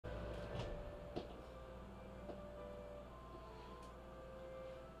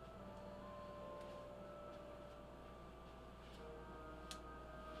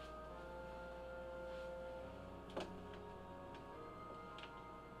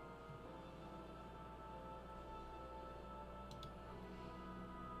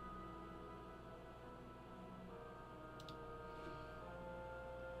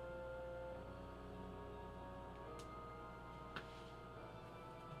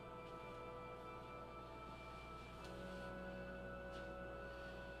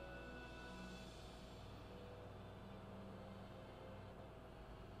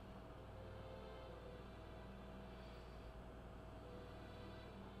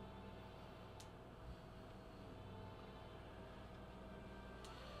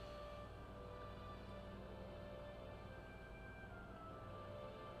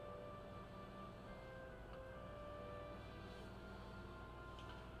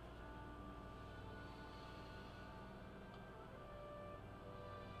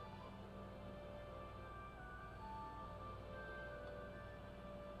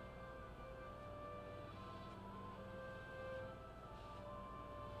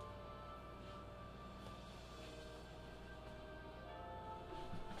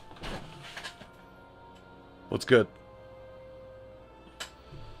What's good?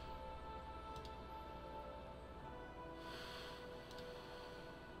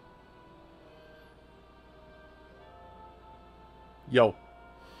 Yo.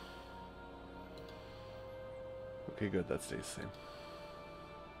 Okay, good. That stays the same.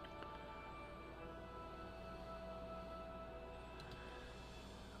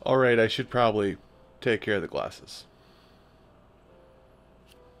 Alright, I should probably take care of the glasses.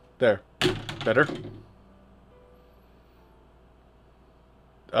 There. Better?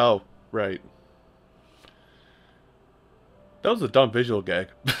 Oh, right. That was a dumb visual gag.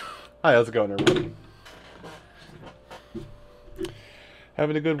 Hi, how's it going, everybody?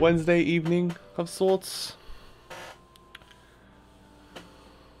 Having a good Wednesday evening of sorts?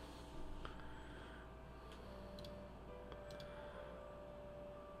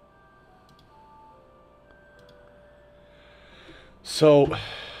 So,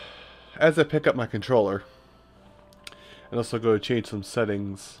 as I pick up my controller, and also go to change some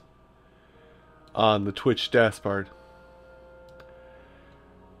settings on the Twitch dashboard,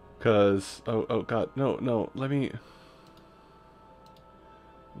 because, oh god, no, let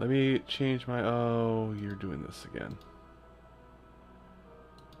me change my, oh, you're doing this again.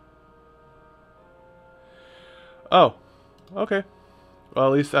 Oh, okay. Well,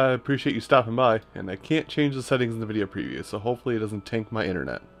 at least I appreciate you stopping by, and I can't change the settings in the video preview, so hopefully it doesn't tank my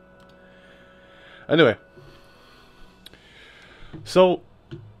internet. Anyway. So,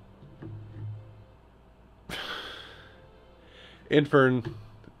 Infern,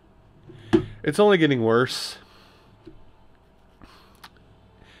 it's only getting worse.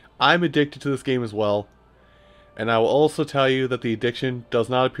 I'm addicted to this game as well, and I will also tell you that the addiction does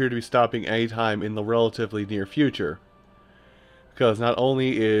not appear to be stopping anytime in the relatively near future. Because not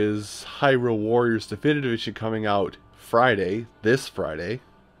only is Hyrule Warriors Definitive Edition coming out Friday, this Friday,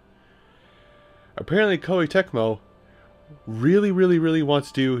 apparently Koei Tecmo really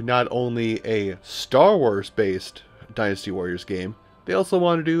wants to do not only a Star Wars based Dynasty Warriors game, they also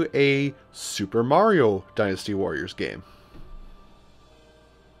want to do a Super Mario Dynasty Warriors game.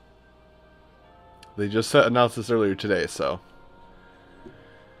 They just announced this earlier today, so.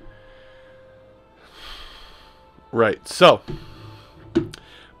 Right, so.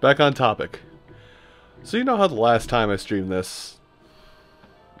 Back on topic. So you know how the last time I streamed this,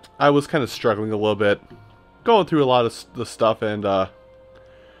 I was kind of struggling a little bit, going through a lot of the stuff, and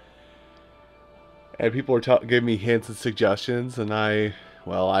people were giving me hints and suggestions, and I'll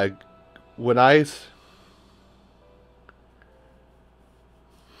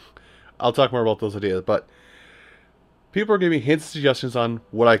talk more about those ideas, but people are giving me hints and suggestions on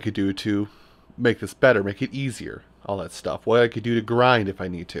what I could do to make this better, make it easier. All that stuff. What I could do to grind if I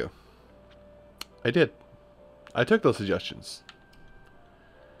need to. I did. I took those suggestions.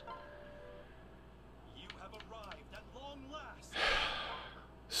 You have arrived at long last.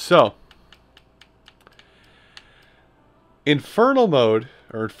 So, Infernal mode,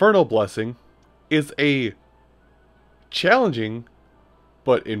 or Infernal Blessing, is a challenging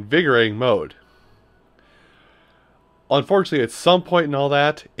but invigorating mode. Unfortunately, at some point in all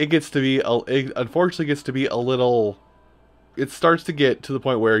that, it unfortunately gets to be a little. It starts to get to the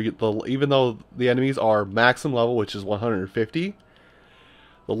point where even though the enemies are maximum level, which is 150,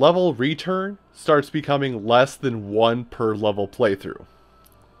 the level return starts becoming less than 1 per level playthrough.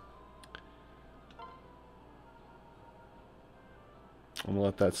 I'm gonna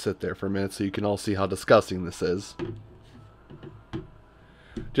let that sit there for a minute so you can all see how disgusting this is.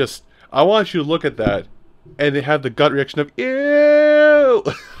 I want you to look at that and have the gut reaction of ew.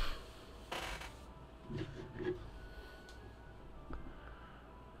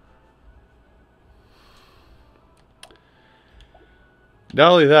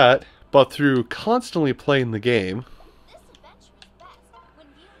 Not only that, but through constantly playing the game.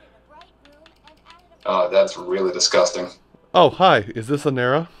 Oh, that's really disgusting. Oh, hi. Is this a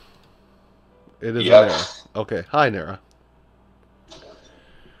Nara? It is Yep. a Nara. Okay, hi Nara.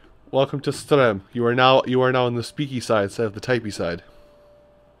 Welcome to stream. You are now on the speaky side instead of the typey side.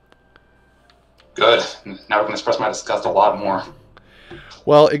 Good. Now I can express my disgust a lot more.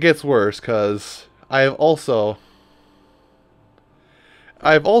 Well, it gets worse because I've also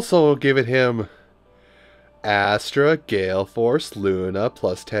given him Astra, Gale Force, Luna,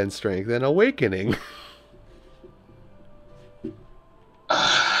 plus 10 Strength, and Awakening.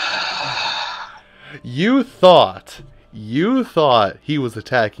 You thought he was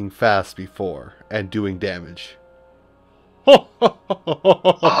attacking fast before and doing damage. Oh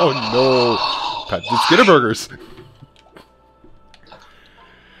no! Patrick Skitterburgers.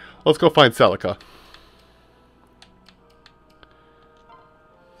 Let's go find Celica.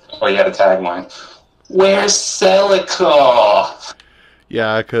 Oh, you had a tagline. Where's Celica?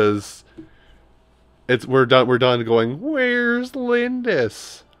 Yeah, because we're done going, where's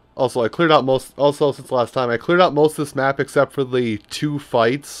Lindis? Also, I cleared out most... Also, since last time, I cleared out most of this map except for the 2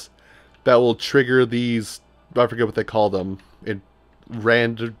 fights that will trigger these... I forget what they call them.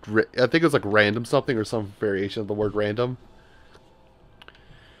 Random... I think it was like random something or some variation of the word random.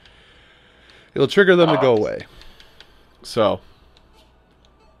 It'll trigger them to go away. So,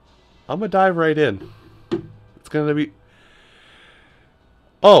 I'm gonna dive right in. It's gonna be...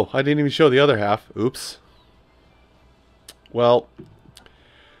 Oh, I didn't even show the other half. Oops. Well...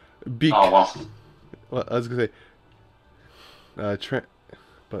 Oh, well, I was gonna say,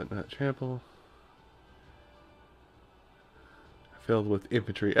 but not trample. Filled with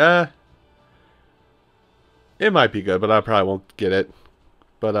infantry. It might be good, but I probably won't get it.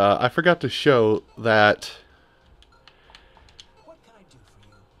 But I forgot to show that. What can I do for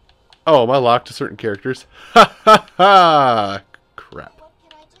you? Oh, am I locked to certain characters? Ha ha ha! Crap. What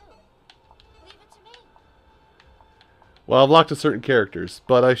can I do? Leave it to me. Well, I'm locked to certain characters,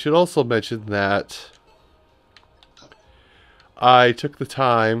 but I should also mention that I took the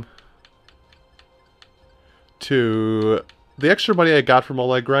time to... The extra money I got from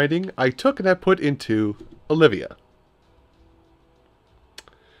all that grinding, I took and I put into Olivia.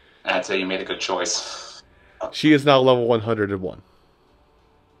 I'd say you made a good choice. She is now level 101.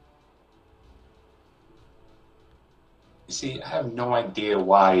 You see, I have no idea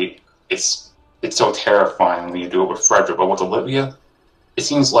why it's so terrifying when you do it with Frederick, but with Olivia, it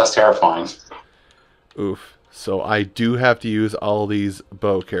seems less terrifying. Oof. So I do have to use all these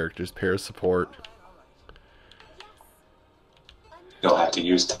bow characters, pair support. You'll have to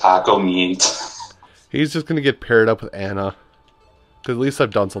use taco meat. He's just going to get paired up with Anna. Because at least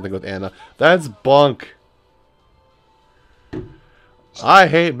I've done something with Anna. That's bunk. I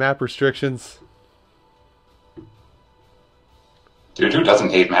hate map restrictions. Dude, who doesn't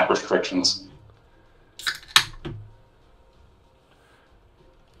hate map restrictions?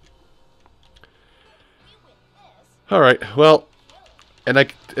 Alright, well, and I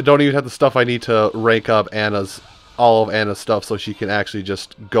don't even have the stuff I need to rank up all of Anna's stuff so she can actually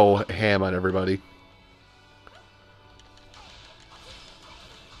just go ham on everybody.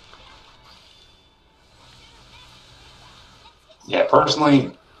 Yeah,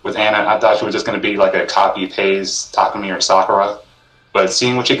 personally, with Anna, I thought she was just going to be like a copy-paste Takumi or Sakura. But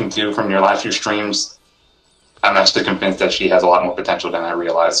seeing what she can do from your last few streams, I'm actually convinced that she has a lot more potential than I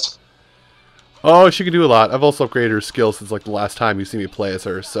realized. Oh, she can do a lot. I've also upgraded her skill since like the last time you see me play as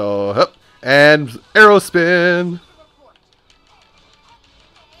her. So, hup, and arrow spin.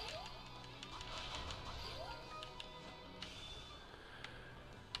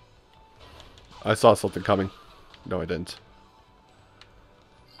 I saw something coming. No, I didn't.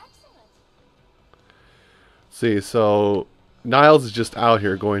 See, so Niles is just out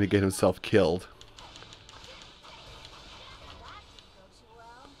here going to get himself killed.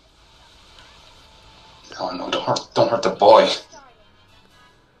 Oh no, don't hurt the boy.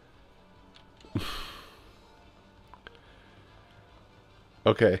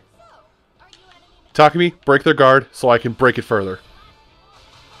 Okay. Takumi, break their guard so I can break it further.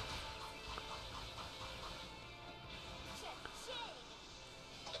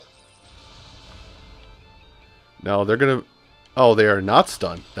 No, they're gonna... Oh, they are not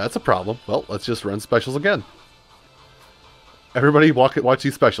stunned. That's a problem. Well, let's just run specials again. Everybody watch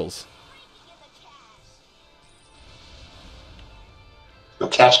these specials. You'll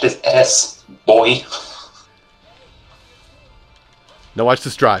catch this S, boy. Now watch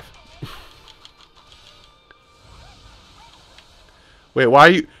this drive. Wait, why are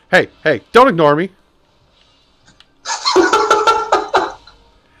you... Hey, don't ignore me.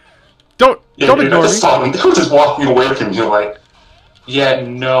 Don't ignore me. They were just walking away from you like, yeah,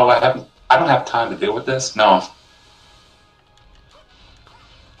 no, I don't have time to deal with this. No.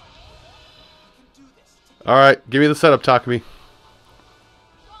 Alright, give me the setup, Takumi.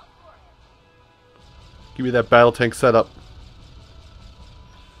 Give me that battle tank setup.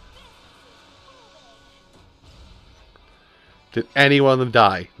 Did any one of them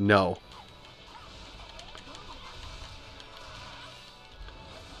die? No.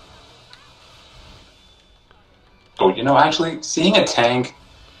 Oh, you know, actually, seeing a tank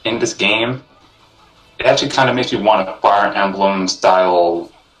in this game, it actually kind of makes you want a Fire Emblem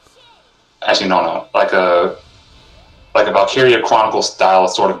style. Actually, no, like a Valkyria Chronicle style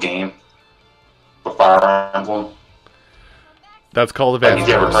sort of game for Fire Emblem. That's called Like, Advanced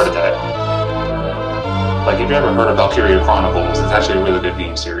if you ever heard of that. Like, if you ever heard of Valkyria Chronicles, it's actually a really good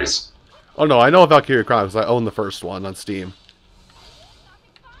game series. Oh no, I know Valkyria Chronicles. I own the first one on Steam.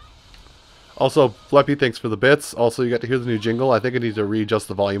 Also, Fleppy, thanks for the bits. Also, you got to hear the new jingle. I think I need to readjust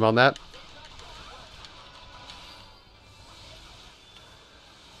the volume on that.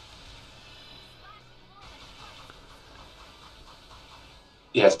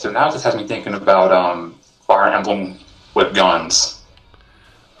 Yeah, so now this has me thinking about Fire Emblem with guns.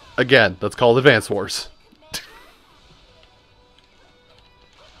 Again, that's called Advance Wars.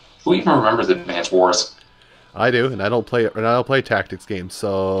 Who even remembers Advance Wars? I do, and I don't play tactics games,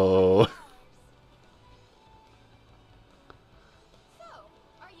 so So,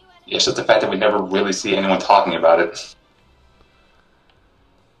 are you at It's just the fact that we never really see anyone talking about it.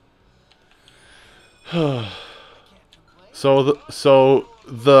 so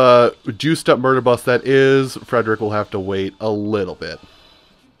the juiced up murder bus that is Frederick will have to wait a little bit.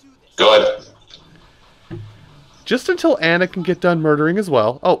 Good. Just until Anna can get done murdering as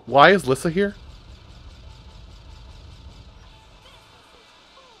well. Oh, why is Lissa here?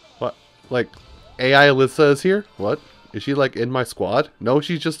 What? Like, AI Alyssa is here? What? Is she, like, in my squad? No,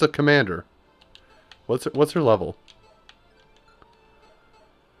 she's just a commander. What's her level?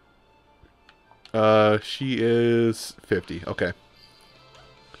 She is 50. Okay.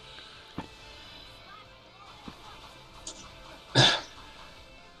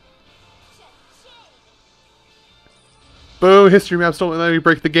 Boo! History maps don't let me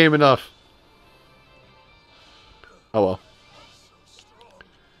break the game enough. Oh well.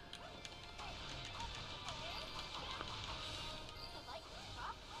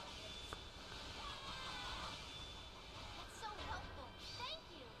 so helpful. Thank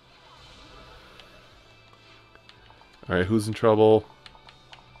you. Alright, who's in trouble?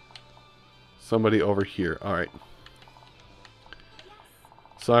 Somebody over here. Alright.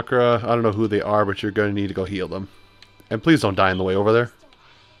 Sakura, I don't know who they are, but you're going to need to go heal them. And please don't die on the way over there.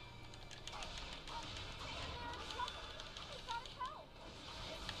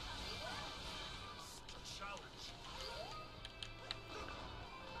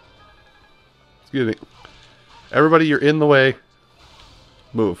 Excuse me. Everybody, you're in the way.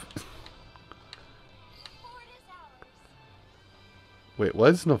 Move. Ford is ours. Wait, why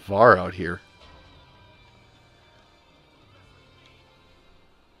is Navarre out here?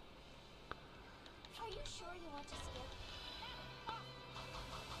 Are you sure you want to skip?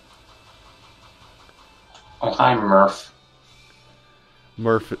 Oh, hi, Murph.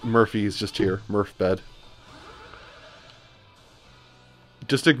 Murphy's just here. Murph bed.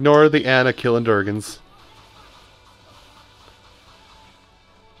 Just ignore the Anna killing Durgans.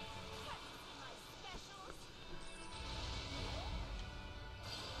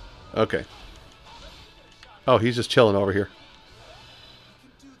 Okay. Oh, he's just chilling over here.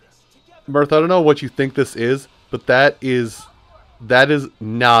 Mirth, I don't know what you think this is, but that is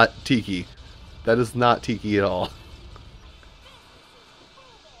not Tiki. That is not Tiki at all.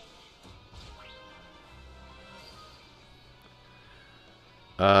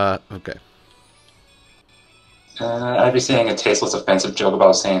 Okay. I'd be saying a tasteless, offensive joke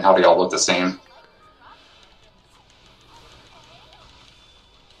about saying how they all look the same.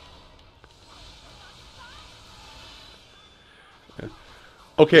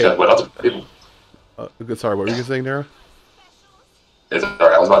 Okay. Because what other people? Sorry, what were you saying, Nara?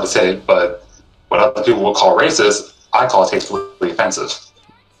 Sorry, I was about to say, but what other people will call racist, I call tastefully offensive.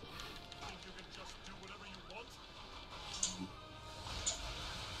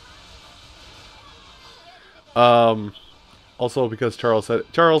 Also because Charles said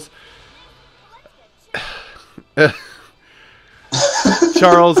Charles.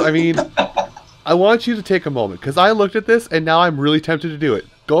 Charles, I mean, I want you to take a moment because I looked at this and now I'm really tempted to do it.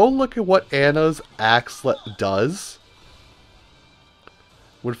 Go look at what Anna's axe does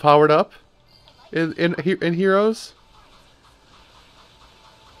when powered up in Heroes.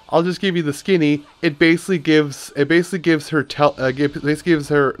 I'll just give you the skinny. It basically gives her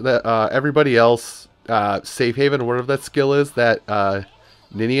everybody else safe haven or whatever that skill is that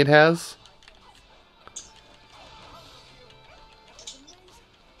Ninian has.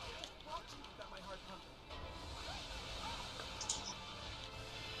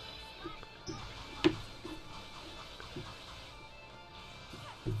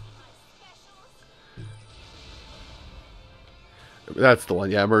 That's the one,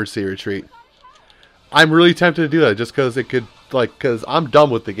 yeah, emergency retreat. I'm really tempted to do that just because it could, like, because I'm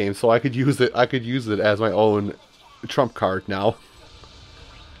done with the game, so I could use it. I could use it as my own trump card now.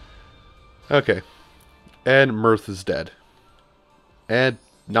 Okay, and Mirth is dead, and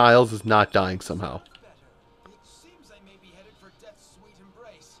Niles is not dying somehow. It seems I may be headed for death's sweet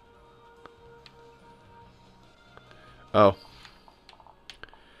embrace. Oh.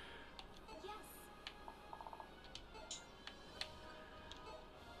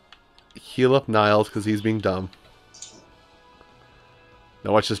 heal up Niles because he's being dumb.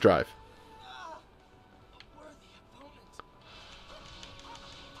 Now watch this drive. Worthy opponent.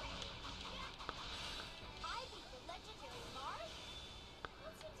 I beat the legendary Mars?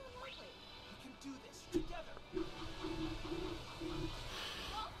 That seems unlikely. We can do this together. Go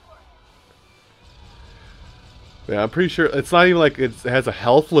for it. Yeah, I'm pretty sure it's not even like it has a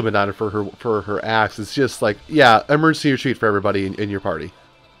health limit on it for her axe. It's just like, yeah, emergency retreat for everybody in your party.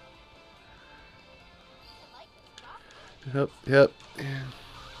 I like this rock. Yep.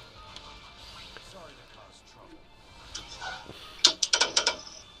 Sorry to cause trouble.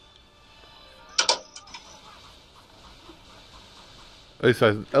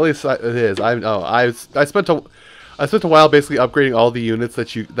 It is. I spent a while basically upgrading all the units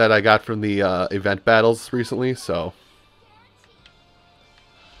that I got from the event battles recently. So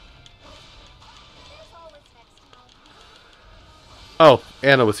There's always next time. oh,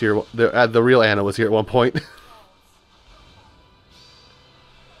 Anna was here. The real Anna was here at one point.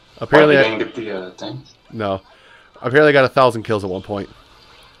 Apparently, Why, you didn't get the thing? no. Apparently, I got 1,000 kills at one point.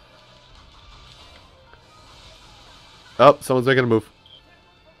 Oh, someone's making a move.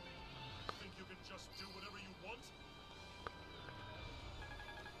 Think you can just do whatever you want?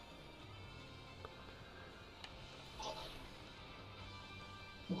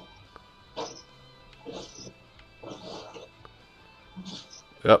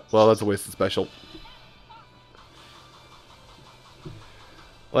 Yep. Well, that's a wasted special.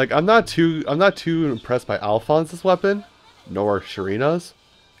 Like, I'm not too impressed by Alphonse's weapon, nor Sharina's.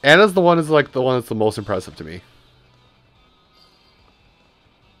 Anna's the one that's the most impressive to me.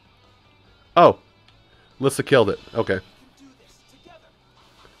 Oh, Lissa killed it. Okay. We can do this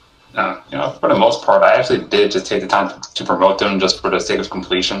together. You know, for the most part, I actually did just take the time to promote them just for the sake of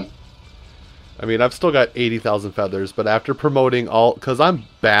completion. I mean, I've still got 80,000 feathers, but after promoting all, because I'm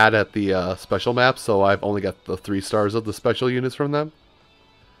bad at the special maps, so I've only got the 3 stars of the special units from them.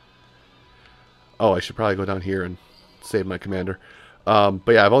 Oh, I should probably go down here and save my commander. But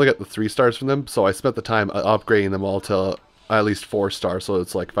yeah, I've only got the 3 stars from them, so I spent the time upgrading them all to at least 4 stars. So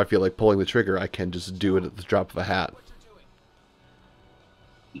it's like if I feel like pulling the trigger, I can just do it at the drop of a hat. What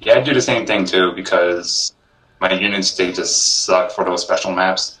you're doing. Yeah, I do the same thing too because my units, they just suck for those special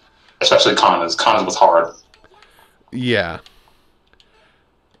maps. Especially Kana's. Kana's was hard. Yeah.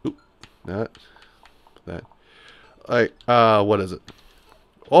 Oop, not that. Like, what is it?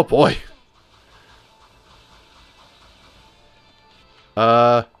 Oh boy.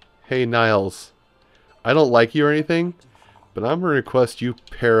 Hey Niles. I don't like you or anything, but I'm gonna request you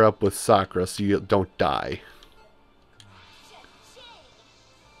pair up with Sakura so you don't die.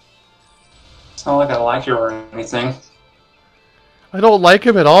 It's not like I like you or anything. I don't like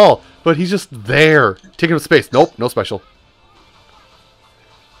him at all, but he's just there. Taking up space. Nope, no special.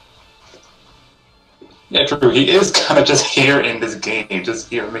 Yeah, true. He is kind of just here in this game, just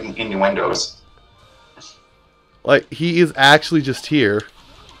here making innuendos. Like, he is actually just here.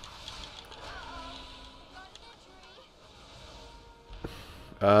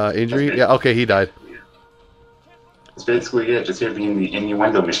 Injury? Yeah, okay, he died. It's basically it, just here being the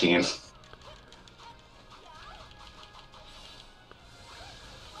innuendo machine.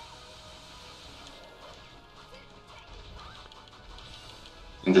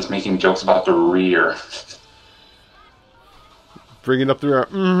 And just making jokes about the rear. Bringing up the rear.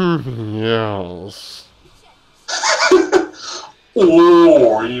 Yes.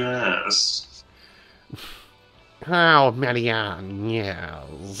 Oh, yes. How Marianne,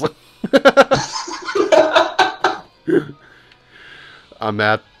 yes. I'm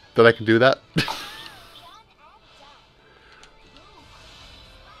mad that I can do that.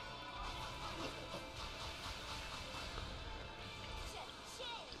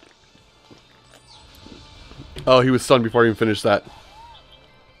 Oh, he was stunned before I even finished that.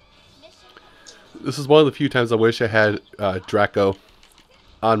 This is one of the few times I wish I had Draco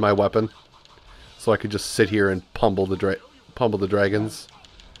on my weapon, so I could just sit here and pummel the dragons.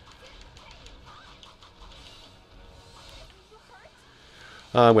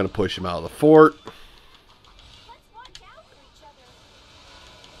 I'm gonna push him out of the fort. Let's watch out for each other.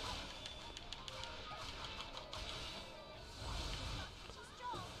 She's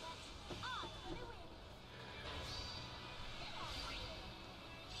strong, but I win.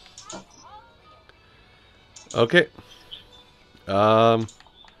 Okay.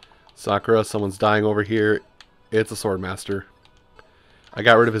 Sakura, someone's dying over here. It's a Swordmaster. I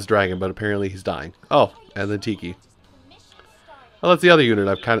got rid of his dragon, but apparently he's dying. Oh, and then Tiki. Well, that's the other unit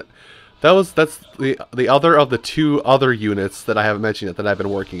I've kind of... That's the other of the 2 other units that I haven't mentioned yet that I've been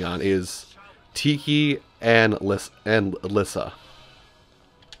working on is Tiki and Lissa.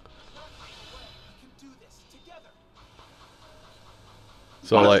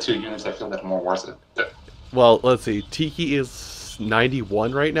 So one of the like, two units I feel that are more worth it. well, let's see. Tiki is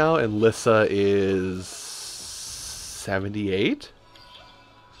 91 right now, and Lissa is 78.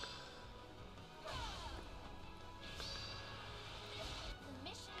 The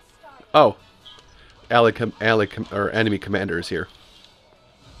mission started. Oh, or enemy commander is here.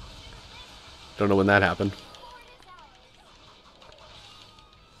 Don't know when that happened.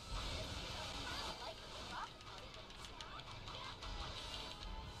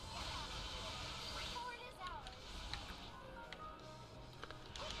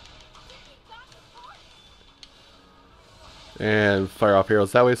 And fire off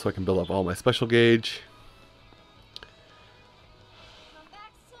arrows that way so I can build up all my special gauge.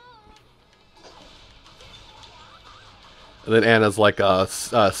 And then Anna's like a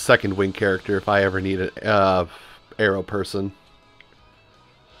second wing character if I ever need an arrow person.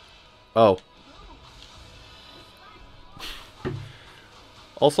 Oh.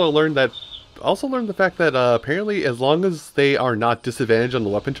 Also learned the fact that apparently as long as they are not disadvantaged on the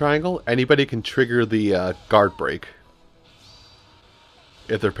weapon triangle, anybody can trigger the guard break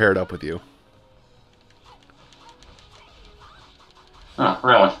if they're paired up with you. Oh,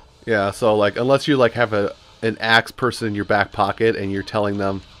 really? Yeah, so like unless you like have an axe person in your back pocket and you're telling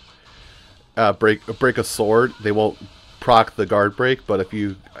them break a sword, they won't proc the guard break. But if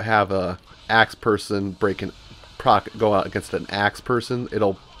you have a axe person go out against an axe person,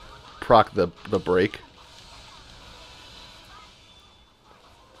 it'll proc the break.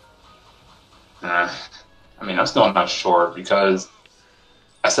 I mean, I'm still not sure because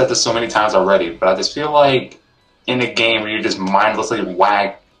I said this so many times already, but I just feel like in a game where you just mindlessly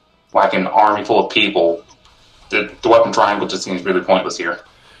whack an army full of people, the weapon triangle just seems really pointless here.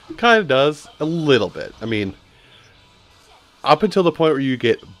 Kind of does a little bit. I mean, up until the point where you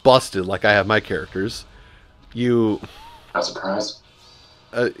get busted, like I have my characters, Not surprised.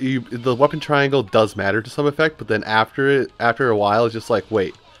 the weapon triangle does matter to some effect, but then after a while, it's just like,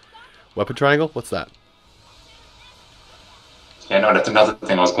 wait, weapon triangle? What's that? Yeah, no, that's another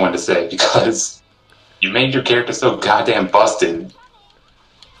thing I was going to say, because you made your character so goddamn busted.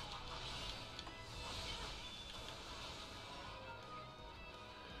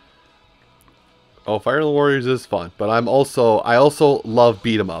 Oh, Fire Emblem Warriors is fun, but I also love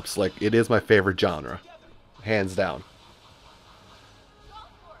beat 'em ups. Like, it is my favorite genre, hands down.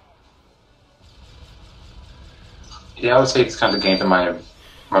 Yeah, I would say these kinds of games are my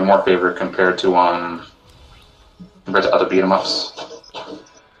more favorite compared to other beat 'em ups.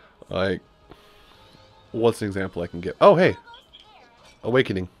 Like, what's an example I can give? Oh, hey,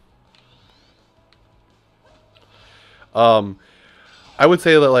 Awakening. I would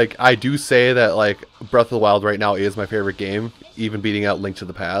say that, like, I do say that, like, Breath of the Wild right now is my favorite game, even beating out Link to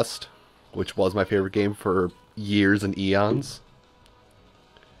the Past, which was my favorite game for years and eons.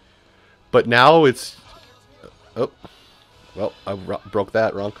 But now it's... Oh, well, I broke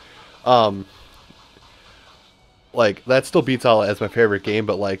that wrong. Like, that still beats out as my favorite game,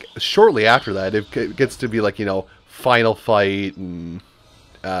 but, like, shortly after that, it gets to be, like, you know, Final Fight and...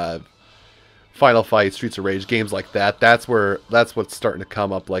 Final Fight, Streets of Rage, games like that. That's what's starting to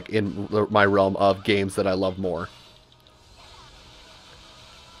come up, like, in my realm of games that I love more.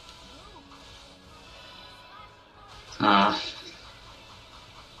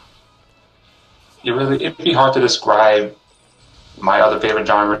 It'd be hard to describe my other favorite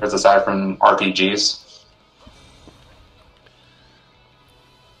genres aside from RPGs.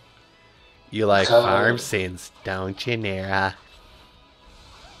 You like farm sims, don't you, Nera?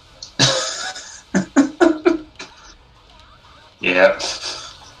 Yeah.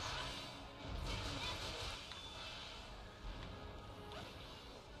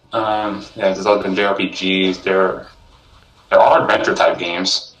 Yeah, there's other than JRPGs, there are adventure type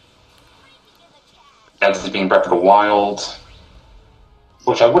games. That is being Breath of the Wild,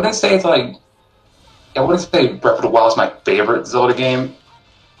 which I wouldn't say Breath of the Wild is my favorite Zelda game.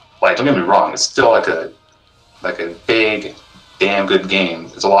 Like, don't get me wrong, it's still like a big, damn good game.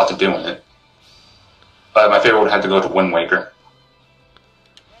 There's a lot to do in it. But my favorite would have to go to Wind Waker.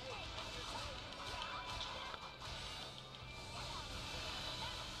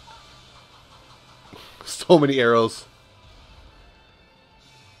 So many arrows.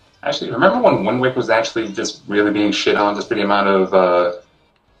 Actually, remember when Wind Waker was actually just really being shit on just for the amount of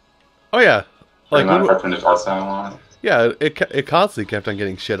Oh yeah, like cartoonish art style on it? Yeah, it constantly kept on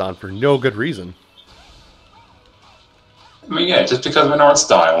getting shit on for no good reason. I mean, yeah, just because of an art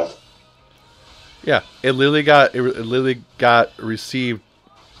style. Yeah, it literally got received.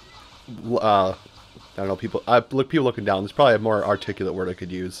 I don't know, people looking down. There's probably a more articulate word I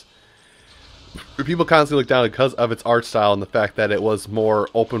could use. people constantly look down because of its art style and the fact that it was more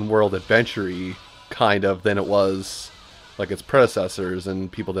open world adventure-y kind of than it was like its predecessors,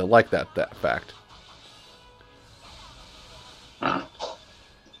 and people didn't like that fact.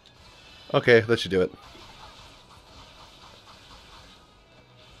 Okay, that should do it.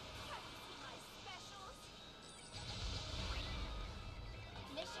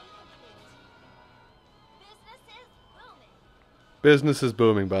 Mission complete. Business is booming. Business is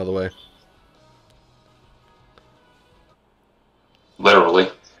booming, by the way. Literally.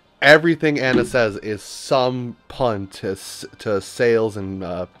 Everything Anna says is some pun to sales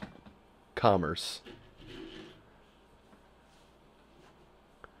and commerce.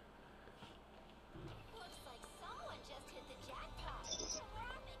 Looks like someone just hit the jackpot.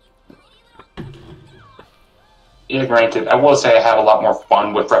 You pretty little. Yeah, granted, I will say I have a lot more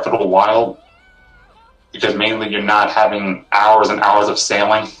fun with Breath of the Wild because mainly you're not having hours and hours of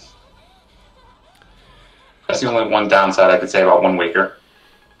sailing. That's the only one downside I could say about Wind Waker.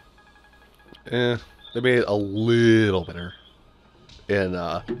 They made it a little better in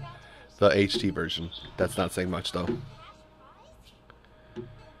the HD version. That's not saying much, though.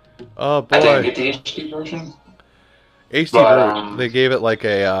 Oh boy! I didn't get the HD version. HD But, version, they gave it like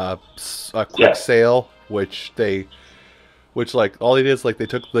a quick yeah. sail, which like all they did is like they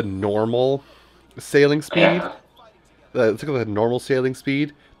took the normal sailing speed. Yeah. They took the normal sailing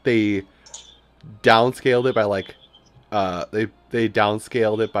speed. They downscaled it by like they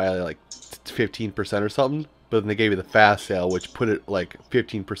downscaled it by like 15% or something, but then they gave you the fast sail, which put it like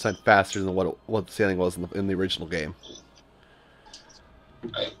 15% faster than what the sailing was in the original game.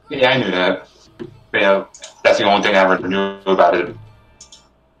 Yeah, I knew that. Yeah, that's the only thing I ever knew about it.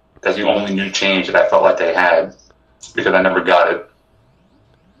 That's the only new change that I felt like they had, because I never got it.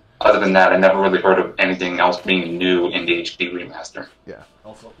 Other than that, I never really heard of anything else being new in the HD remaster. Yeah.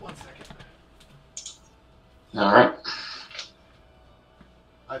 Also, 1 second. All right.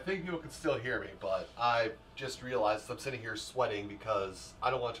 I think people can still hear me, but I just realized I'm sitting here sweating because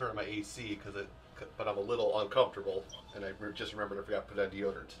I don't want to turn on my AC but I'm a little uncomfortable, and I just remembered I forgot to put on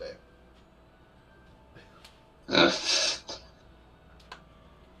deodorant today.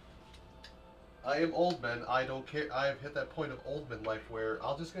 I am old man. I don't care. I have hit that point of old man life where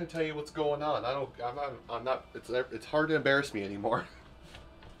I'm just going to tell you what's going on. I'm not. It's hard to embarrass me anymore.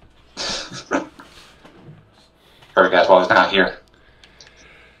 Perfect. That's why I was not here.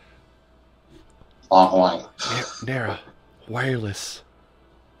 Long Hawaii. Nara, wireless.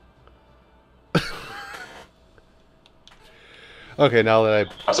 Okay, now that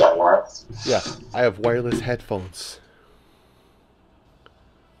I'm sorry, what? I have wireless headphones.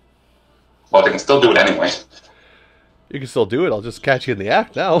 Well, they can still do it anyway. You can still do it. I'll just catch you in the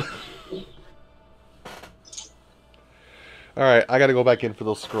act now. Alright, I gotta go back in for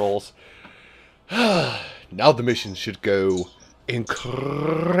those scrolls. Now the mission should go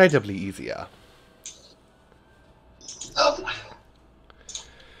incredibly easier.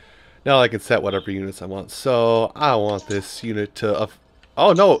 Now I can set whatever units I want. So, I want this unit to...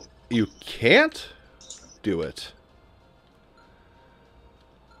 oh, no! You can't do it.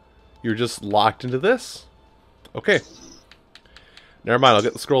 You're just locked into this? Okay. Never mind, I'll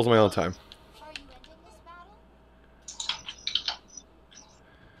get the scrolls on my own time. Are you ending this battle?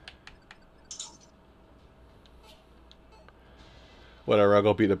 Whatever, I'll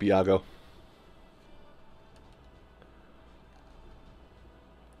go beat up Iago.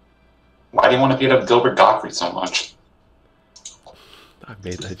 Why do you want to beat up Gilbert Gottfried so much? I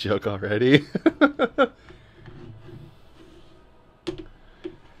made that joke already.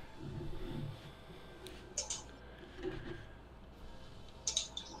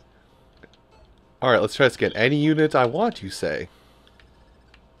 Alright, let's try this again. Any unit I want, you say?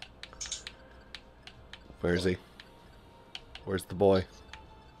 Where is he? Where's the boy?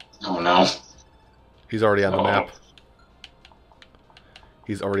 Oh no. He's already on the map.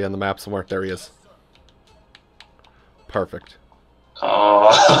 He's already on the map somewhere. There he is. Perfect.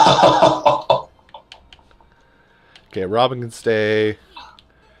 Oh. Okay, Robin can stay.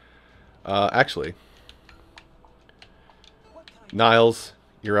 Actually, Niles,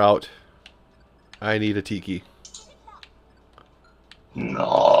 you're out. I need a Tiki.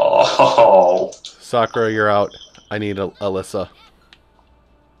 No. Sakura, you're out. I need a Alyssa.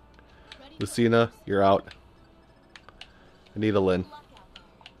 Lucina, you're out. I need a Lynn.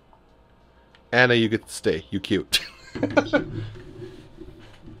 Anna, you get to stay. You cute.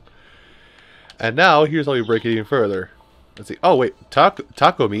 And now, here's how we break it even further. Let's see. Oh, wait.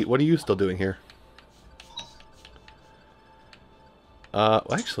 Taco Meat, what are you still doing here?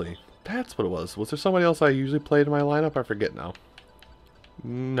 Actually, that's what it was. Was there somebody else I usually played in my lineup? I forget now.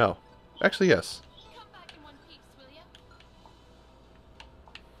 No. Actually, yes. Come back in one piece, will ya?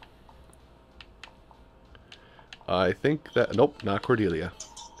 I think that... Nope, not Cordelia.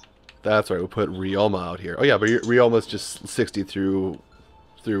 That's right, we'll put Ryoma out here. Oh yeah, but Ryoma's just 60 through,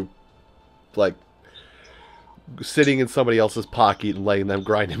 like, sitting in somebody else's pocket and letting them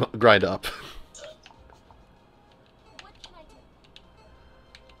grind up. What can I do?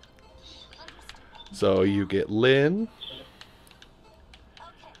 Understood. So you get Lynn,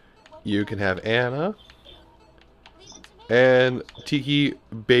 Okay. What you can have Anna, leave it to me? and Tiki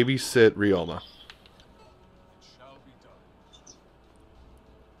babysit Ryoma. Shall be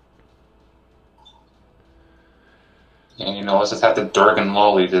done. And you know, let's just have the Durgan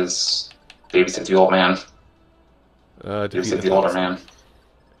Lolly just babysit the old man. Defeat Babysit the the older fox. man.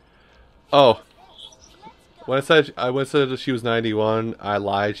 Oh, when I said she was 91, I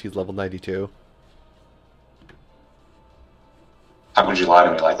lied. She's level 92. How could you lie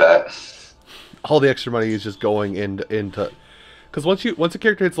to me like that? All the extra money is just going into because once a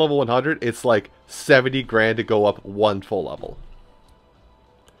character hits level 100, it's like 70 grand to go up one full level.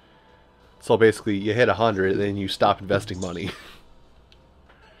 So basically, you hit 100, and then you stop investing money.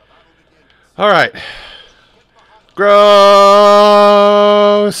 All right. Gross.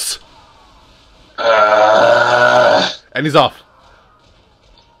 And he's off.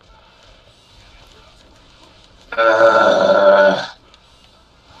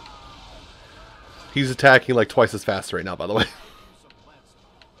 He's attacking like twice as fast right now, by the way.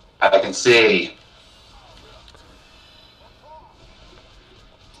 I can see.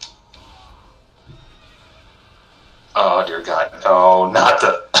 Oh dear God! No, not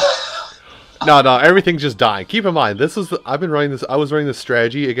the. No, everything's just dying. Keep in mind, this is I was running this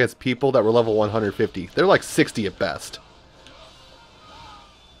strategy against people that were level 150. They're like 60 at best.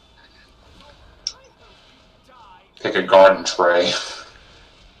 Pick a garden tray.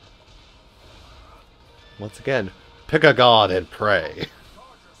 Once again, pick a god and pray.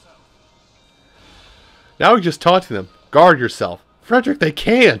 Now we're just taunting them. Guard yourself. Frederick, they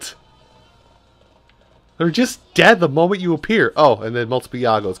can't! They're just dead the moment you appear. Oh, and then multiple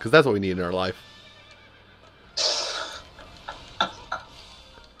Yagos, because that's what we need in our life.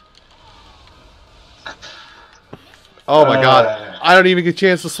 Oh my god. I don't even get a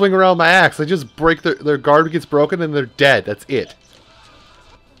chance to swing around my axe. I just break their guard gets broken and they're dead. That's it.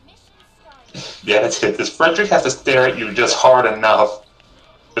 Yeah, that's it. This Frederick has to stare at you just hard enough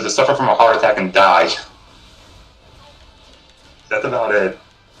to suffer from a heart attack and die. That's about it.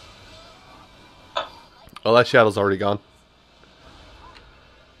 Oh, that shadow's already gone.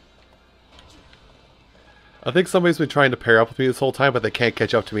 I think somebody's been trying to pair up with me this whole time, but they can't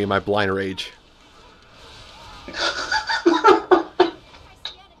catch up to me in my blind rage.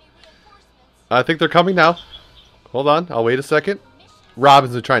 I think they're coming now. Hold on, I'll wait a second.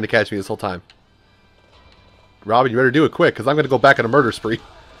 Robin's been trying to catch me this whole time. Robin, you better do it quick, because I'm going to go back on a murder spree.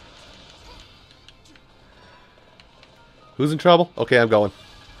 Who's in trouble? Okay, I'm going.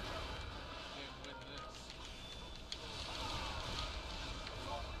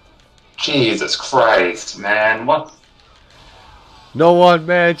 Jesus Christ, man. What? No one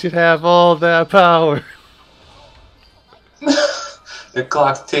man should have all that power. The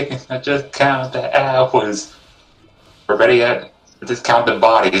clock's ticking. I just count the hours. We're ready yet? Just count the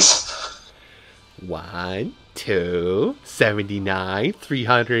bodies. 1, 2, 79,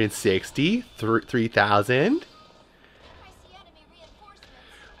 360, 3,000.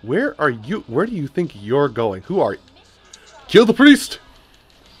 Where are you? Where do you think you're going? Who are you? Kill the priest!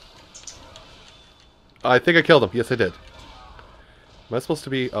 I think I killed him. Yes, I did. Am I supposed to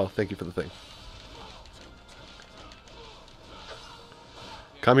be... Oh, thank you for the thing.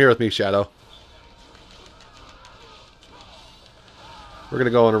 Come here with me, Shadow. We're going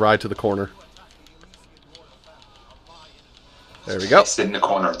to go on a ride to the corner. There we go. Sit in the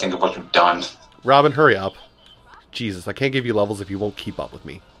corner and think of what you've done. Robin, hurry up. Jesus, I can't give you levels if you won't keep up with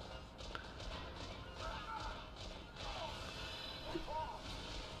me.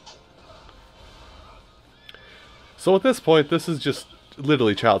 So at this point, this is just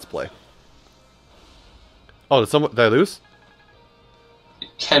literally child's play. Oh, did I lose?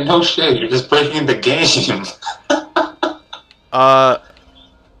 Yeah, no shit. You're just breaking the game.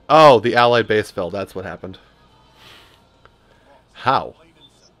 Oh, the allied base fell. That's what happened. How?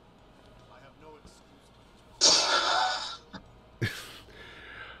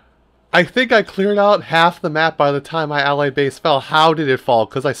 I think I cleared out half the map by the time my allied base fell. How did it fall?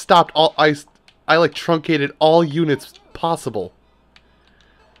 Because I stopped all... I like truncated all units possible.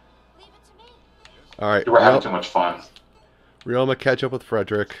 Alright. You were having too much fun. Ryoma, catch up with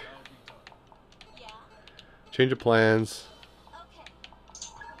Frederick. Yeah. Change of plans. Okay.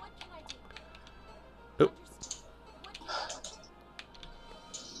 What can I do?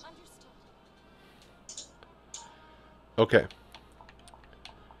 Okay.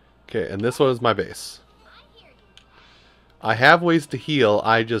 Okay, and this one is my base. I have ways to heal,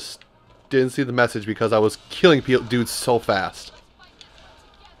 I just didn't see the message because I was killing dudes so fast.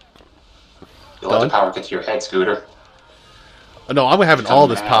 You let the Done? power get to your head, Scooter. No, I'm having all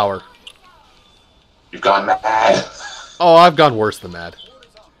this power. You've gone mad. Oh, I've gone worse than that.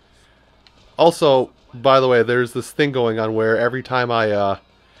 Also, by the way, there's this thing going on where every time I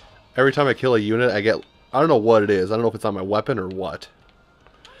kill a unit, I get, I don't know what it is. I don't know if it's on my weapon or what.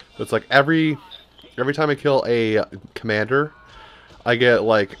 But it's like every time I kill a commander, I get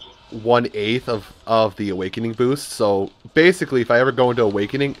like 1/8 of the awakening boost. So basically, if I ever go into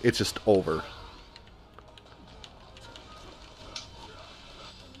awakening, it's just over.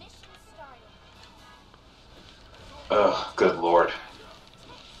 Ugh, good lord.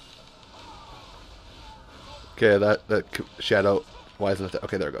 Okay, that shadow. Why isn't it?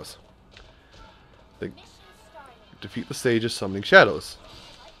 Okay, there it goes. Defeat the sages, summoning shadows.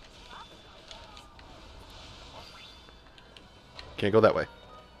 Can't go that way.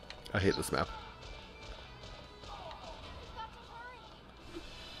 I hate this map.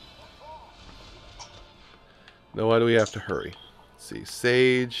 Now why do we have to hurry? Let's see,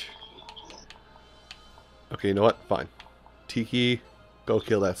 sage. Okay, you know what? Fine. Tiki, go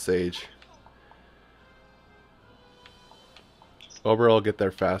kill that sage. Overall, get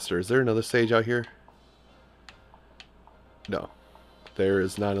there faster. Is there another sage out here? No. There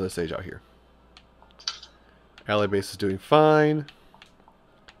is not another sage out here. Ally base is doing fine.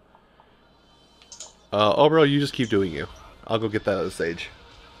 Overall, you just keep doing you. I'll go get that other sage.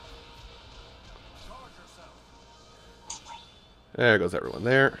 There goes everyone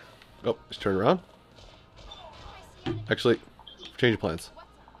there. Oh, just turn around. Actually, change of plans.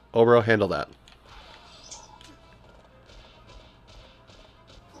 Obro, handle that.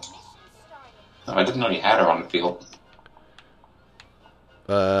 Oh, I didn't know you had her on the field.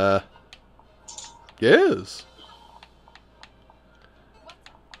 Yes.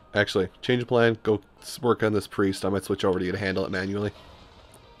 Actually, change of plan. Go work on this priest. I might switch over to you to handle it manually.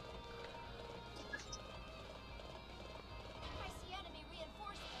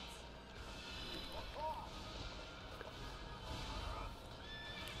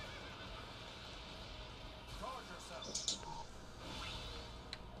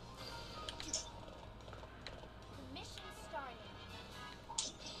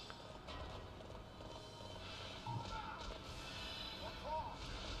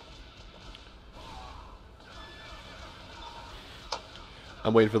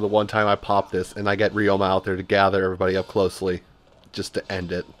 I'm waiting for the one time I pop this and I get Ryoma out there to gather everybody up closely. Just to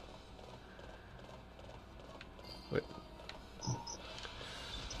end it. Wait.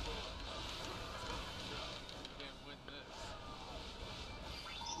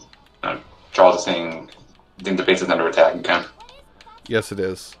 Charles is saying, I think the base is under attack again. Yes, it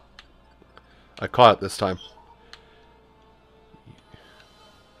is. I caught it this time.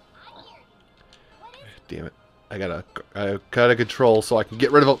 Damn it. I gotta control so I can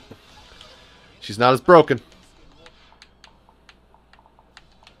get rid of her. She's not as broken.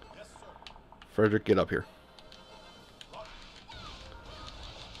 Frederick, get up here.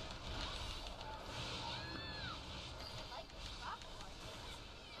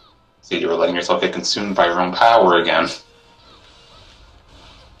 See, you were letting yourself get consumed by your own power again.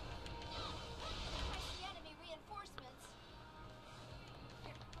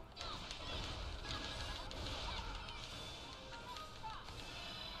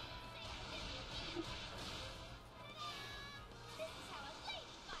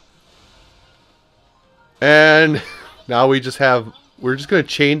 And now we're just gonna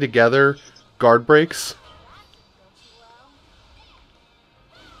chain together guard breaks.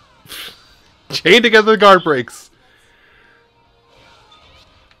 Chain together the guard breaks.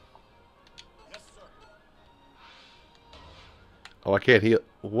 Oh, I can't heal.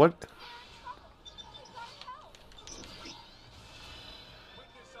 What?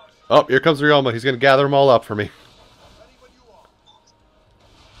 Oh, here comes Ryoma. He's gonna gather them all up for me.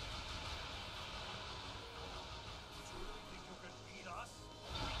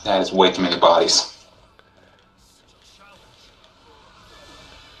 That is way too many bodies.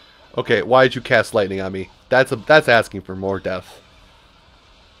 Okay, why did you cast lightning on me? That's asking for more death.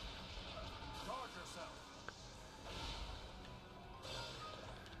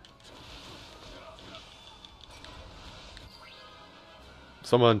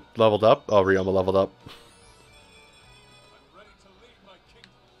 Someone leveled up. Oh, Ryoma leveled up.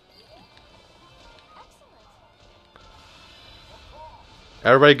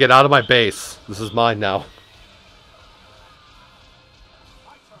 Everybody get out of my base. This is mine now.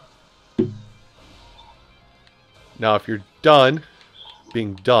 Now, if you're done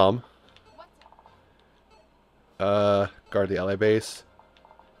being dumb, guard the ally base.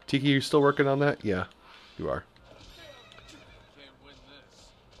 Tiki, you still working on that? Yeah, you are.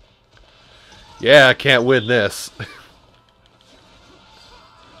 Yeah, I can't win this.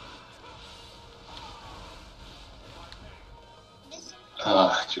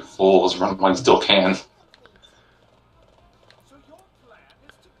 You fools, run while you still can. So your plan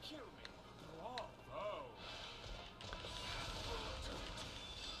is to kill me. Bravo.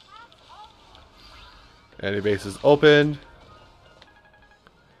 Enemy base is open.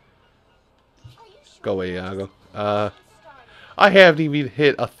 Are you sure Go away, this Iago. started? I haven't even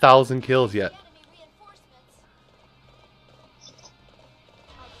hit 1,000 kills yet. Enemy reinforcements.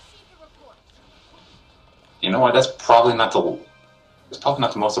 I received a report. You know what? That's probably not the. It's probably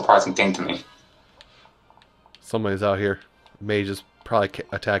not the most surprising thing to me. Somebody's out here. Mage is probably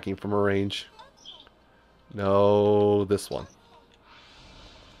attacking from a range. No, this one.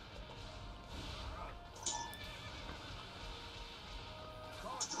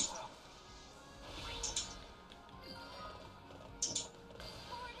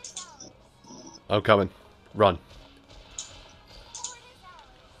 I'm coming. Run.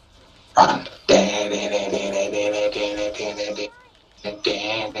 Run.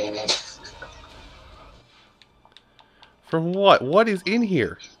 From what? What is in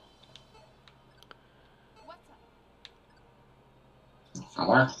here? What's up? From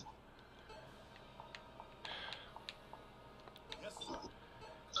where?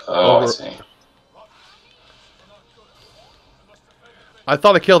 Oh, I see. I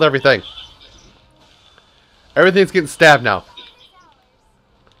thought I killed everything. Everything's getting stabbed now.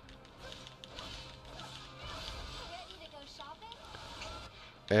 Ready to go shopping?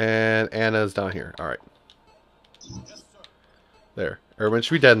 And Anna's down here. Alright. There. Everyone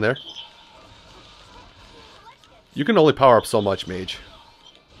should be dead in there. You can only power up so much, Mage.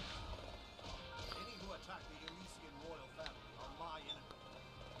 Any who attack the Elysian royal family are my enemy.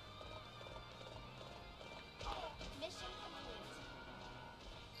 Mission complete.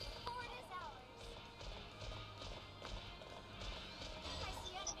 Fort is ours. I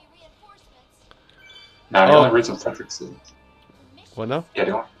see enemy reinforcements. Now, the Oh. only reason Frederick's What now?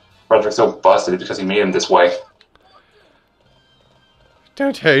 Frederick's so busted is because he made him this way.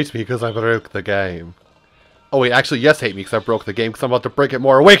 Don't hate me because I broke the game. Oh wait, actually yes, hate me because I broke the game because I'm about to break it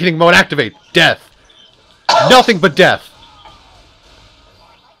more. Awakening mode activate! Death! Nothing but death!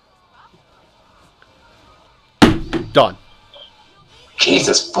 Done.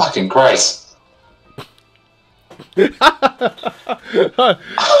 Jesus fucking Christ.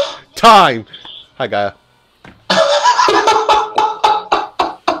 Time! Hi, Gaia.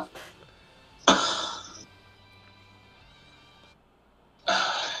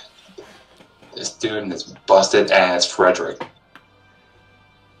 This dude and his busted ass Frederick.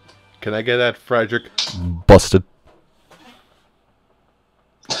 Can I get that, Frederick? Busted.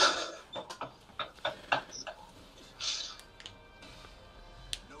 No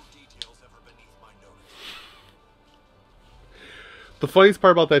details ever beneath my notice. The funniest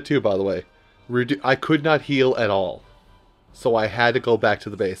part about that too, by the way, I could not heal at all. So I had to go back to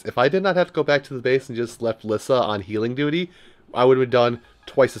the base. If I did not have to go back to the base and just left Lissa on healing duty, I would have been done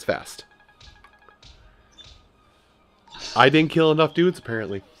twice as fast. I didn't kill enough dudes,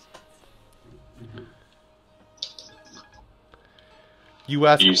 apparently. You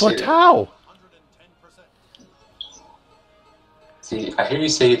ask, You say but that. how? 110%. See, I hear you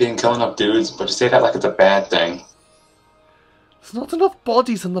say you didn't kill enough dudes, but you say that like it's a bad thing. There's not enough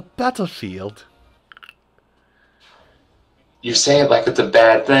bodies on the battlefield. You say it like it's a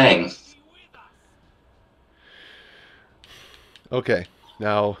bad thing. Okay,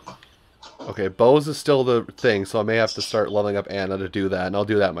 now... Okay, bows is still the thing, so I may have to start leveling up Anna to do that, and I'll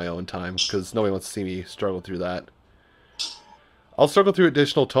do that in my own time, because nobody wants to see me struggle through that. I'll struggle through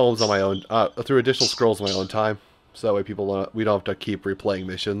additional tomes on my own, through additional scrolls on my own time, so that way we don't have to keep replaying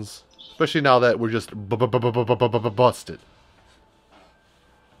missions. Especially now that we're just busted.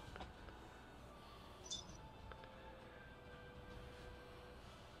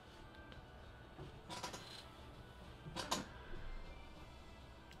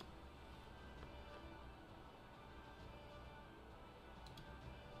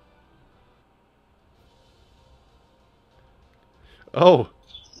 Oh!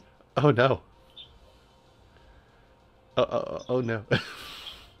 Oh no. Oh no.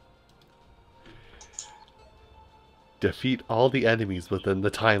 Defeat all the enemies within the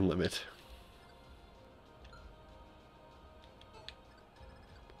time limit.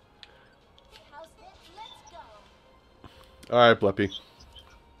 How's this? Let's go. Alright, Bleppy.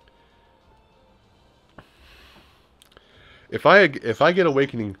 If I get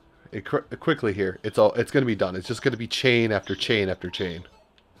awakening quickly here, it's gonna be done. It's just gonna be chain after chain after chain.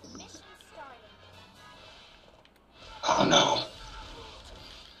 Mission started. Oh no.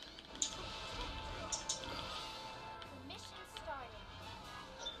 Mission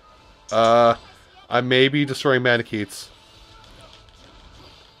started. I may be destroying Manicheets.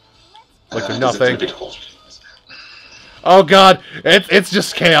 Like they're This is gonna nothing. be cool. Oh god, it's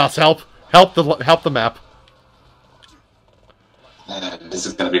just chaos. Help! Help the map. This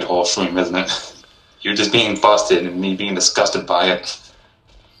is gonna be the whole stream, isn't it? You're just being busted and me being disgusted by it.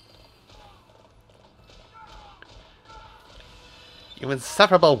 You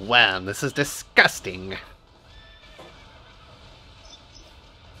insufferable worm, this is disgusting.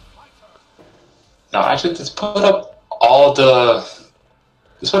 No, actually, just put up all the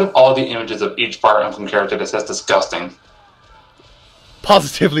images of each Fire Emblem character that says disgusting.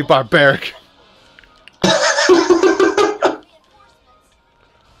 Positively barbaric. Reinforcements.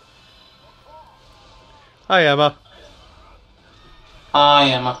 Hi, Emma. Hi,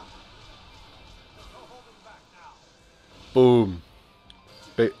 Emma. Boom.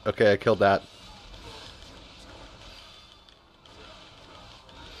 Okay, I killed that.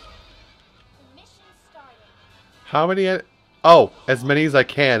 Mission started. How many? Oh, as many as I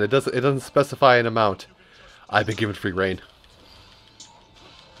can. It doesn't specify an amount. I've been given free reign.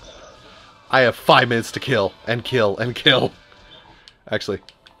 I have 5 minutes to kill and kill and kill. Actually,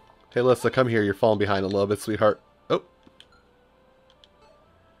 hey, Alyssa, come here. You're falling behind a little bit, sweetheart. Oh,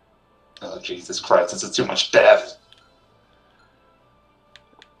 Oh, Jesus Christ, this is too much death.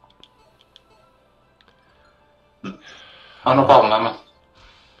 Oh, no problem, Emma.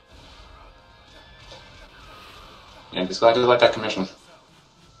 Yeah, just glad you like that commission.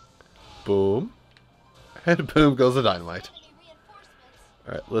 boom, and boom goes the dynamite.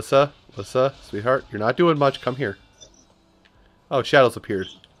 All right, Alyssa, sweetheart, you're not doing much. Come here. Oh, shadows appeared.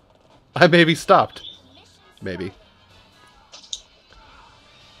 I maybe stopped. Maybe.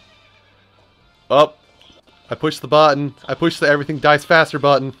 Up. I pushed the button. I pushed the everything dies faster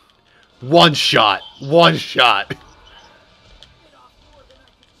button. One shot. One shot.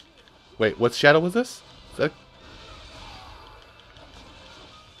 Wait, what shadow was this? Is that...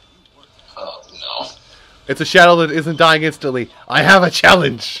 Oh, no. It's a shadow that isn't dying instantly. I have a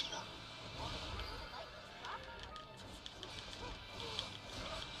challenge.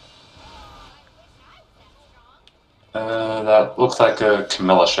 That looks like a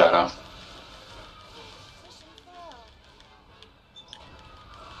Camilla shadow. Mission failed.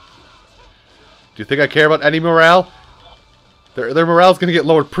 Do you think I care about any morale? Their morale's gonna get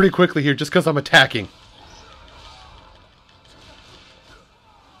lowered pretty quickly here just because I'm attacking.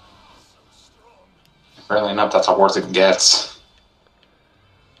 Apparently enough, that's how worse it gets.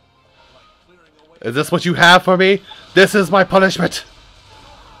 Is this what you have for me? This is my punishment.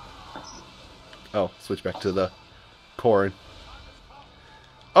 Oh, switch back to the corn.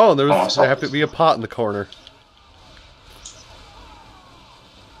 Oh, and there happened to be a pot in the corner.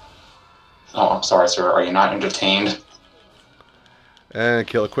 Oh, I'm sorry, sir. Are you not entertained? And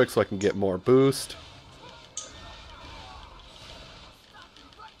kill it quick so I can get more boost.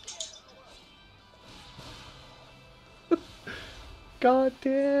 God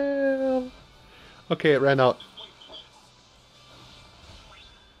damn. Okay, it ran out.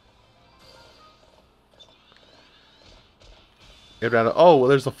 It ran out. Oh, well,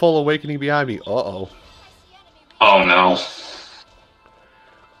 there's a full awakening behind me. Uh-oh. Oh, no.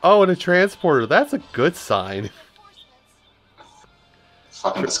 Oh, and a transporter. That's a good sign.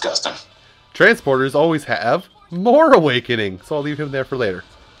 Fucking disgusting. Transporters always have more awakening, so I'll leave him there for later.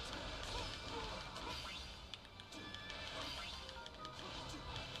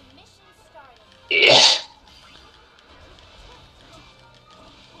 Mission started. Yeah.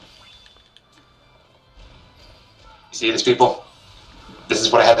 You see these people? This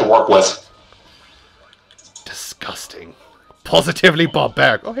is what I had to work with. Disgusting. Positively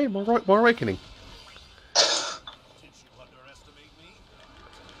barbaric. Oh, hey, more awakening.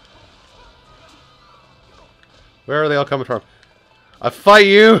 Where are they all coming from? I fight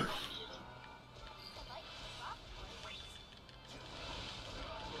you! I see enemy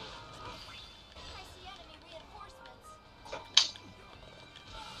reinforcements.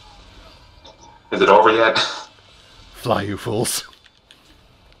 Is it over yet? Fly, you fools.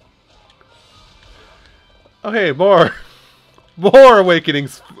 Oh, hey, more. More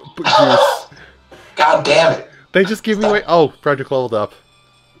awakenings juice. God damn it. They just give me away. Oh, Frederick leveled up.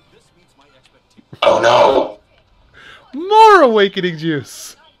 Oh, no. More awakening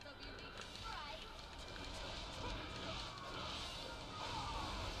juice.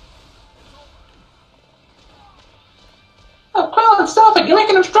 on, stop it! You're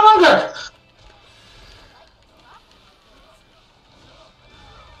making him stronger!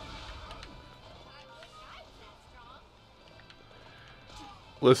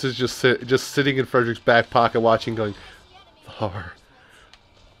 Liz is just sitting in Frederick's back pocket watching, going, horror.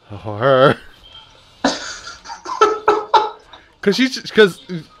 Horror. Because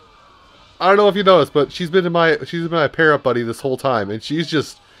I don't know if you noticed, but she's been my pair up buddy this whole time, and she's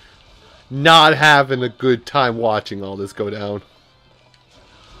just not having a good time watching all this go down.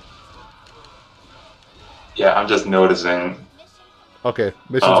 Yeah, I'm just noticing. Okay,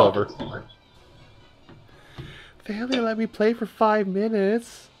 mission's over. They only let me play for 5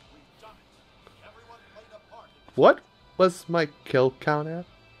 minutes. What was my kill count at?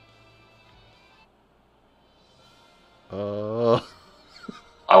 I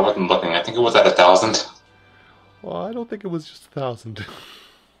wasn't looking. I think it was at 1,000. Well, I don't think it was just 1,000.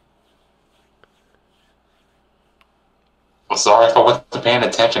 Well, sorry if I wasn't paying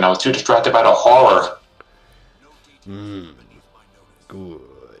attention. I was too distracted by the horror.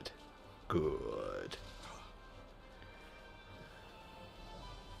 Good. Good.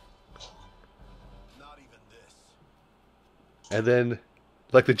 Not even this. And then,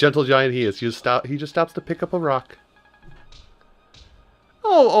 like the gentle giant he is, he just stops to pick up a rock.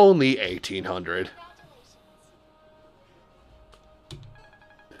 Oh, only 1,800.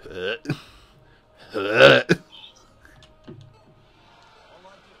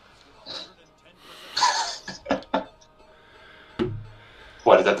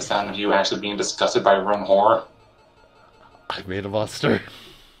 What, is that the sound of you actually being disgusted by your own horror? I've made a monster. Oh,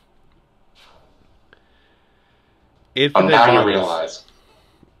 Infinite now you monsters. realize.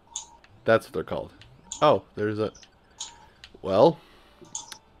 That's what they're called. Oh, there's a... Well...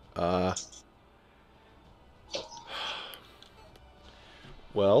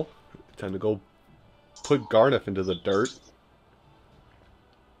 Well, time to go put Garneth into the dirt.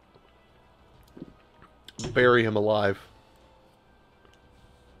 Bury him alive.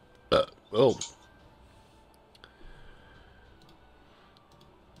 Oh.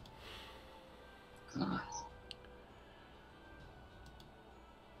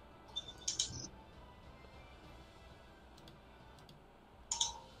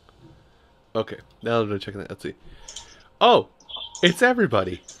 Okay, now I'm checking that. Let's see. Oh, it's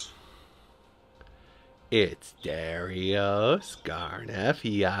everybody. It's Darius, Garneth,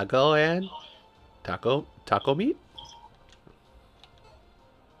 Iago, and Taco Meat.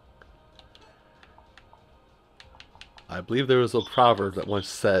 I believe there was a proverb that once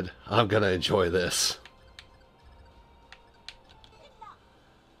said, "I'm gonna enjoy this."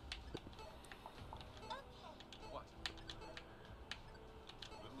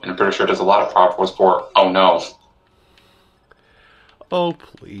 And I'm pretty sure there's a lot of proverbs for, oh no. Oh,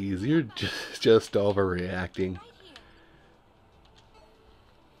 please, you're just overreacting.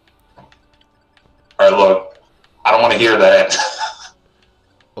 Alright, look. I don't want to hear that.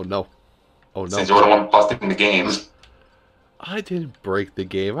 Oh no. Oh no. Since you're the one busting the game. I didn't break the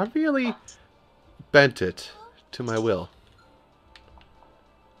game. I really bent it to my will.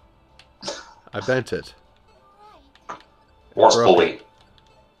 I bent it. Forcefully.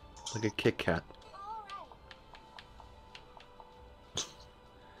 Like a Kit Kat.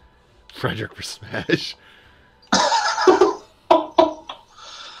 Frederick for Smash.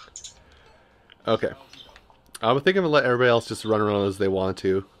 Okay. I think I'm going to let everybody else just run around as they want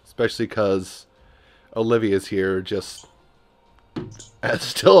to. Especially because Olivia's here just at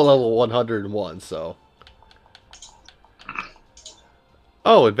still a level 101, so.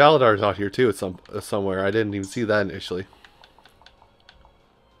 Oh, and Valadar's out here too at somewhere. I didn't even see that initially.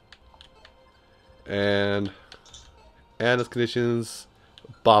 And as conditions,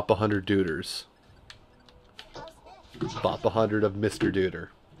 bop 100 Duders. Bop 100 of Mr. Duder.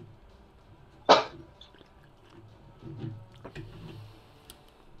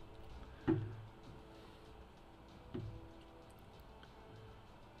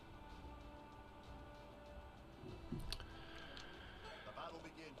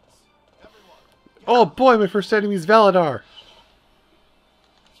 Oh boy, my first enemy is Valadar. Are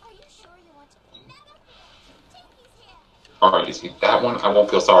you sure you want to? No, Tinky's here. Alright, you see, that one I won't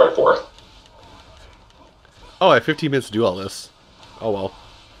feel sorry for. Oh, I have 15 minutes to do all this. Oh well.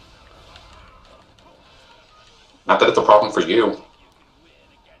 Not that it's a problem for you.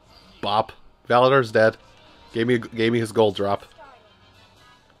 Bop. Valadar's dead. Gave me his gold drop.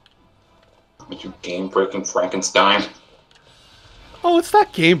 But you game-breaking Frankenstein. Oh, it's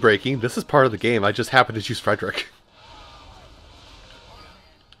not game breaking. This is part of the game. I just happened to choose Frederick.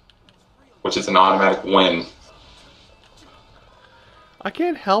 Which is an automatic win. I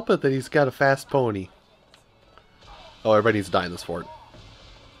can't help it that he's got a fast pony. Oh, everybody needs to die in this fort.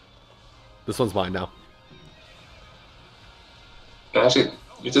 This one's mine now. Actually,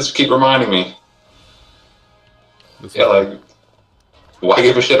 you just keep reminding me. This Yeah, one's mine. like, why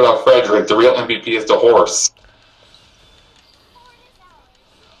give a shit about Frederick? The real MVP is the horse.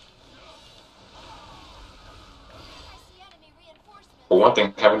 I see enemy reinforcements. For one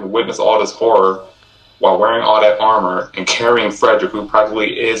thing, having to witness all this horror while wearing all that armor and carrying Frederick, who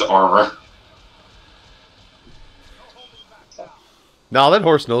practically is armor. No, that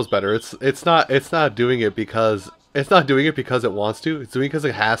horse knows better. It's not doing it because it wants to. It's doing it because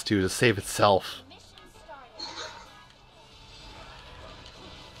it has to save itself. Mission started.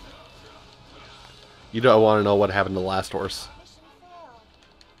 You don't want to know what happened to the last horse. Mission failed.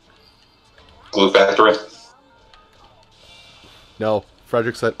 Glue factory. No,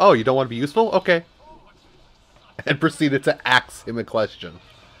 Frederick said, "Oh, you don't want to be useful? Okay," and proceeded to axe him a question.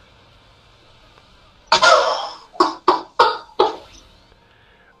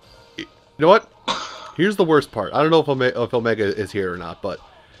 You know what? Here's the worst part. I don't know if Omega is here or not, but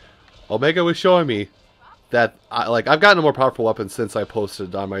Omega was showing me that I've gotten a more powerful weapon since I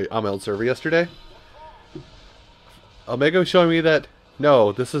posted on my old server yesterday. Omega was showing me that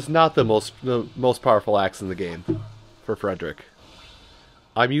no, this is not the most powerful axe in the game for Frederick.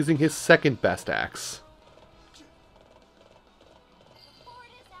 I'm using his second best axe. The fort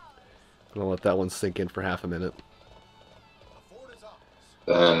is ours. I'm gonna let that one sink in for half a minute. The fort is ours.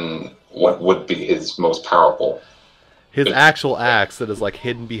 Then what would be his most powerful? His actual axe that is like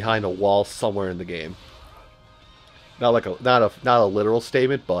hidden behind a wall somewhere in the game. Not a literal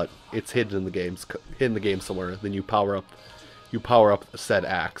statement, but it's hidden in the game somewhere. Then you power up said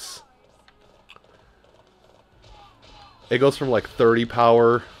axe. It goes from like 30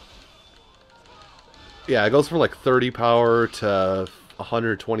 power. Yeah, it goes from like 30 power to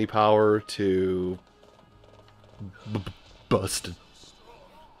 120 power to busted.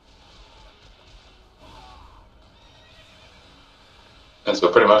 And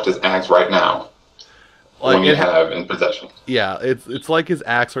so pretty much his axe right now. Like One you have in possession. yeah, it's like his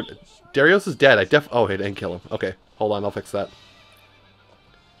axe. Darius is dead. Oh, hey, I didn't kill him. Okay, hold on, I'll fix that.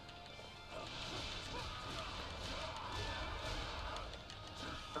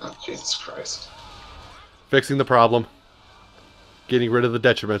 Oh, Jesus Christ. Fixing the problem. Getting rid of the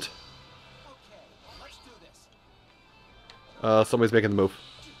detriment. Okay, let's do this. Somebody's making the move.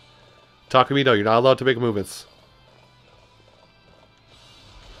 Talk to me, no, you're not allowed to make movements.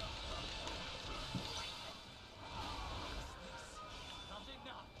 Something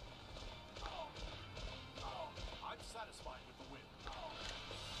now. I'm satisfied with the win.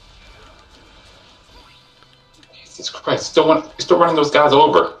 Jesus Christ. Still running those guys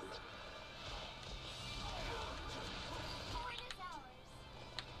over. The fort is ours.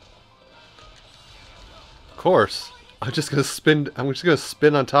 Of course. I'm just gonna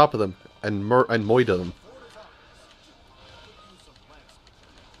spin on top of them and moida them.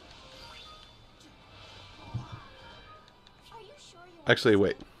 Are you sure you want Actually,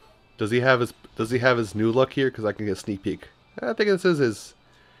 wait. Does he have his new look here? Because I can get a sneak peek. I think this is his.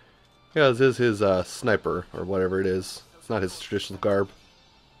 Yeah, this is his sniper or whatever it is. It's not his traditional garb.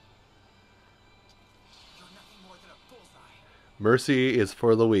 You're nothing more than a bullseye. Mercy is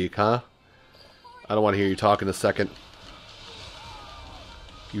for the weak, huh? I don't want to hear you talk in a second.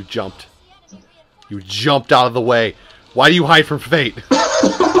 You jumped. the enemy You jumped out of the way. Why do you hide from fate? reinforcements?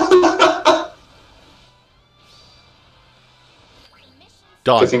 Mission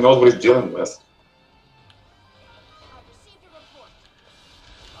Done. Because he knows what he's dealing with. I've received a report.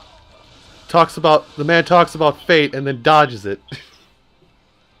 The man talks about fate and then dodges it.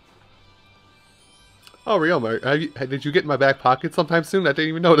 Oh, Ryoma, did you get in my back pocket sometime soon? I didn't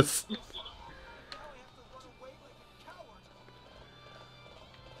even notice. Now we have to run away like a coward.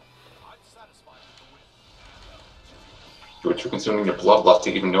 I'm satisfied with the win. You were too consuming your bloodlust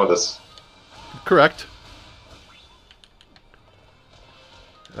to even notice. Correct.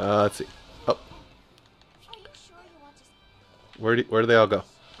 Let's see. Oh, Are you sure you want to? where do they all go?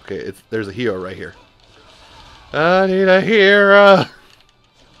 Okay, there's a hero right here. I need a hero.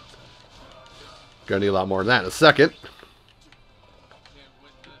 Gonna need a lot more than that in a second.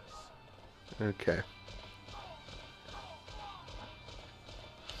 Okay.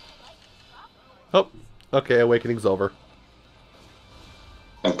 Oh, okay, awakening's over.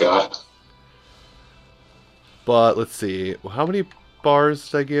 Thank God. But let's see. How many bars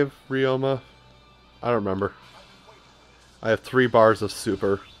did I give Ryoma? I don't remember. I have 3 bars of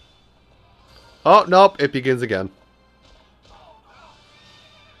super. Oh, nope, it begins again.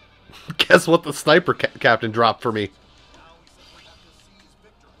 Guess what the sniper captain dropped for me? Now we simply have to seize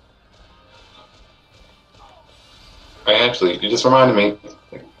victory. Actually, you just reminded me.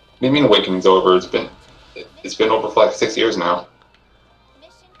 What do you mean Awakening's over? It's been over for like 6 years now.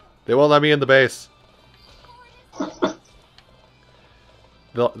 Mission They won't let me in the base.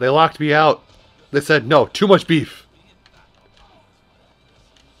 complete. They locked me out. They said, no, too much beef.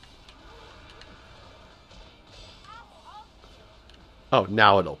 Oh,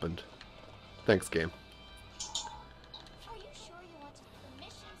 now it opened. Thanks, game. Are you sure you want the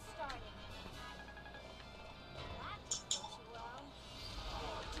mission starting? That didn't go too well.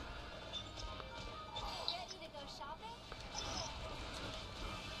 Ready to go shopping?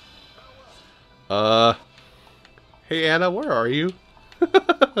 Hey Anna, where are you?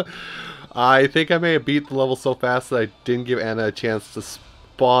 I think I may have beat the level so fast that I didn't give Anna a chance to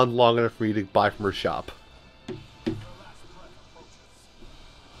spawn long enough for me to buy from her shop.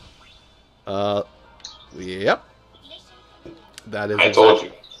 Yep. Mission complete. That is I told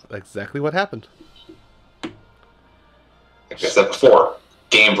you. exactly what happened. Like I said before,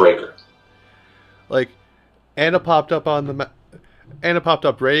 game breaker. Like, Anna popped up on the Anna popped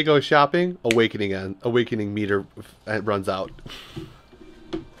up ready to go shopping. Awakening meter runs out.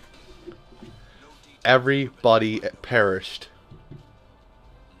 Everybody perished.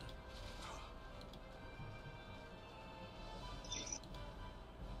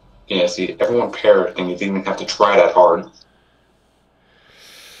 Yeah, see, everyone paired, and you didn't even have to try that hard.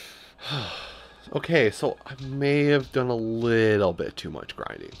 Okay, so I may have done a little bit too much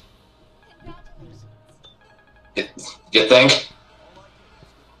grinding. Congratulations. You think?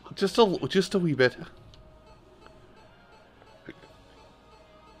 Just a wee bit.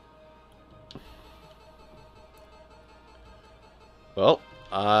 Well,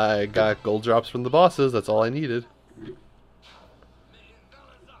 I got gold drops from the bosses. That's all I needed.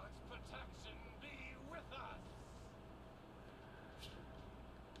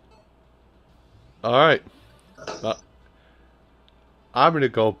 All right.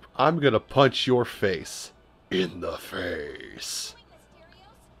 I'm gonna punch your face in the face.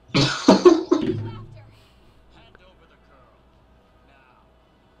 Mysterios? Hand over the girl. Now.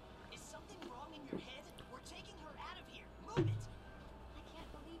 Is something wrong in your head? We're taking her out of here. Move it. I can't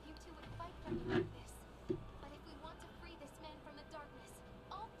believe you two would fight for me like this. But if we want to free this man from the darkness,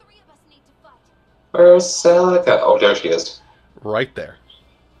 all three of us need to fight. Where's Celica? Oh, there she is. Right there.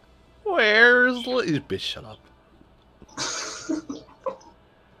 Where's bitch? Shut up.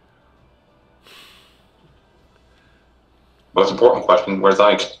 Most important question, where's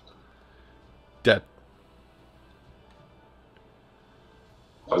Ike? Dead.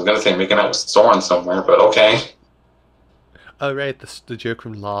 I was gonna say making out with Soren somewhere, but okay. Oh right, the joke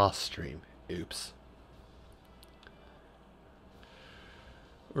from last stream. Oops.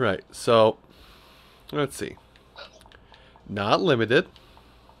 Right, so let's see. Not limited.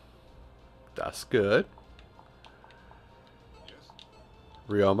 That's good.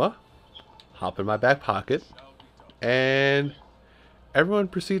 Ryoma, hop in my back pocket, and everyone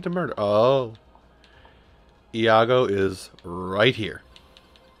proceed to murder. Oh, Iago is right here.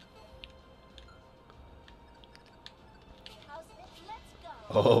 How's it? Let's go.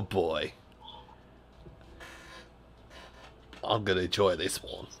 Oh boy. I'm gonna enjoy this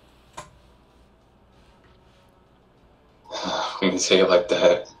one. We can say it like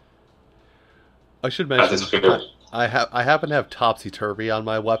that. I should I mention, just figured. I happen to have topsy-turvy on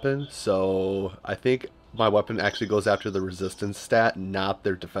my weapon, so I think my weapon actually goes after the resistance stat, not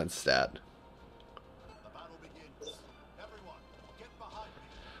their defense stat. The battle begins. Everyone, get behind me.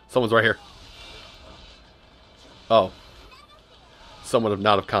 Someone's right here. Oh. Someone of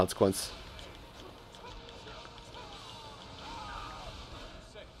not of consequence.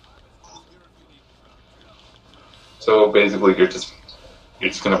 So basically, you're just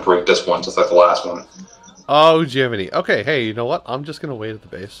gonna break this one, just like the last one. Oh, Jiminy. Okay, hey, you know what? I'm just gonna wait at the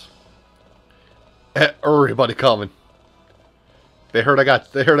base. Everybody coming. They heard I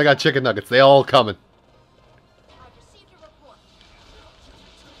got chicken nuggets. They all coming. I've received a report.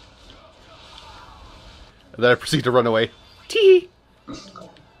 And then I proceed to run away. Tee.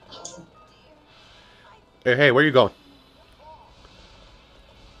 Hey, where you going?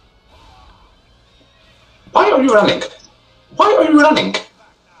 Why are you running? Why are you running?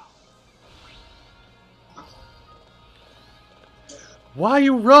 Why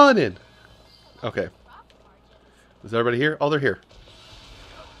you running? Okay. Is everybody here? Oh, they're here.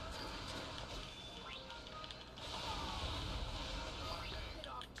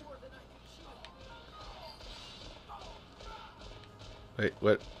 Wait,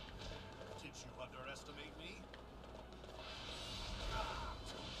 what? Did you underestimate me?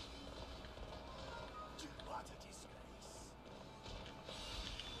 What a disgrace.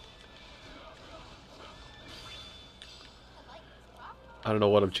 don't know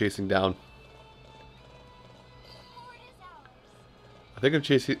what I'm chasing down. I think I'm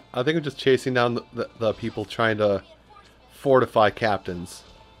just chasing down the people trying to fortify captains.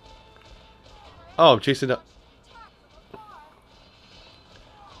 Oh, I'm chasing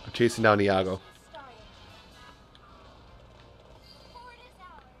down Iago.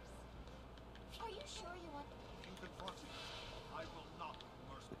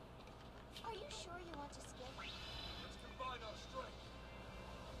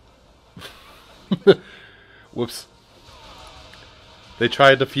 Whoops. They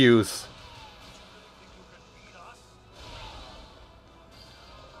tried to fuse.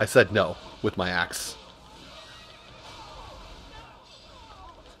 I said no with my axe.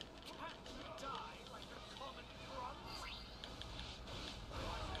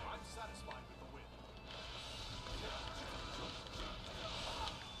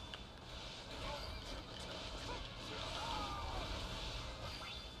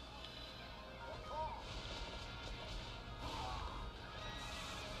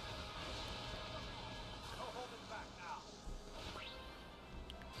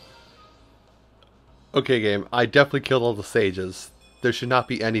 Okay, game. I definitely killed all the sages. There should not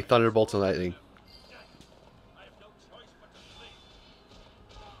be any thunderbolts and lightning.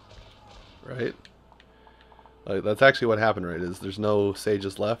 Right? Like, that's actually what happened, right? Is there's no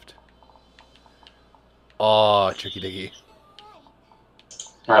sages left? Oh, tricky diggy.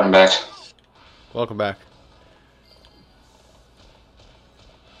 Alright, I'm back. Welcome back.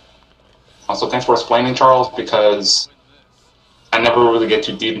 Also, thanks for explaining, Charles, because I never really get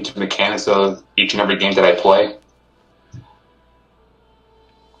too deep into the mechanics of each and every game that I play.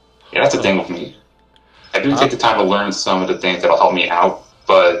 Yeah, that's the thing with me. I do take the time to learn some of the things that'll help me out,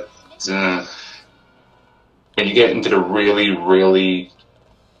 but when you get into the really, really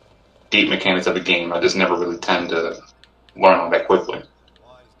deep mechanics of the game, I just never really tend to learn them that quickly.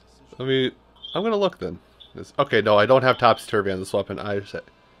 I'm gonna look then. Okay, no, I don't have topsy-turvy on this weapon. I just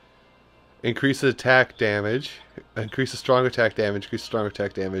increases attack damage, increases strong attack damage, increases strong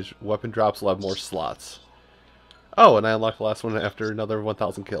attack damage. Weapon drops will have more slots. Oh, and I unlocked the last one after another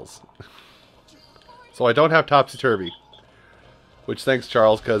 1,000 kills. So I don't have topsy-turvy. Which thanks,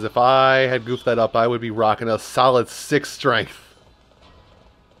 Charles, because if I had goofed that up, I would be rocking a solid 6 strength.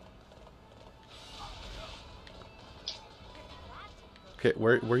 Okay,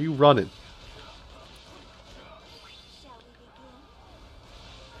 where are you running?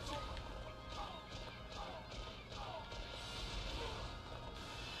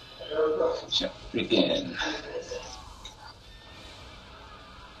 Shall we begin?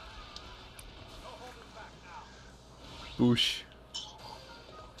 Boosh.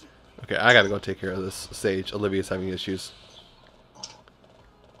 Okay, I gotta go take care of this sage. Olivia's having issues.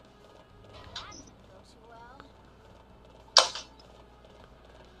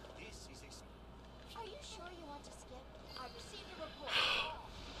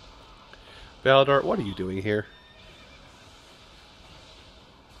 Valdor, what are you doing here?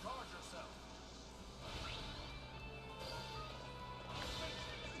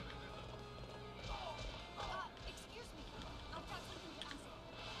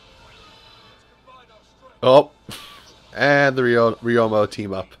 Oh, and the Ryomo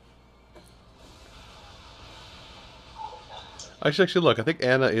team up. I should actually look. I think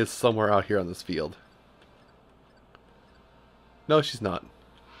Anna is somewhere out here on this field. No, she's not.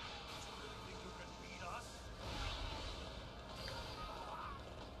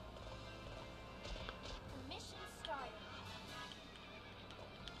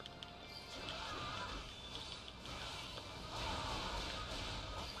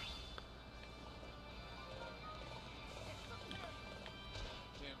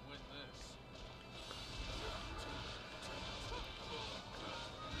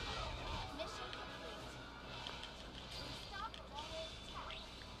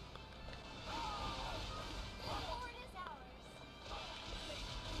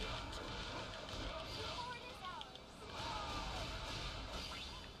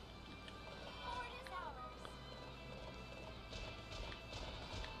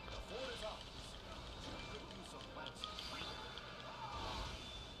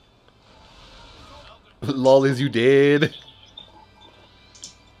 Lollies, you did.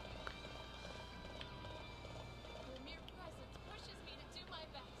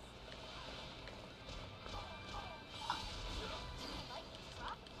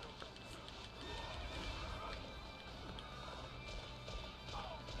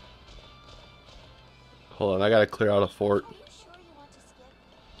 Hold on, I gotta clear out a fort.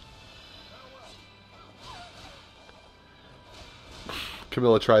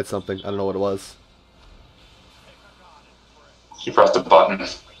 Camilla tried something. I don't know what it was. She You pressed a button.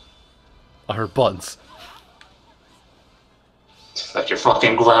 I heard buttons. Like you're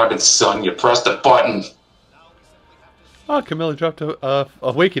fucking grounded, son. You pressed a button. Oh, Camilla dropped a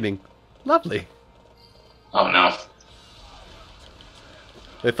awakening. Lovely. Oh no.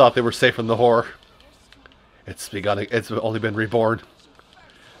 They thought they were safe from the horror. It's begun. It's only been reborn.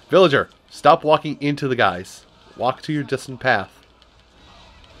 Villager, stop walking into the guys. Walk to your distant path.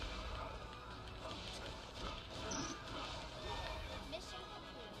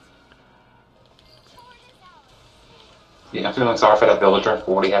 Yeah, I'm feeling sorry for that villager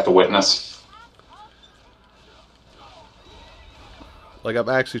for what he had to witness. Like, I'm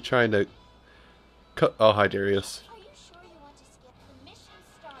actually trying to... Oh, hi, Darius. Are you sure you want to skip the mission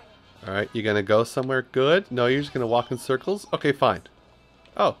started? Alright, you gonna go somewhere good? No, you're just gonna walk in circles? Okay, fine.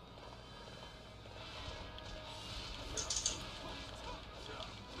 Oh. The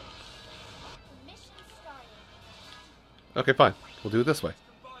mission started. Okay, fine. We'll do it this way.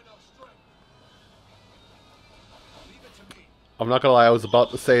 I'm not gonna lie, I was about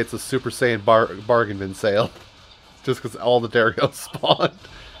to say it's a Super Saiyan bargain bin sale. Just because all the Darius spawned.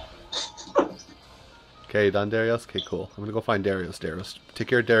 Okay, done, Darius? Okay, cool. I'm gonna go find Darius. Take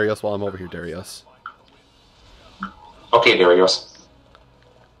care of Darius while I'm over here, Darius. Okay, Darius.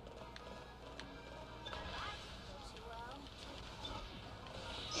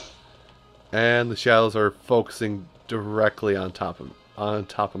 And the shadows are focusing directly on top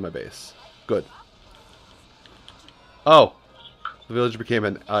of my base. Good. Oh! The village became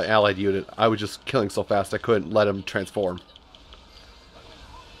an allied unit. I was just killing so fast I couldn't let him transform.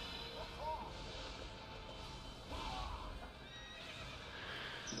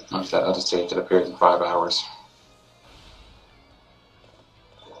 I'll just say it appears in 5 hours.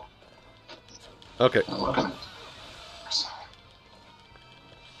 Okay. I'm looking.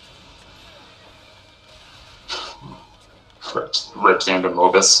 Rips into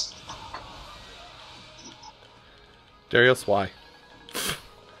Mobus. Darius, why?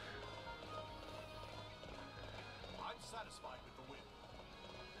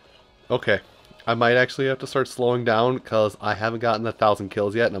 Okay. I might actually have to start slowing down because I haven't gotten 1,000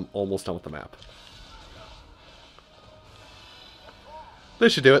 kills yet and I'm almost done with the map.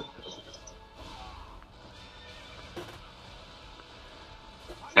 This should do it.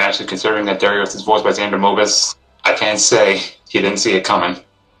 And actually, considering that Darius is voiced by Xander Mobus, I can't say he didn't see it coming.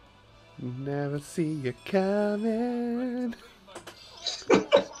 Never see you coming.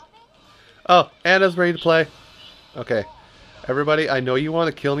 Oh, Anna's ready to play. Okay. Everybody, I know you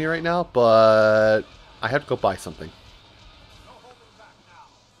want to kill me right now, but I have to go buy something.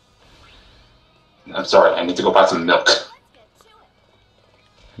 I'm sorry, I need to go buy some milk. I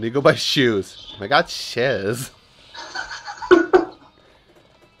need to go buy shoes. I got shiz.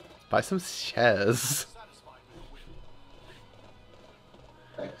 Buy some shiz.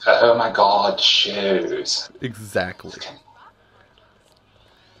 Oh my god, shoes. Exactly.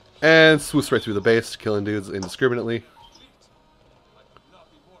 And swoosh right through the base, killing dudes indiscriminately.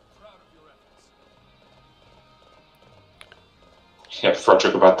 Yeah,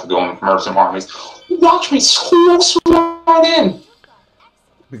 Frederick about to go and murder some armies. Watch me swoosh right in!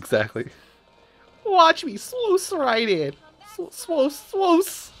 Exactly. Watch me swoosh right in. Swoosh,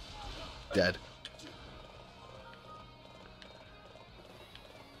 swoosh. Dead.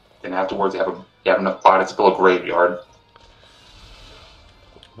 Then afterwards, you have enough bodies to build a graveyard.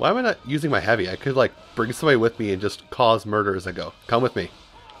 Why am I not using my heavy? I could, like, bring somebody with me and just cause murder as I go. Come with me.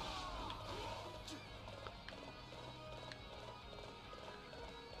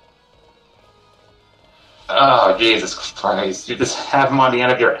 Oh, Jesus Christ. You just have him on the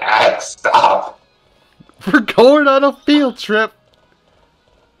end of your axe. Stop. We're going on a field trip.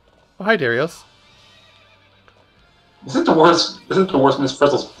 Oh, hi, Darius. This is the worst Miss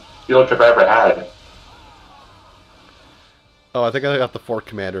Frizzle's field trip I ever had. Oh, I think I got the Fort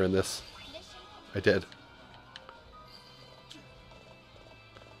Commander in this. I did.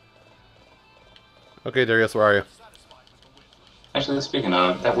 Okay, Darius, where are you? Actually, speaking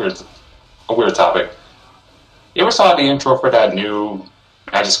of that a weird topic. You ever saw the intro for that new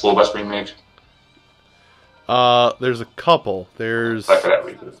Magic School Bus remake? There's a couple. There's Like for that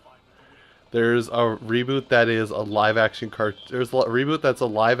reboot. There's a reboot that is a live action There's a reboot that's a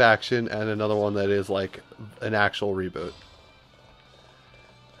live action, and another one that is like an actual reboot.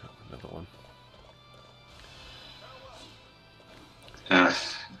 Another one. Yeah.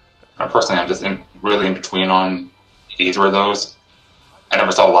 Personally, I'm just really in between on either of those. I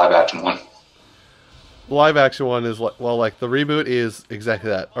never saw a live action one. The live action one is like, well, like the reboot is exactly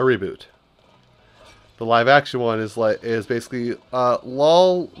that, a reboot. The live action one is basically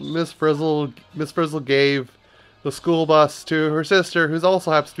lol. Miss Frizzle gave the school bus to her sister, who's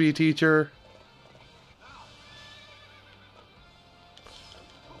also happens to be a teacher.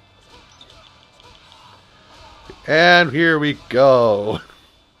 And here we go.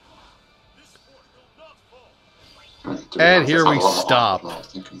 And here we stop.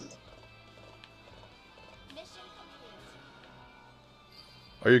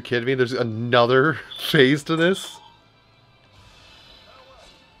 Are you kidding me? There's another phase to this?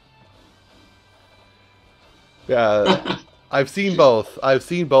 Yeah, I've seen both. I've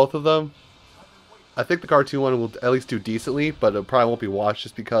seen both of them. I think the cartoon one will at least do decently, but it probably won't be watched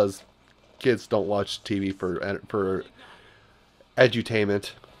just because kids don't watch TV for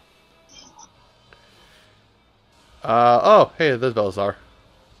edutainment. Oh, hey, there's Belisar.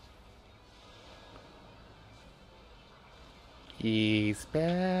 He's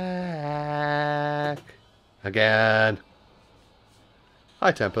back again.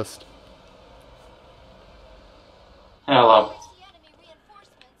 Hi, Tempest. Hello.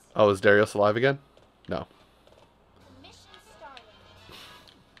 Oh, is Darius alive again? No.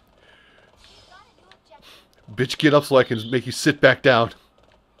 Bitch, get up so I can make you sit back down.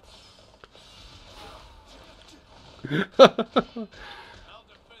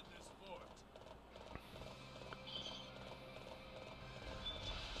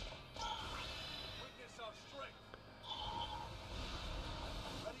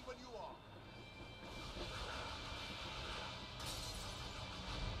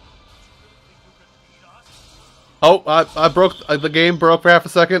 Oh, I broke, the game broke for half a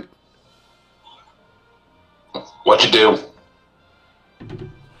second. What'd you do?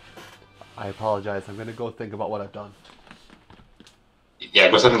 I apologize. I'm gonna go think about what I've done. Yeah,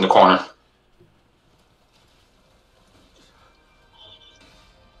 go sit in the corner.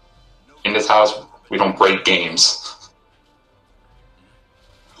 In this house, we don't break games.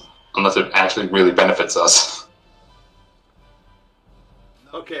 Unless it actually really benefits us.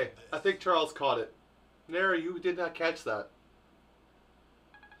 Okay, I think Charles caught it. Nara, you did not catch that.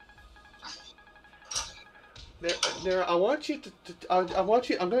 Nara, I want you to I want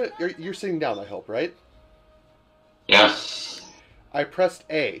you. You're sitting down. I hope, right? Yeah. I pressed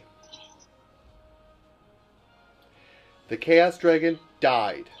A. The Chaos Dragon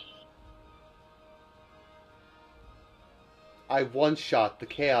died. I one-shot the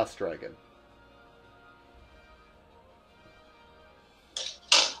Chaos Dragon.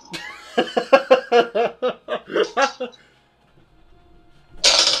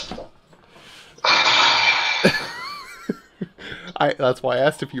 That's why I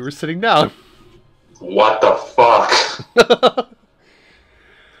asked if you were sitting down. What the fuck?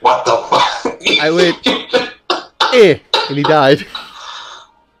 What the fuck? I went, eh, and he died.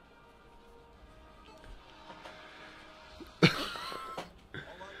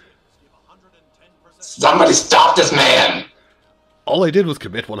 Somebody stop this man! All I did was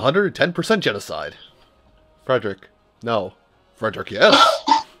commit 110% genocide. Frederick. No. Frederick, yes.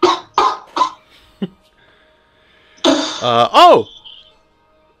 Oh!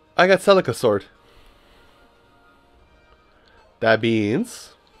 I got Celica sword. That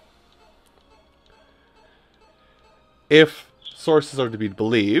means, if sources are to be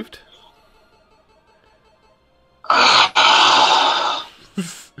believed,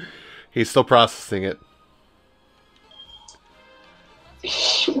 he's still processing it.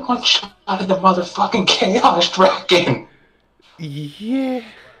 You one shot of the motherfucking Chaos Dragon! Yeah.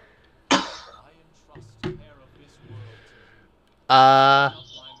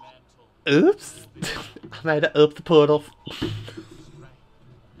 Oops. I might have opened the portal.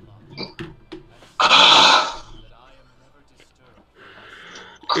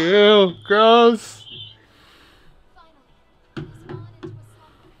 Ew, gross. Nice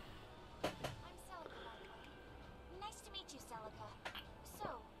to meet you, Celica. So,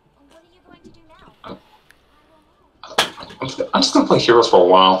 what are you going to do now? I'm just gonna play Heroes for a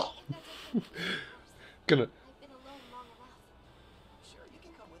while. Gonna. I've been alone long enough. Sure, you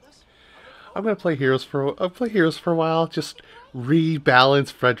can come with us. I'm gonna play Heroes for. I'll play Heroes for a while. Just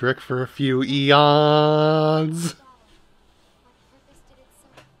rebalance Frederick for a few eons. My purpose did it so.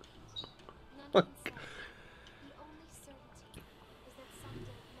 None can say. The only certainty is that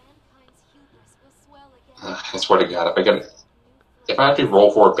someday mankind's hubris will swell again. I swear to God, if I actually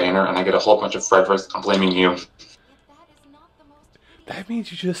roll for a banner and I get a whole bunch of Fredericks, I'm blaming you. Yet that is not the most That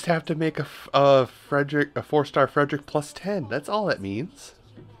means you just have to make a 4-star Frederick plus 10. That's all that means.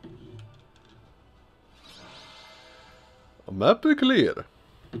 Map clear.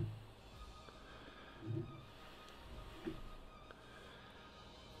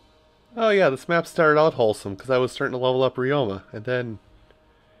 Oh yeah, this map started out wholesome because I was starting to level up Ryoma, and then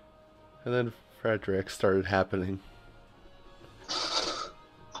Frederick started happening.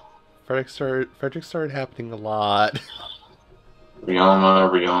 Frederick started happening a lot.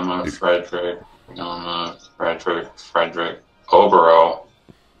 Rioma, Frederick, Obero,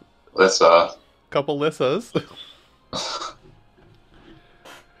 Lissa. Couple Lissas.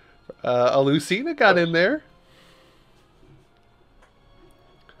 Alucina got in there.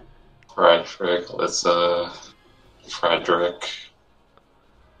 Frederick, Lissa, Frederick,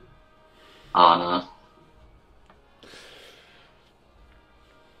 Anna.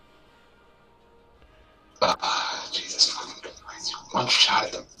 Jesus fucking Christ. One shot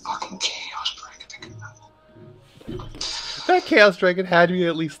at the fucking Chaos Dragon. That Chaos Dragon had to be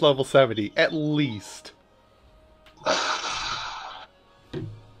at least level 70. At least.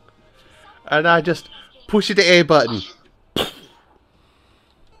 And I just push the A button.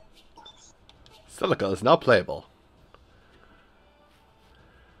 Celica is now playable.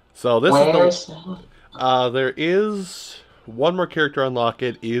 So this is the... there is one more character unlock.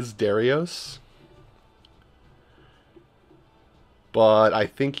 It is Darius. But I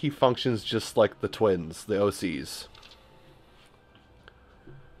think he functions just like the twins, the OCs.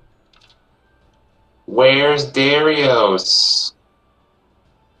 Where's Darius?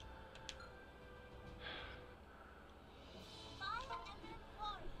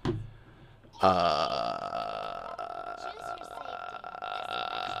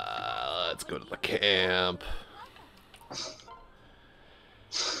 Let's go to the camp.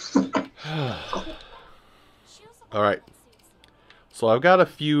 Alright. So I've got a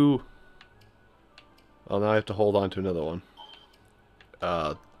few... Oh, now I have to hold on to another one.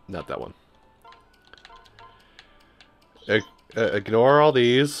 Not that one. Ignore all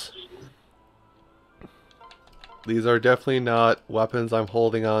these. These are definitely not weapons I'm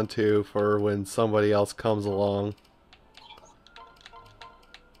holding on to for when somebody else comes along.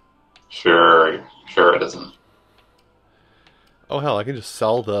 Sure it isn't. Oh hell, I can just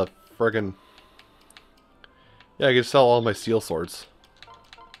sell the friggin... Yeah, I can sell all my steel swords.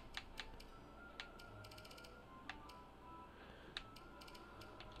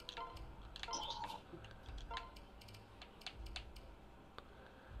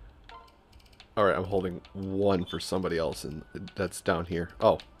 Alright, I'm holding one for somebody else, and that's down here.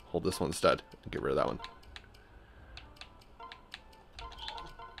 Oh, hold this one instead. Get rid of that one.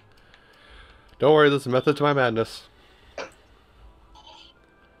 Don't worry, there's a method to my madness.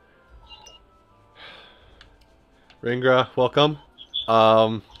 Ringra, welcome.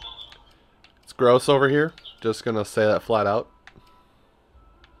 It's gross over here. Just gonna say that flat out.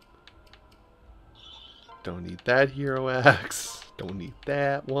 Don't need that hero axe. Don't need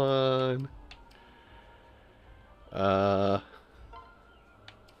that one.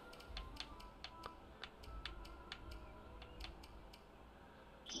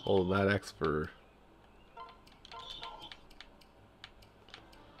 Hold that axe for...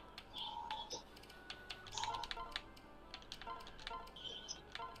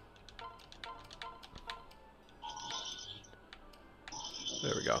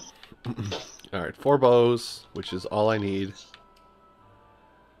 There we go. Alright, 4 bows, which is all I need.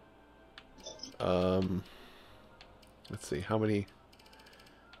 Let's see, how many...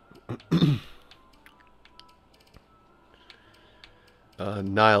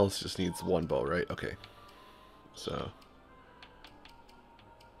 Niles just needs 1 bow, right? Okay. So...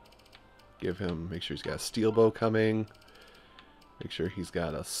 Give him... Make sure he's got a steel bow coming. Make sure he's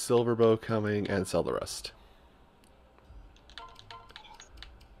got a silver bow coming, and sell the rest.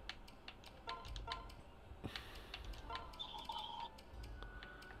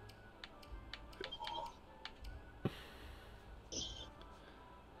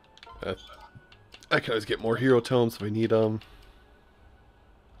 I can always get more hero tomes if we need them.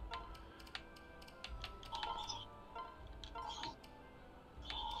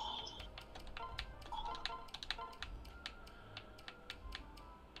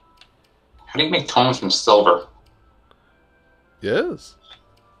 How do you make tomes from silver? Yes.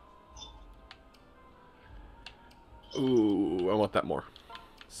 Ooh, I want that more.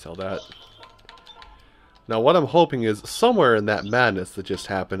 Sell that. Now what I'm hoping is somewhere in that madness that just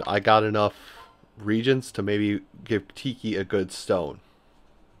happened, I got enough regions to maybe give Tiki a good stone.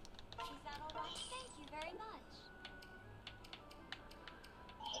 Is that all right? Thank you very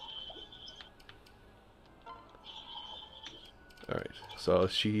much. Alright, so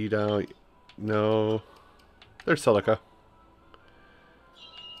she down... No. There's Celica.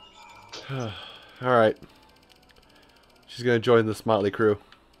 Alright. She's gonna join this motley crew.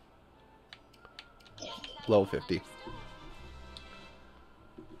 Level 50.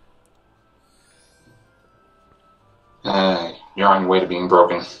 You're on your way to being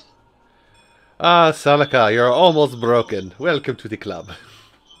broken. Ah, Celica, you're almost broken. Welcome to the club. I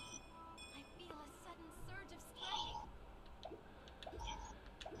feel a sudden surge of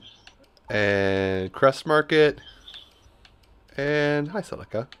strength. And Crest Market. And hi,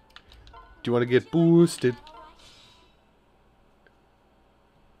 Celica. Do you want to get boosted? All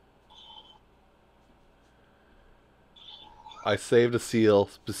right. I saved a seal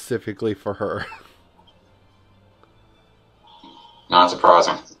specifically for her. Not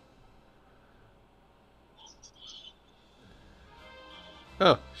surprising.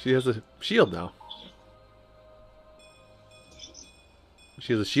 Oh, she has a shield now.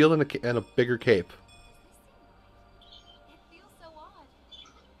 She has a shield and a bigger cape. It feels so odd.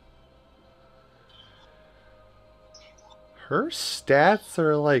 Her stats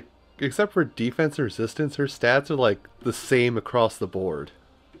are like, except for defense and resistance, her stats are like the same across the board.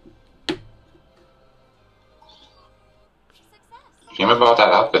 Success. Shame about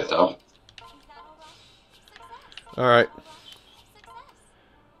that outfit, though. Is that all right? Success. Alright. Success.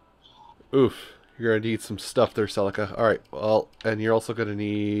 Oof. You're gonna need some stuff there, Celica. Alright, well, and you're also gonna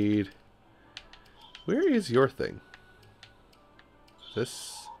need... Where is your thing?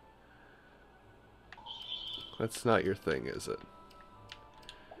 This... That's not your thing, is it?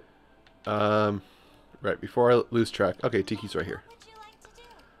 Right, before I lose track. Okay, Tiki's right here. What would you like to do?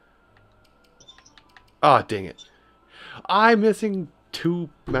 Ah, dang it. I'm missing 2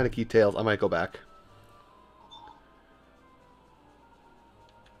 Maneki tails. I might go back.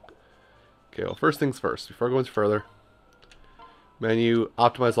 Okay, well, first things first. Before going further, menu,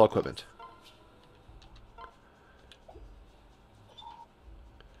 optimize all equipment.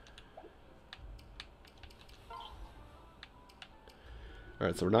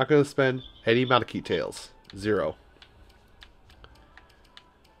 Alright, so we're not going to spend any Maneki tails. 0.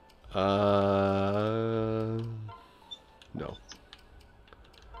 No.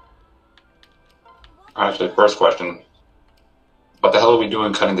 Actually, first question. What the hell are we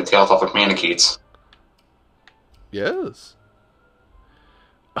doing cutting the tails off of mannequins? Yes.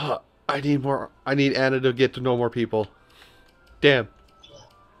 I need more. I need Anna to get to know more people. Damn.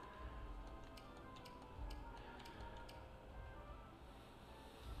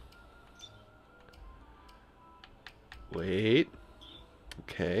 Wait.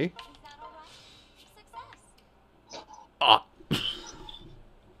 Okay. Is that all right? Success. Ah.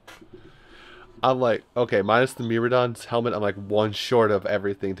 I'm like, okay, minus the Miraidon's helmet, I'm like 1 short of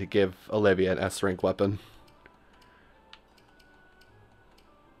everything to give Olivia an S rank weapon.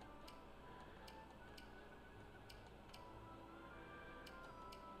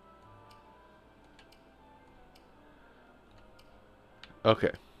 Okay.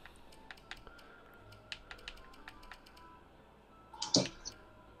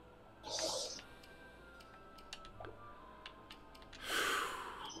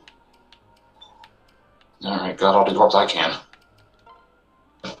 Alright, got all the orbs I can.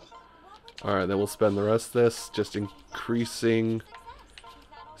 Alright, then we'll spend the rest of this just increasing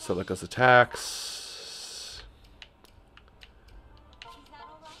Celica's attacks. Is that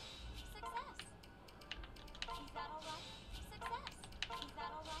all right? Success. Is that all right? Success.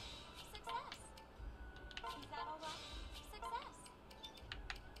 Is that all right? Success. Is that all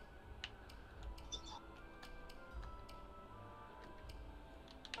right? Success. Is that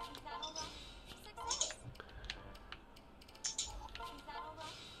all right? Success. Is that all right? Success. Is that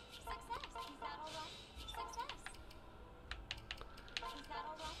all right? Success. Is that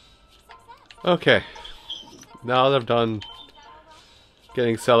all right? Success. Okay. Now that I've done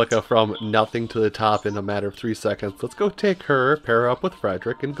getting Celica from nothing to the top in a matter of 3 seconds, let's go take her, pair her up with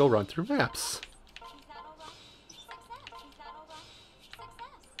Frederick, and go run through maps. Is that all right? Success. Is that all right?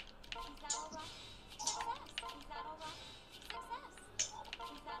 Success. Is that all right? Success. Is that all right? Success. Is that all right? Success.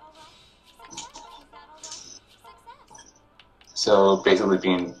 Is that all right? Success. So, basically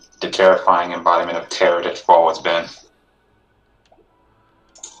being the terrifying embodiment of terror that you've always been.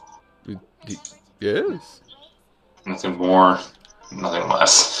 Yes. Nothing more, nothing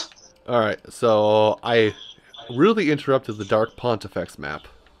less. Alright, so I really interrupted the Dark Pontifex map.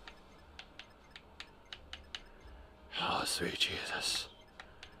 Oh, sweet Jesus.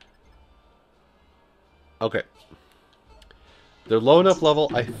 Okay. They're low enough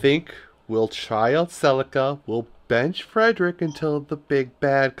level, I think we'll try out Celica, we'll bench Frederick until the big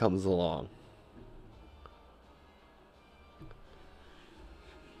bad comes along.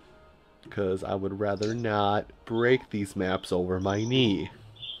 Because I would rather not break these maps over my knee.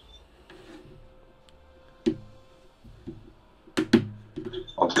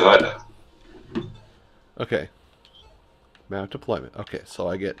 Oh, good. Okay. Map deployment. Okay, so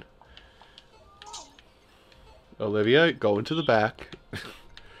I get... Olivia, go into the back.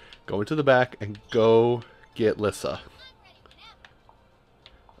 Go into the back and go get Lissa.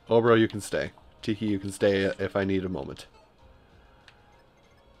 Obro, you can stay. Tiki, you can stay if I need a moment.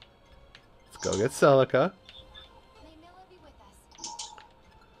 Let's go get Celica. May Mila be with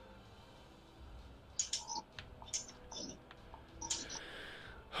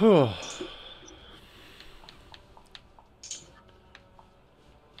us.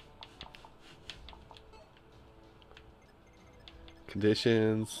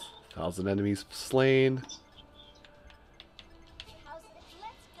 Conditions. 1,000 enemies slain. How's it?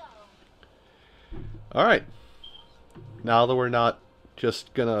 Let's go. Alright. Now that we're not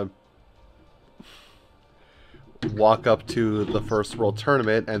just gonna walk up to the first world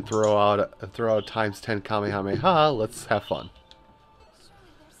tournament and throw out times 10 Kamehameha, let's have fun.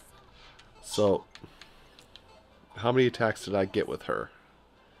 Surely there's some. So, how many attacks did I get with her?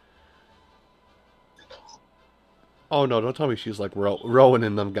 Oh no, don't tell me she's like Rowan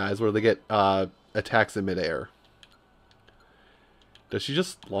and them guys where they get attacks in midair. Does she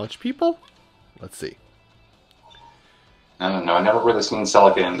just launch people? Let's see. I don't know. I never really seen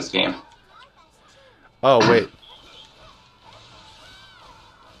Celica in this game. Oh, wait.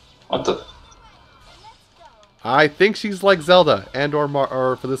 What the? Let's go. I think she's like Zelda and or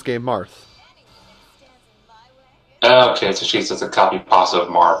for this game, Marth. Anything that stands in my way. Okay, so she's just a copy pasta of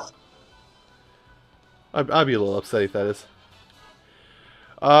Marth. I'd be a little upset if that is.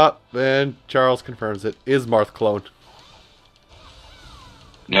 And Charles confirms it. Is Marth clone.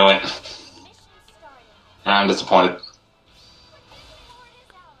 Knew it. Mission started. I'm disappointed. Lord is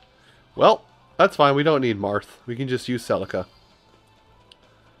ours. Well, that's fine. We don't need Marth. We can just use Celica.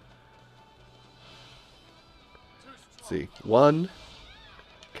 Let's see. 1.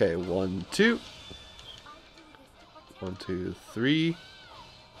 Okay, 1, 2. 1, 2, 3.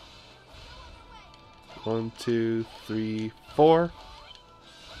 1, 2, 3, 4.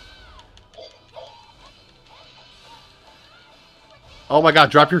 Oh my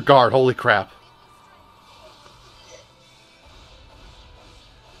god, drop your guard. Holy crap.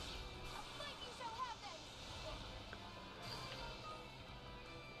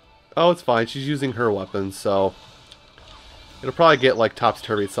 Oh, it's fine. She's using her weapons, so it'll probably get like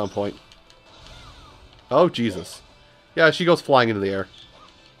topsy-turvy at some point. Oh, Jesus. Yeah, she goes flying into the air.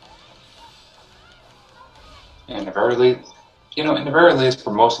 In the very least, in the very least,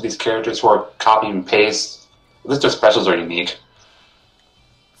 for most of these characters who are copy and paste, at least their specials are unique.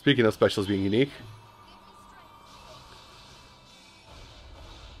 Speaking of specials being unique.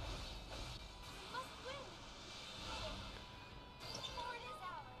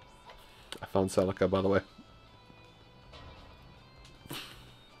 I found Celica, by the way.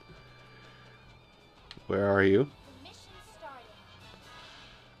 Where are you? The mission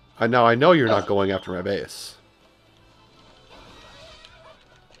started. I know you're not going after my base.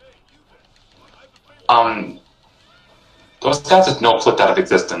 Those guys just no clipped out of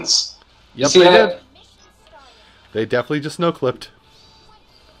existence. You Yep, see they that? did. They definitely just no-clipped.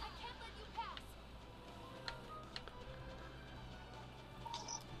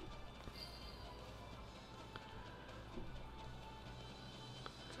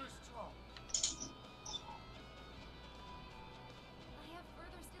 I have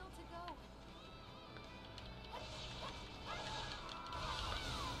further still to go.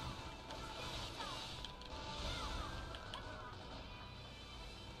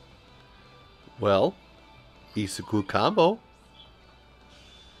 Well, Isuku combo.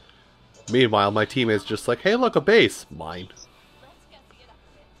 Meanwhile, my teammate's just like, hey, look, a base. Mine. Let's get it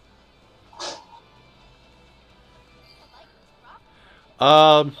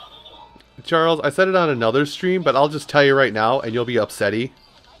up a bit. Charles, I said it on another stream, but I'll just tell you right now, and you'll be upsetty.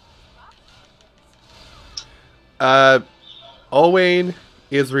 Owain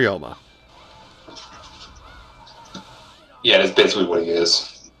is Ryoma. Yeah, that's basically what he is.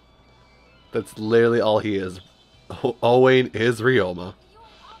 That's literally all he is. Owain is Ryoma.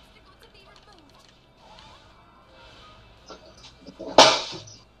 Your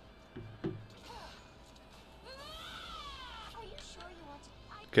obstacle to be removed. Are you sure you want to?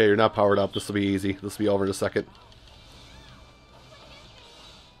 Okay, you're not powered up. This will be easy. This will be over in a second.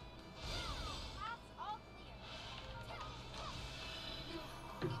 Paths all clear.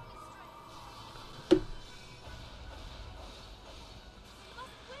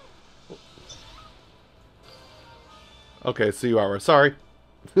 Okay, so you are. Sorry.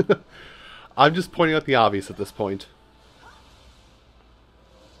 I'm just pointing out the obvious at this point.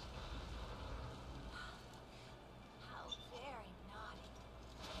 How very naughty.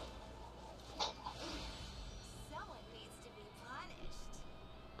 Someone needs to be punished.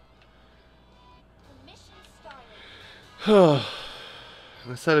 The mission started.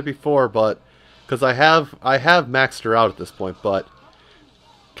 I said it before, but because I have maxed her out at this point, but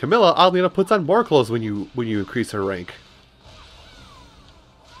Camilla oddly enough puts on more clothes when you increase her rank.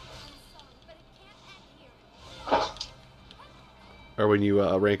 But it can't end here. Or when you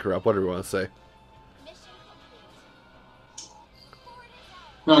rank her up, whatever you want to say. Mission complete. The fort is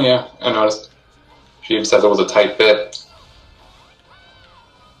ours. Oh yeah, I noticed. She even said it was a tight fit.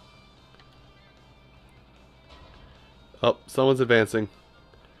 Oh, someone's advancing.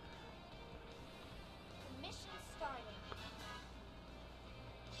 Mission started.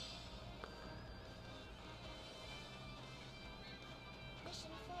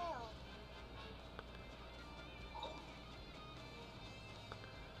 Mission failed.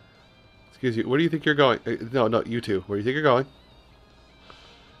 Excuse you. Where do you think you're going? No, no, you two. Where do you think you're going?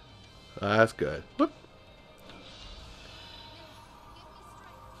 That's good. Whoop. Give me strength.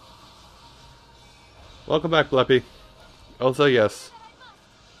 Welcome back, Bleppy. Also, yes.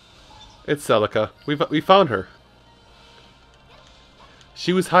 It's Celica. We found her.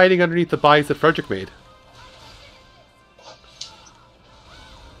 She was hiding underneath the buys that Frederick made.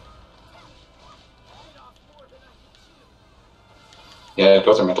 Yeah,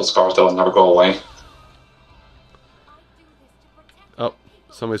 those are mental scars that'll never go away. I do this to protect Oh,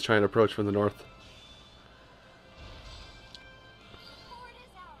 somebody's trying to approach from the north. the fort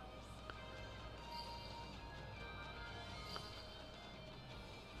is ours.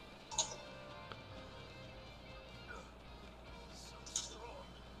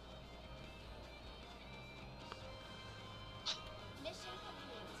 Mission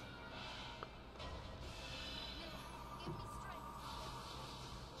complete. Give me strength.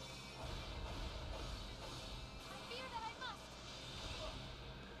 I fear that I must.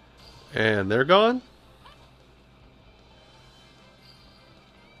 And they're gone?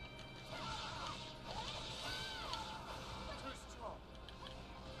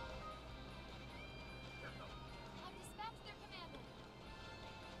 I've dispatched their commander.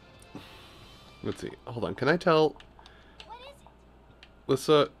 Let's see. Hold on. Can I tell What is it?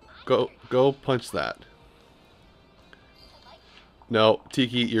 Lissa, go punch that. A light? No,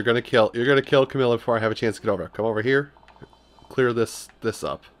 Tiki, you're gonna kill Camilla before I have a chance to get over. Come over here. Clear this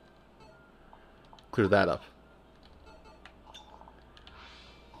up. Clear that up.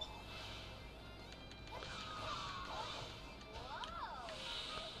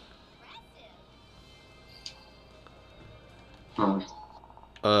 Whoa. Impressive.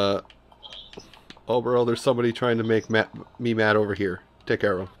 Oh bro, there's somebody trying to make me mad over here. Take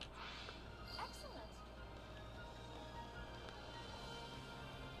care of him.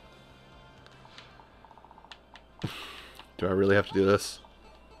 Excellent. Do I really have to do this?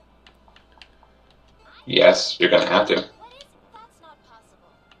 Yes, you're gonna have to. What is? That's not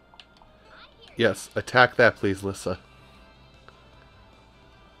possible. I hear Yes, attack that please, Lissa.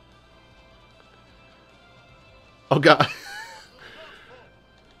 Oh god.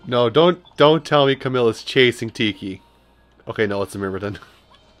 No, don't tell me Camilla's chasing Tiki. Okay, no, it's a Myrmidon.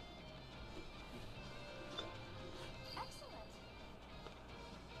 excellent.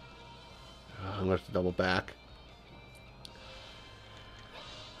 I'm gonna have to double back.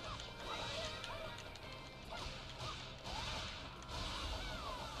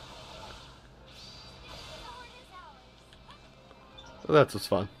 The fort is ours. So that's what's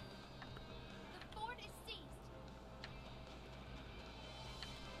fun. The fort is seized.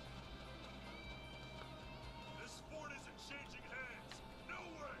 This fort isn't changing hands. No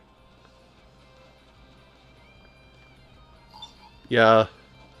way. Yeah,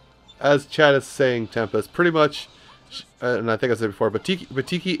 as Chad is saying, Tempest, pretty much, and I think I said before, but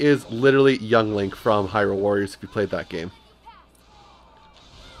Tiki is literally Young Link from Hyrule Warriors if you played that game.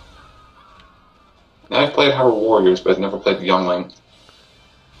 I've played Hyrule Warriors, but I've never played Young Link. I've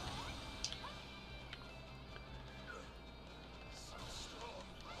dispatched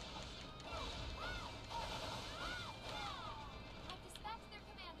their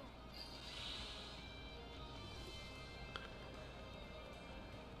commander.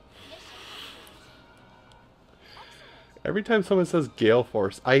 Mission complete. Excellent. Every time someone says Gale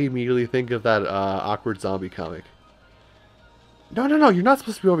Force, I immediately think of that awkward zombie comic. No, no, no, you're not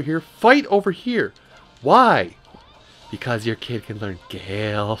supposed to be over here. Fight over here. Why? Because your kid can learn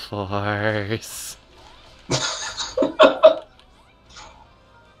Gale Force.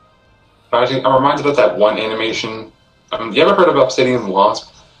 I'm reminded of that one animation. You ever heard of Obsidian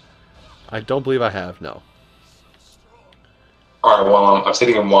Wasp? I don't believe I have, no. Alright, well,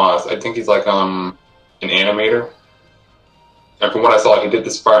 Obsidian Wasp, I think he's like an animator. And from what I saw, he did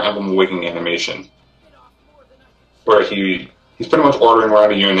this Fire Emblem Awakening animation. Where he's pretty much ordering around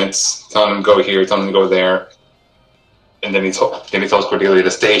the units, telling them to go here, telling them to go there. And then he tells Cordelia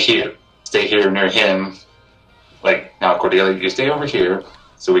to stay here near him. Like, now Cordelia, you stay over here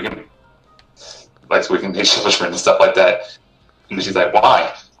so we can make children and stuff like that. And then she's like,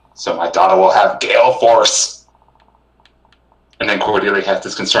 why? So my daughter will have Gale Force. And then Cordelia has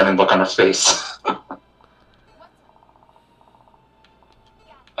this concerning look on her face.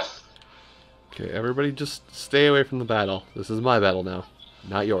 Okay, everybody just stay away from the battle. This is my battle now,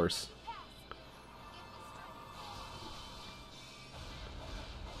 not yours.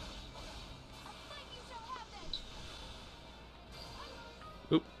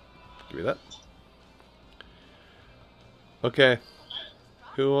 Oop, give me that. Okay,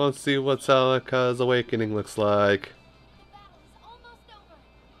 who wants to see what Celica's awakening looks like?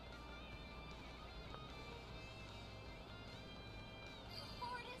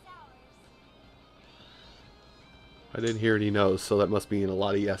 I didn't hear any no's, so that must mean a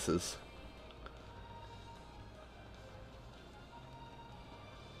lot of yeses.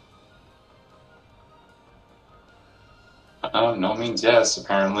 No means yes,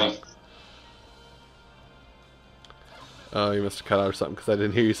 apparently. Oh, you must have cut out or something, because I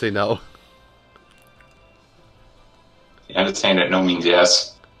didn't hear you say no. Yeah, I'm just saying that no means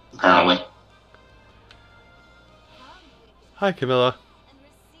yes, apparently. Hi, Camilla.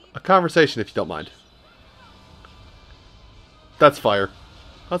 A conversation, if you don't mind. That's fire.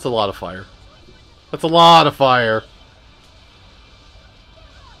 That's a lot of fire. That's a lot of fire.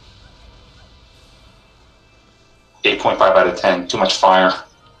 .5 out of 10. Too much fire.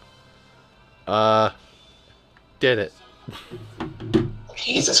 Did it.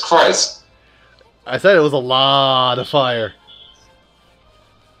 Jesus Christ. I said it was a lot of fire.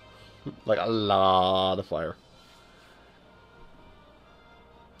 Like a lot of fire.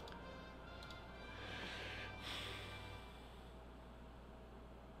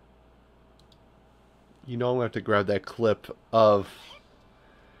 You know I'm gonna have to grab that clip of...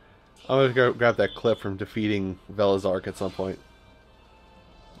 I'm gonna go grab that clip from defeating Velazark at some point.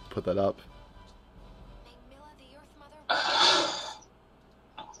 Put that up.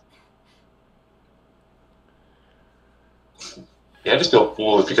 Yeah, I just feel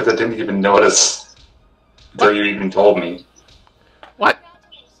foolish because I didn't even notice until you even told me. What?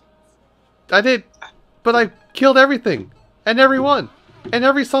 I did, but I killed everything and everyone and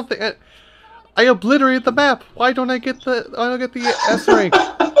every something. And I obliterated the map. Why don't I get the? I don't get the S rank.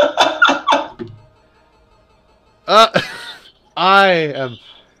 I am.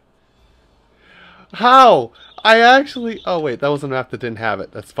 How? I actually. Oh wait, that was a map that didn't have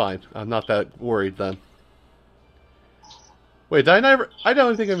it. That's fine. I'm not that worried then. Wait, did I never? I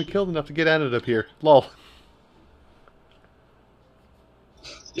don't think I've been killed enough to get ended up here. Lol.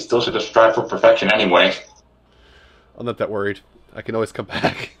 You still should have strived for perfection anyway. I'm not that worried. I can always come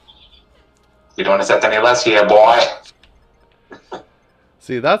back. You don't accept any less here, boy.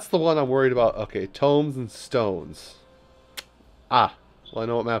 See, that's the one I'm worried about. Okay, tomes and stones. Ah, well, I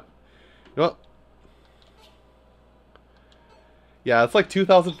know what map. You know what? Yeah, it's like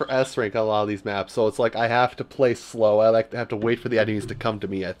 2,000 for S rank on a lot of these maps, so it's like I have to play slow. I like to have to wait for the enemies to come to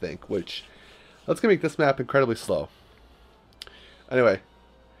me, I think, which... That's going to make this map incredibly slow. Anyway.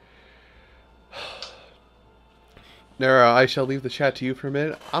 Nara, I shall leave the chat to you for a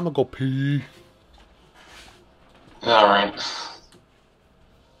minute. I'm going to go pee. Alright.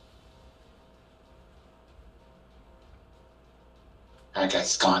 Alright, guys,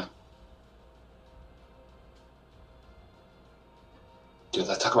 it's gone. Dude,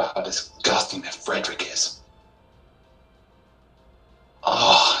 let's talk about how disgusting that Frederick is.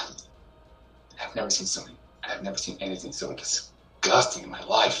 Oh, I've never seen anything so disgusting in my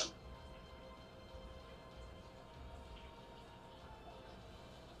life.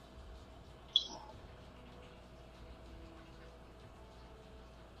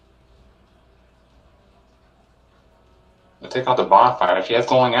 We'll take out the bonfire if he has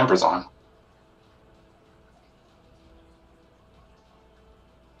glowing embers on.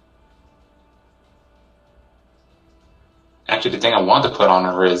 Actually, the thing I want to put on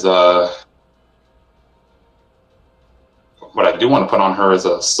her is, what I do want to put on her is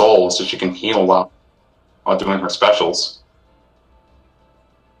a soul so she can heal while doing her specials.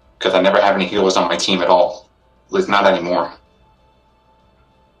 Because I never have any healers on my team at all. At least not anymore.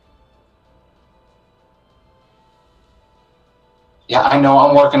 Yeah, I know,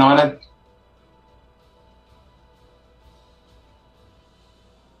 I'm working on it.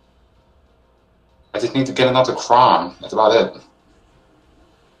 I just need to get another Crom. That's about it.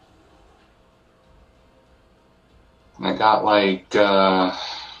 And I got like,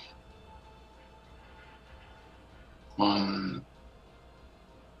 one...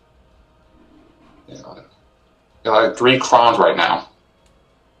 Yeah, You're like 3 crowns right now.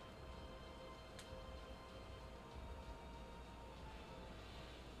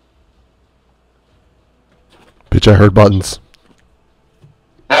 Bitch, I heard buttons.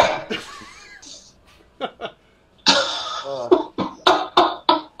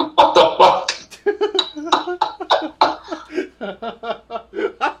 What the fuck?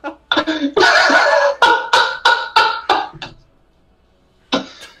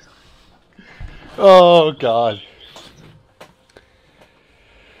 Oh god.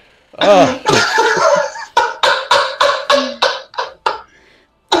 God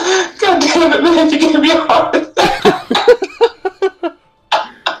damn it, man! You gave me a heart attack.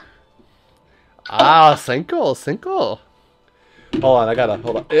 Ah, cinco. Hold on,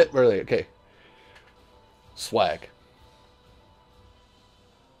 hold on. Really, okay. Swag.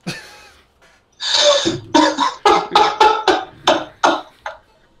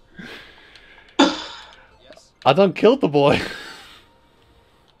 I done killed the boy.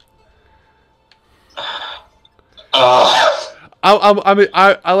 I'm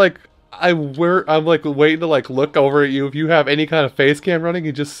like waiting to like look over at you if you have any kind of face cam running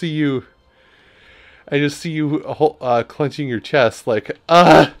and just see you. I just see you clenching your chest like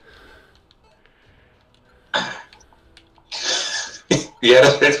Yeah,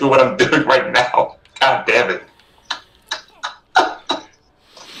 that's basically what I'm doing right now. God damn it.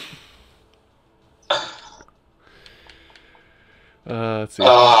 Let's see.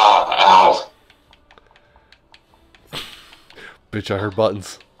 Ow. Bitch, I heard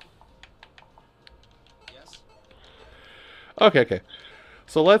buttons. Yes? Okay.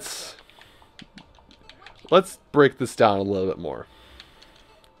 So let's break this down a little bit more.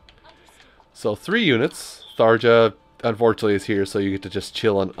 So 3 units. Tharja, unfortunately, is here, so you get to just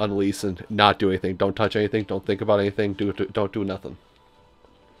chill and unleash and not do anything. Don't touch anything. Don't think about anything. Don't do nothing.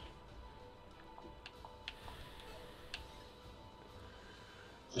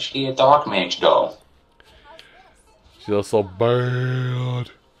 Where's she a dark mage go? She looks so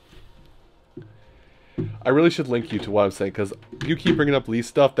bad. I really should link you to what I'm saying, because you keep bringing up Lee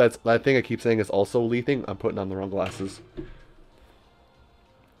stuff. That thing I keep saying is also a Lee thing. I'm putting on the wrong glasses.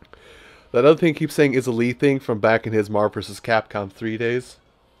 That other thing I keep saying is a Lee thing from back in his Marvel vs. Capcom 3 days.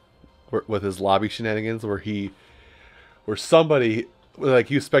 With his lobby shenanigans, where somebody, like,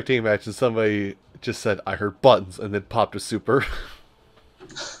 he was spectating a match and somebody just said, I heard buttons, and then popped a super.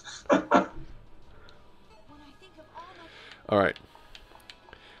 Alright.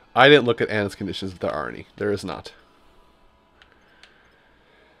 I didn't look at Anna's conditions if there are any. There is not.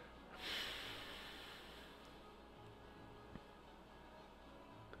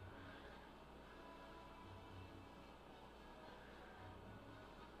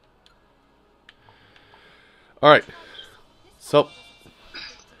 Alright. So,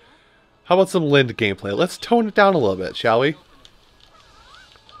 how about some Lind gameplay? Let's tone it down a little bit, shall we?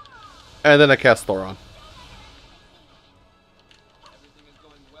 And then I cast Thoron. Everything is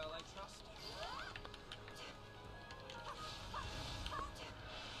going well, I trust.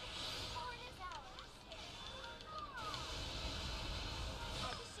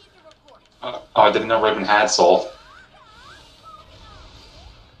 Oh, I didn't know Raven had soul.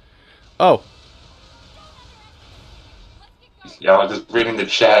 Oh. Yeah, I was just reading the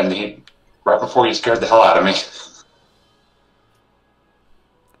chat and right before you scared the hell out of me.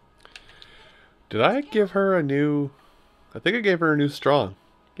 Did I give her a new... I think I gave her a new strong.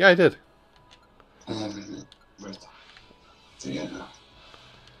 Yeah, I did. Yeah,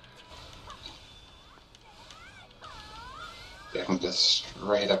 I can just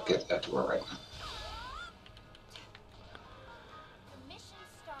straight up give that to her right now.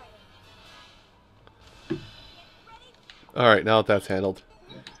 Alright, now that that's handled.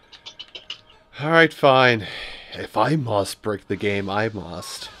 Alright, fine. If I must break the game, I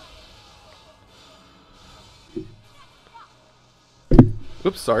must.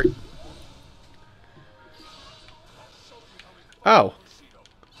 Oops, sorry. Ow. Are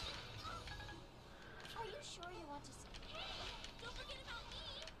you sure you want to see? Don't forget about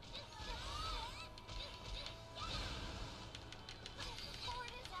me. Ford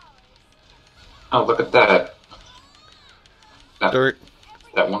is ours. Oh, look at that. Dirt.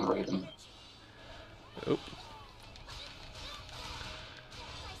 That one Raven. Oop. I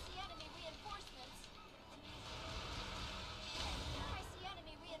see enemy reinforcements. I see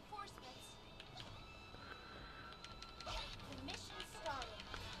enemy reinforcements. The mission starting.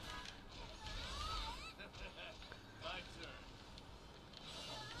 My turn.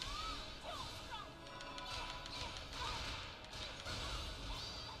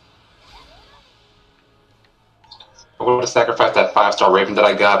 I would have sacrificed that 5-star Raven that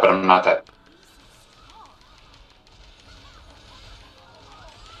I got, but I'm not that.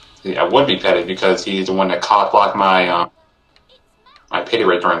 would be petty because he's the one that cock blocked my my pity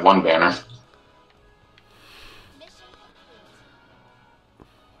rate during one banner. Mission complete.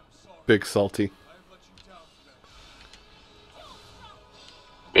 Big salty. I've let you down today.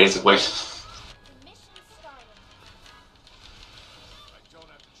 Basically. The mission started. I don't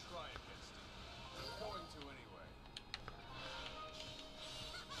have to try against it. I'm going to anyway.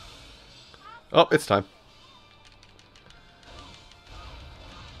 Oh, it's time.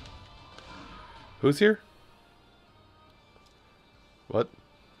 Who's here? What?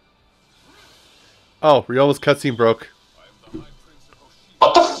 Oh, Ryoma's cutscene broke. I am the High Prince of Hoshino.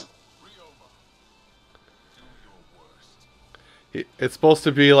 What the f- Ryoma. Do your worst. It's supposed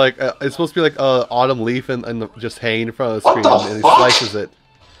to be like autumn leaf and just hanging in front of the What screen, the and he fuck? slices it.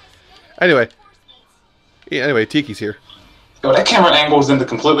 Anyway, Tiki's here. Yo, that camera angle's in the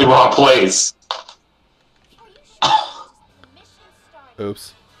completely wrong place. Are you sure? The mission started.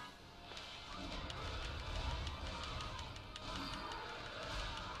 Oops.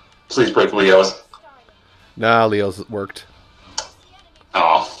 Please break Leo's. Started. Nah, Leo's worked. The enemy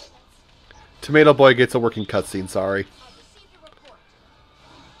Oh. Tomato Boy gets a working cutscene. Sorry. have received a report.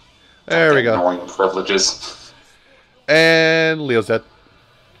 There we go. Ignoring privileges. And Leo's dead.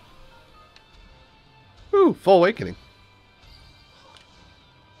 Ooh, full awakening.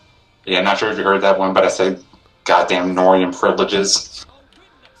 Yeah, not sure if you heard that one, but I said goddamn Norian privileges. I'll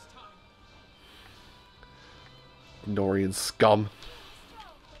win next time. Norian scum.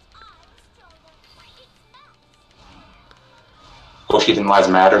 Hoshiden lives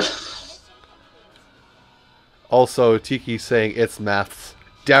matter. Also, Tiki saying it's maths.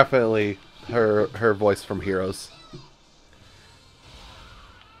 Definitely her voice from Heroes.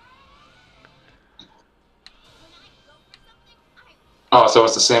 Oh, so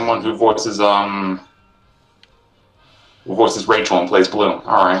it's the same one who voices Rachel and plays Blue.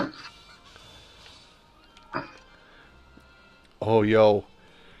 Alright. Oh, yo.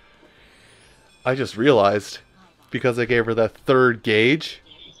 I just realized, because I gave her that third gauge,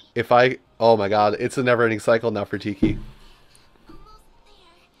 oh my god, it's a never-ending cycle now for Tiki.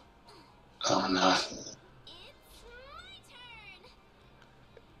 Oh no. It's my turn.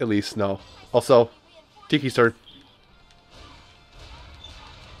 At least, no. Also, Tiki's turn.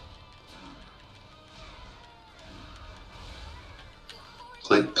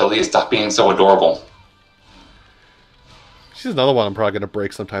 Please stop being so adorable. She's another one I'm probably going to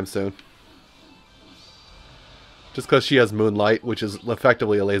break sometime soon. Just because she has Moonlight, which is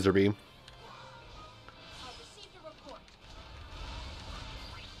effectively a laser beam. I've received a report.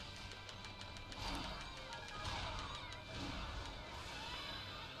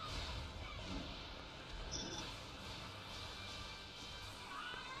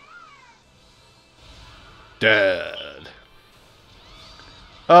 Dead.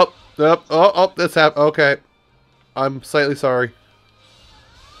 Oh, this happened. Okay. I'm slightly sorry.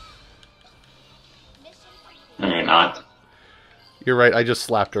 Mission complete. No, you're not. You're right, I just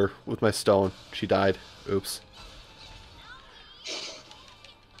slapped her with my stone. She died. Oops.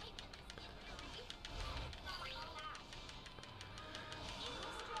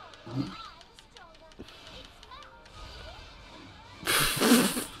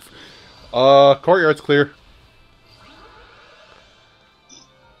 Courtyard's clear.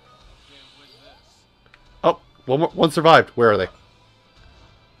 Oh, one survived. Where are they?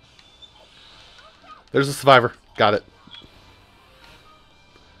 There's a survivor. Got it.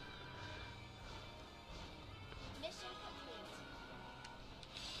 Mission complete.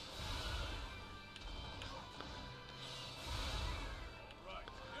 Right,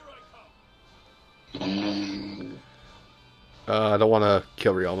 here I come. I don't want to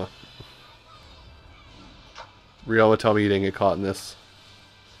kill Ryoma. Ryoma, tell me you didn't get caught in this.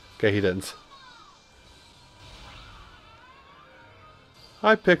 Okay, he didn't.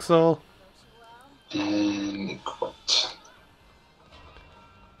 Hi, Pixel. And quit.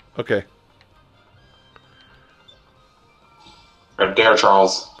 Okay. Right there,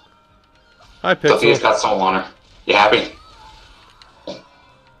 Charles. Hi, Sophia's Pixel. got soul on her. You happy?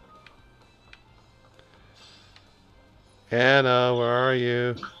 Anna, where are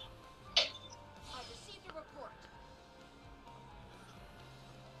you? I've received a report.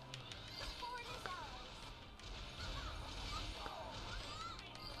 The fort is ours. The fort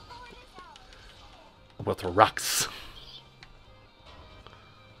is ours. With rocks.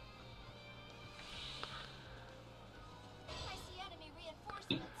 I see enemy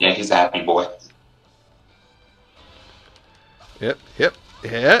reinforcements. Yeah, he's a happy boy. Yep.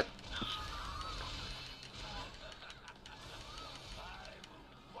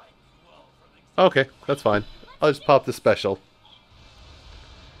 Okay, that's fine. I'll just pop the special.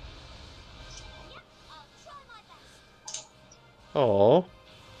 Oh.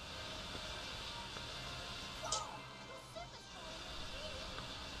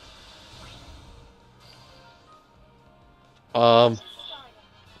 Um,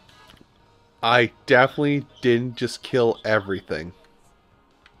 I definitely didn't just kill everything.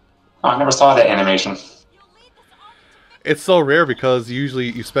 Oh, I never saw that animation. You'll lead this army to victory. It's so rare because usually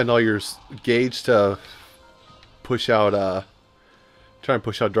you spend all your gauge to push out, try and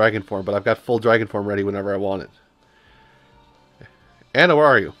push out dragon form, but I've got full dragon form ready whenever I want it. Anna, where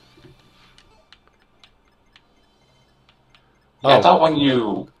are you? Yeah, Oh, I thought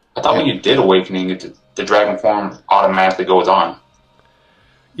yeah, when you did awakening, the dragon form automatically goes on.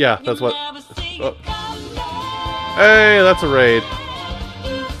 yeah, that's You what. never see Oh. it coming. Hey, that's a raid.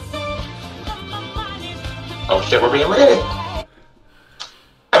 You say that my mind is Oh shit, we're being raided!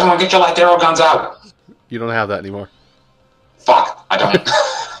 Everyone, get your light arrow guns out! You don't have that anymore. Fuck, I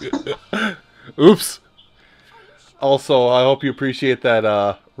don't. Oops. Also, I hope you appreciate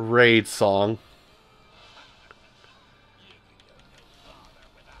that raid song.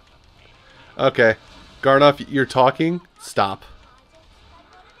 Okay, Garnoff, you're talking. Stop.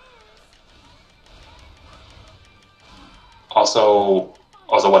 Also,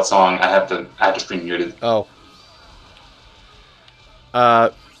 what song? I have the stream muted. Oh.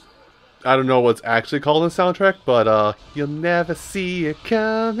 I don't know what's actually called in the soundtrack, but you'll never see it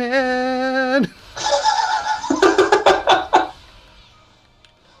coming.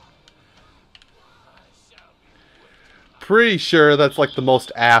 Pretty sure that's like the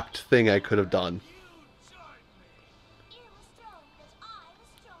most apt thing I could have done. Ear was strong, but I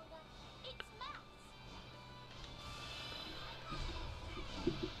was stronger. It's math.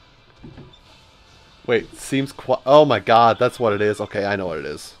 Wait, seems oh my god, that's what it is. Okay, I know what it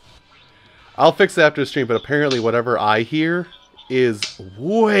is. I'll fix it after the stream, but apparently whatever I hear is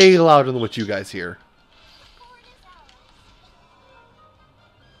way louder than what you guys hear.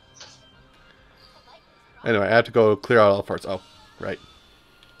 Anyway, I have to go clear out all the farts. Oh, right.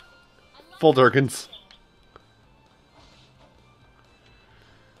 Full Durkins.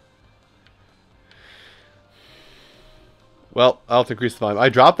 Well, I'll have to increase the volume. I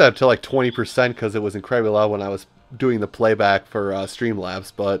dropped that to like 20% because it was incredibly loud when I was doing the playback for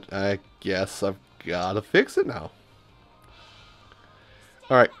Streamlabs, but I guess I've got to fix it now.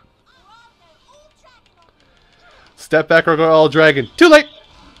 Alright. Step back or go all dragon. Too late!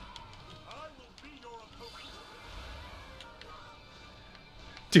 I will be your opponent.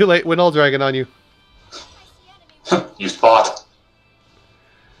 Too late. Went all dragon on you. You thought.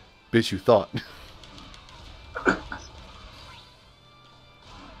 Bitch, you thought.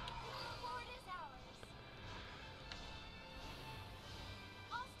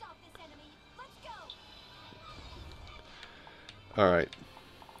 Alright.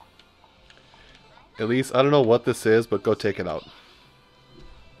 At least, I don't know what this is, but go take it out.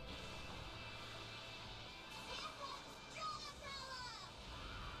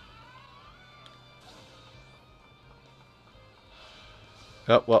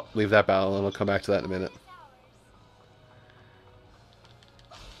 Oh, well, leave that battle and we'll come back to that in a minute.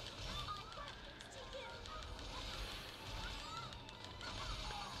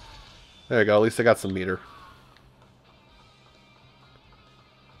 There you go, at least I got some meter.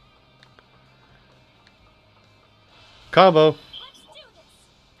 Combo!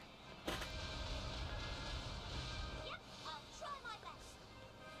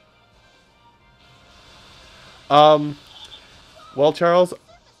 Well, Charles,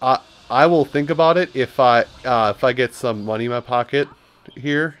 I will think about it if I get some money in my pocket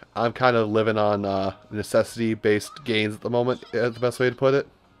here. I'm kind of living on necessity-based gains at the moment, is the best way to put it.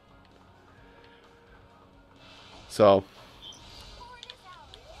 So,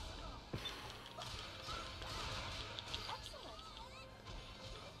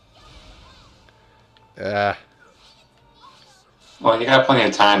 Well, you got plenty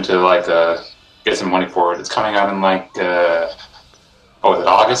of time to get some money for it. It's coming out in was it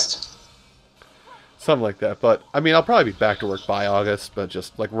August? something like that. But I mean, I'll probably be back to work by August. But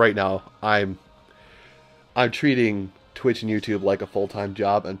just like right now, I'm treating Twitch and YouTube like a full-time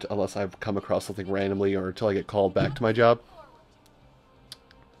job, unless I've come across something randomly or until I get called back to my job.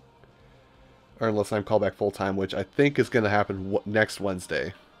 Or unless I'm called back full-time, which I think is going to happen next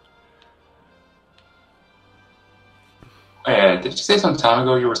Wednesday. Yeah, did you say some time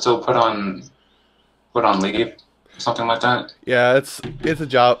ago you were still put on leave, or something like that? Yeah, it's a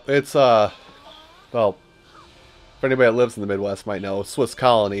job. It's well, for anybody that lives in the Midwest might know, Swiss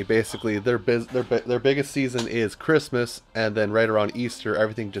Colony. Basically, their biggest season is Christmas, and then right around Easter,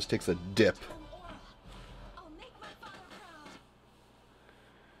 everything just takes a dip.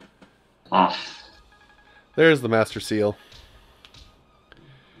 Oh, There's the Master Seal.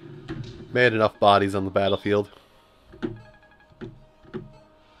 Made enough bodies on the battlefield.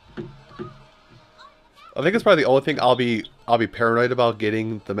 I think it's probably the only thing I'll be paranoid about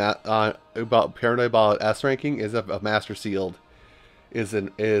getting paranoid about S ranking is if a Master Sealed is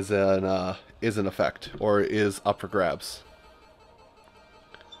an effect or is up for grabs.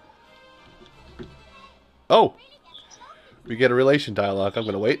 Oh, we get a relation dialogue. I'm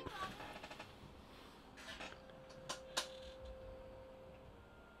gonna wait.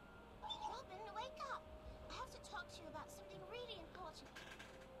 Robin, wake up! I have to talk to you about something really important.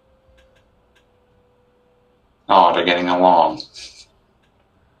 Oh, they're getting along.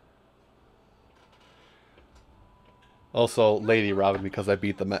 Also, Lady Robin because I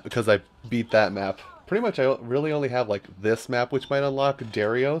beat that map. Pretty much, I really only have like this map, which might unlock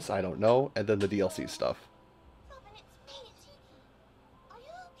Darius. I don't know, and then the DLC stuff. Robin, it's me, Tiki. Are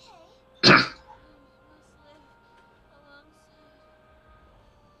you okay?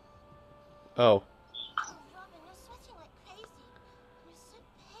 Oh, Oh, Robin, you're sweating like crazy. You're so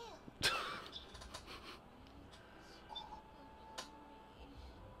pale.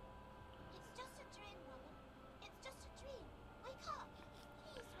 It's just a dream, Robin. It's just a dream. Wake up.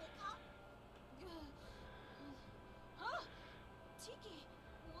 Please wake up. Huh? Tiki,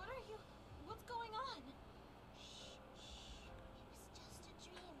 what are you... What's going on? Shh, shh. It was just a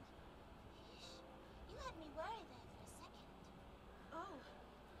dream. Shh. You had me worried there for a second. Oh,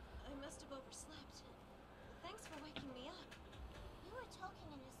 I must have overslept. Thanks for waking me up. You were talking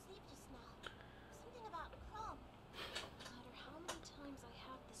in your sleep just now. Something about prom. No matter how many times I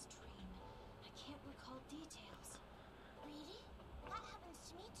have this dream, I can't recall details. Really? That happens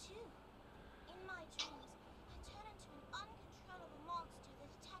to me too. In my dreams, I turn into an uncontrollable monster that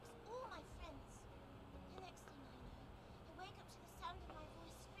attacks all my friends. The next thing I know, I wake up to the sound of my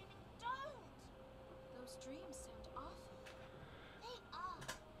voice screaming, "Don't!" Those dreams sound awful. They are.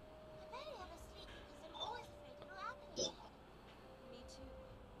 I barely ever sleep because I'm always afraid it'll happen again. Me too.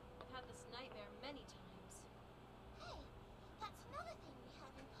 I've had this nightmare many times. Hey, that's another thing we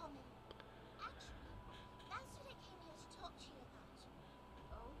have in common. Actually, that's what I came here to talk to you about.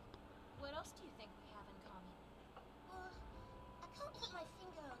 Oh? What else do you think we have in common? Well, I can't put my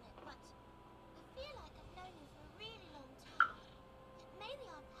finger on it, but I feel like I've known you for a really long time. That maybe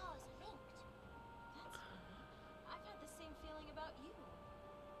our powers are linked. That's funny. I've had the same feeling about you.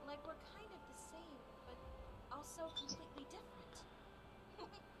 Like we're kind of the same, but also completely different.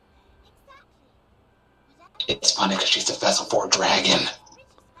 Exactly. Whatever It's funny because she's a vessel for a dragon. is pretty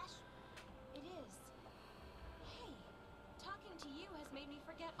special. It is. Hey, talking to you has made me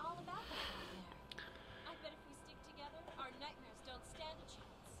forget all about that nightmare. I bet if we stick together, our nightmares don't stand a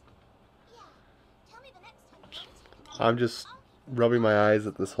chance. Yeah. Tell me the next time you want to take a nap. I'm just rubbing my eyes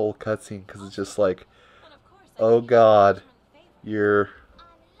at this whole cutscene because it's just like, And of course, oh I God, can't return the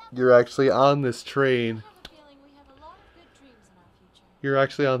favor. you're actually on this train. I have a feeling we have a lot of good dreams in our future. You're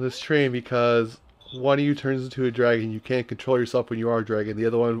actually on this train because one of you turns into a dragon. You can't control yourself when you are a dragon. The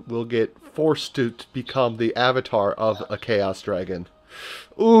other one will get forced to become the avatar of a chaos dragon.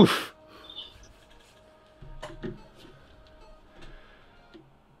 Oof.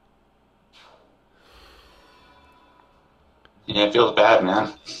 Yeah, it feels bad,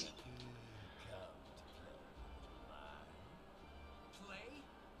 man. Play?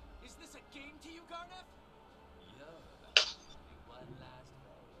 Is this a game to you, Garneth?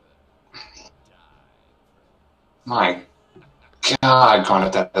 My God,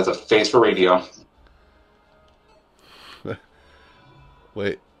 Garnet, that has a face for radio.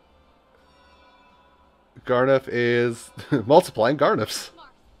 Wait. Garnef is multiplying Garnefs.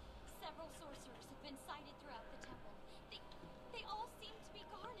 Marth, several sorcerers have been sighted throughout the temple. They all seem to be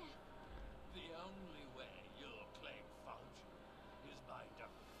Garnet. The only way you'll play Falchion is by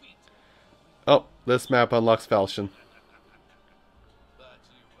defeating. Oh, this map unlocks Falchion. But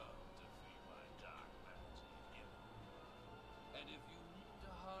you won't defeat my dark magic. And if you need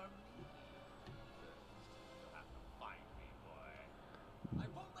to harm me, you'll have to find me, boy. I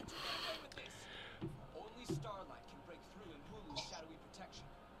won't let you get away with this. Only Starlight can break through in Hulu's shadowy protection.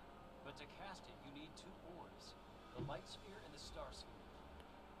 But to cast it, you need two orbs. The light sphere and the star sphere.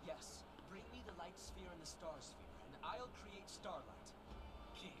 Yes, bring me the light sphere and the star sphere, and I'll create Starlight.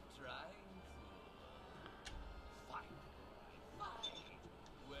 Keep trying, fool. Fight, boy, fight.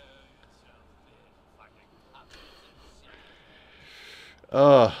 Wear yourself thin, fighting puppets and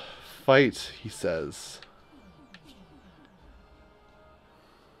shit. Fight, he says.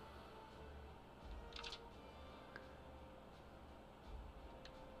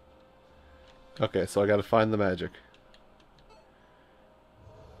 Okay, so I gotta find the magic.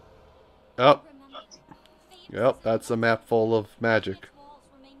 Oh, Remember, yep, that's a map full of magic. its walls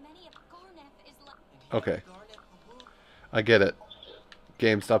remain many of Garnet's Okay. I get it.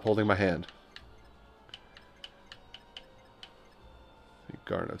 Game, stop holding my hand.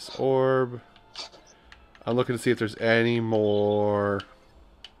 Garneth's Orb. I'm looking to see if there's any more.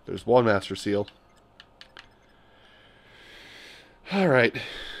 There's one Master Seal. Alright.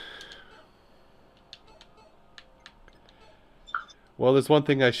 Well, there's one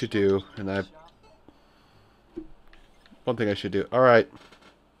thing I should do, and one thing I should do. Alright.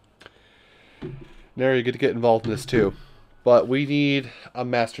 Now you get to get involved in this too. But we need a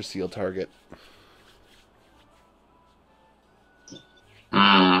Master Seal target.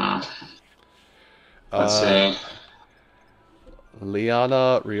 Let's see.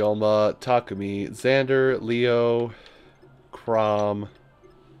 Liana, Ryoma, Takumi, Xander, Leo, Crom.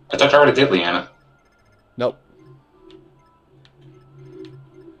 I thought I already did Leanna. Nope.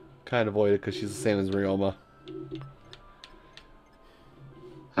 Kind of avoid it because she's the same as Ryoma.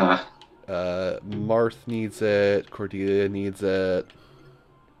 Huh. Marth needs it. Cordelia needs it.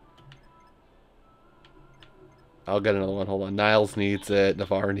 I'll get another one. Hold on. Niles needs it.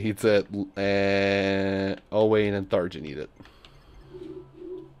 Navarre needs it. And Owain and Tharja need it.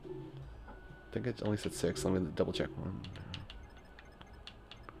 I think it only said 6. Let me double check one.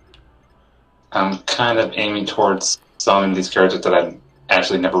 I'm kind of aiming towards some of these characters that I've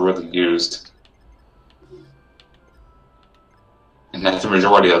actually never really used. And that's the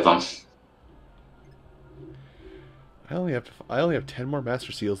majority of them. I only have 10 more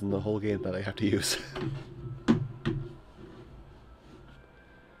Master Seals in the whole game that I have to use.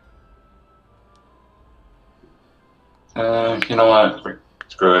 You know what?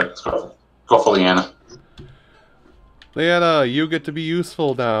 Screw it. Let's go for Leanna. Leanna, you get to be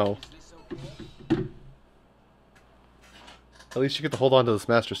useful now. At least you get to hold on to this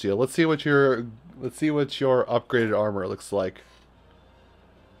Master Seal. Let's see what your upgraded armor looks like.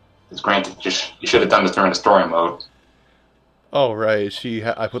 It's granted, you should have done this during the story mode. Oh right,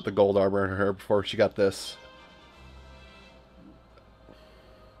 I put the gold armor in her before she got this.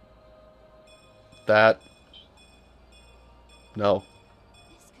 That. No.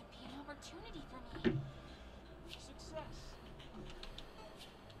 This could be an opportunity for me. Success.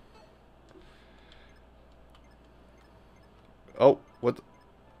 Oh, what?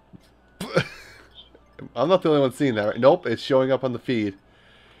 I'm not the only one seeing that, right? Nope, it's showing up on the feed.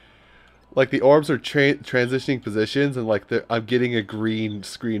 Like the orbs are transitioning positions, and like I'm getting a green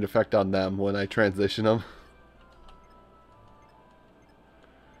screen effect on them when I transition them.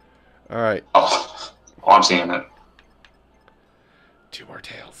 All right. Oh, I'm seeing it. 2 more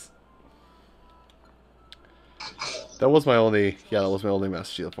tails. That was my only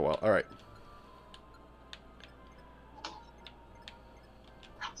Master Shield for a while. All right.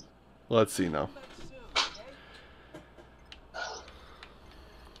 Let's see now.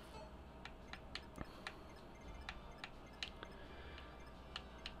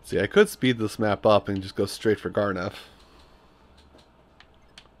 See, I could speed this map up and just go straight for Garneth.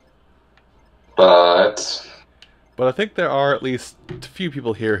 But I think there are at least a few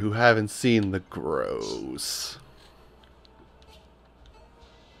people here who haven't seen the Grows.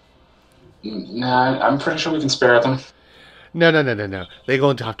 nah, I'm pretty sure we can spare them. No. They're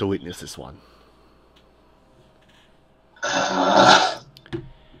going to have to witness this one.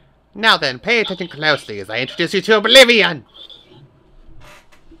 Now then, pay attention closely as I introduce you to Oblivion!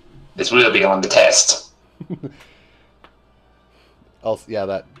 This will be on the test. Also, yeah,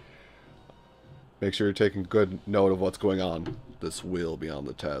 that. Make sure you're taking good note of what's going on. This will be on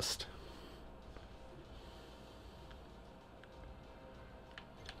the test.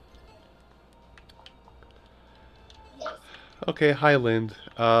 Okay, hi, Lind.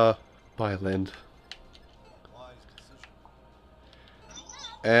 Bye, Lind. Wise decision.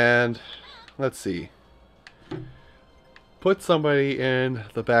 And let's see. Put somebody in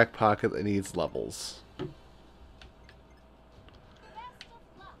the back pocket that needs levels. Best of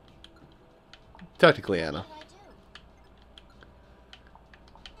luck. Technically, Anna.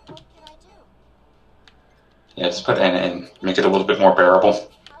 What can I do? Yeah, just put N in. Make it a little bit more bearable.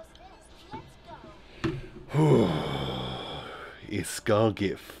 How's this? Let's go. It's gonna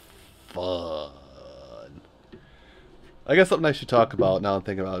get fun. I guess something I should talk about now I'm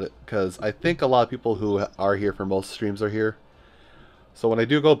thinking about it, because I think a lot of people who are here for most streams are here. So when I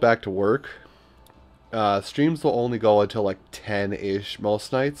do go back to work, streams will only go until like 10-ish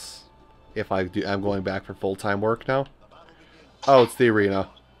most nights. If I'm going back for full-time work now. Oh, it's the arena.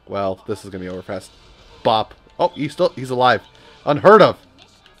 Well, this is gonna be over fast. Bop. Oh, he's alive. Unheard of.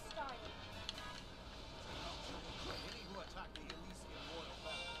 Mission started. Any who attack the Elysian royal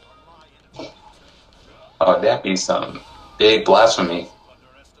family are my enemy. Oh, that'd be some big blasphemy.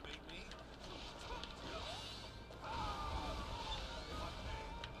 Underestimate me?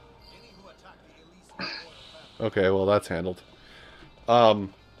 Okay, well that's handled. So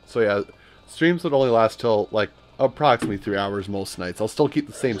yeah, streams would only last till like approximately 3 hours most nights. I'll still keep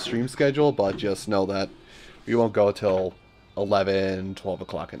the same stream schedule, but just know that we won't go till 11, 12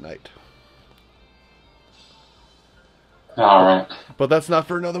 o'clock at night. All right. But that's not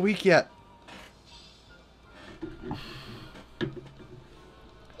for another week yet.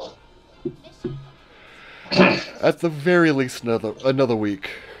 At the very least, another week.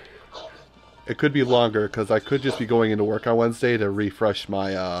 It could be longer because I could just be going into work on Wednesday to refresh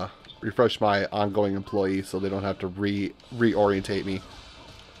my ongoing employee, so they don't have to reorientate me.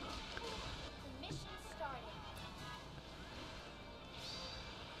 Mission started.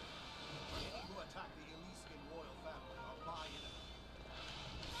 Who attacked the Elysian royal family are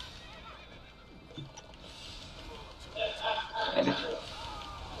my enemy.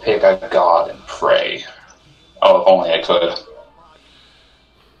 Pick a god and pray. Oh, if only I could.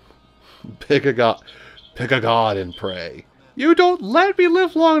 Pick a god and pray. You don't let me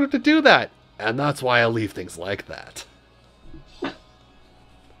live long enough to do that, and that's why I leave things like that.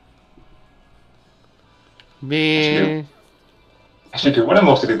 Me. Actually, dude, what if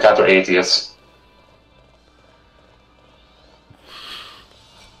most of these guys are atheists?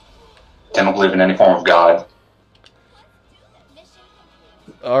 They don't believe in any form of God. Mission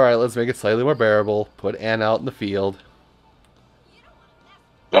complete. All right, let's make it slightly more bearable. Put Anne out in the field.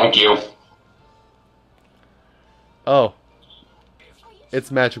 Thank you. Oh, Are you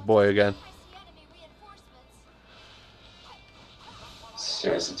it's Magic Boy again. I see enemy reinforcements.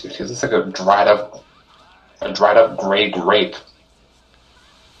 Seriously, dude, this is like a dried up gray grape.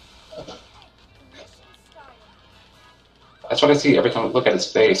 Mission started. That's what I see every time I look at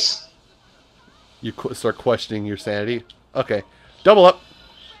his face. You start questioning your sanity. Okay, double up.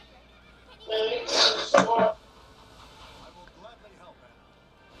 I will gladly help Anna.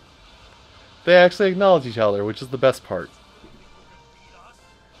 They actually acknowledge each other, which is the best part.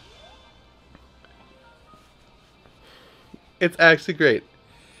 It's actually great.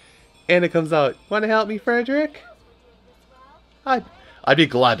 Anna comes out. Want to help me, Frederick? I'd be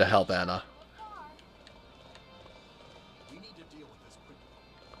glad to help Anna. We need to deal with this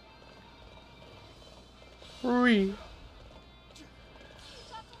quickly. Ree.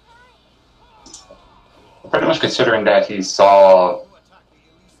 Pretty much considering that he saw, Who attacked the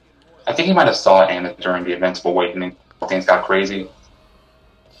Elysian royal I think he might have saw Anna during the events of Awakening. Things got crazy.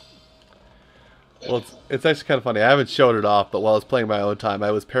 Well, it's actually kind of funny. I haven't showed it off, but while I was playing my own time, I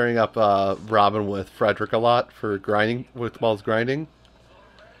was pairing up Robin with Frederick a lot for grinding while I was grinding.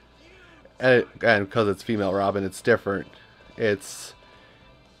 And because it's female Robin, it's different. It's,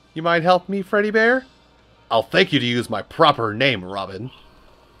 you might help me, Freddy Bear? I'll thank you to use my proper name, Robin.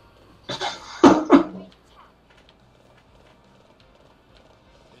 It's over.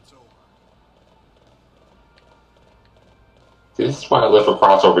 This is why I live for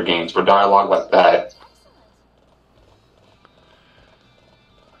crossover games, for dialogue like that.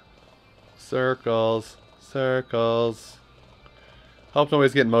 Circles. Circles. Hope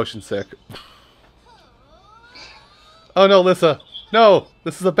nobody's getting motion sick. Oh no, Lissa. No!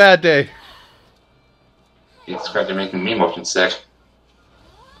 This is a bad day. These guys are making me motion sick.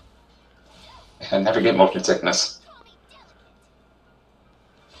 I never get motion sickness.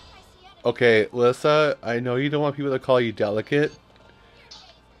 Okay, Lissa, I know you don't want people to call you delicate,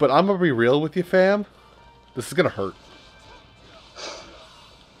 but I'm gonna be real with you, fam. This is gonna hurt.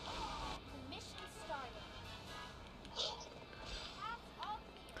 Mission started.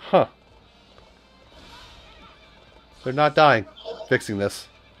 Huh. They're not dying. Fixing this.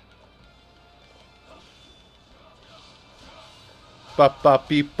 Bop bop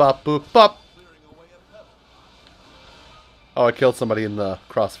beep bop boop bop. Oh, I killed somebody in the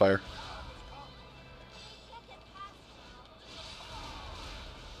crossfire.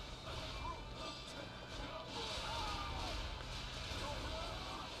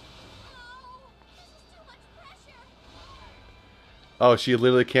 Oh, she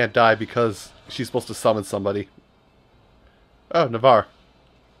literally can't die because she's supposed to summon somebody. Oh, Navarre.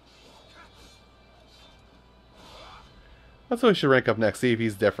 That's what we should rank up next, see if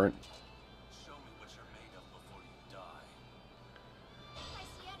he's different. Show me what you're made of before you die. I see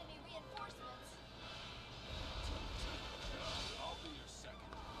enemy reinforcements. I'll be your second.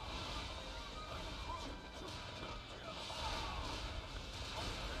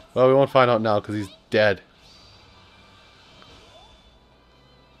 Well, we won't find out now because he's dead.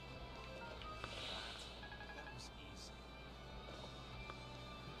 That was easy.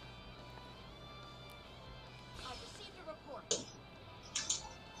 I received a report.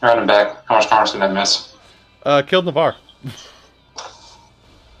 Alright, I'm back. How much commerce did I miss? Killed Navarre.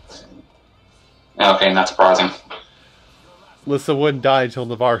 Okay, not surprising. Lissa wouldn't die until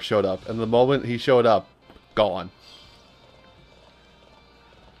Navarre showed up, and the moment he showed up, gone.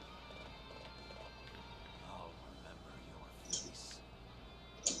 I'll remember your face.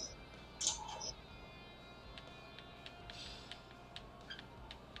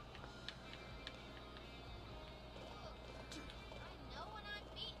 I know when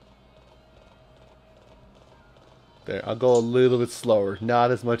I'm beaten. There, I'll go a little bit slower.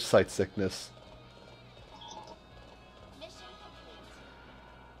 Not as much sight sickness. Mission complete.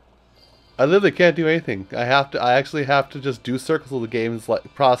 I literally can't do anything. I actually have to just do circles of the games,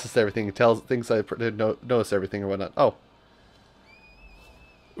 like process everything, and tell things I didn't notice everything or whatnot. Oh,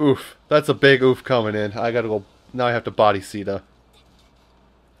 oof! That's a big oof coming in. I gotta go. Now I have to body Sita.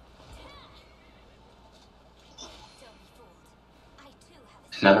 Don't be fooled. I too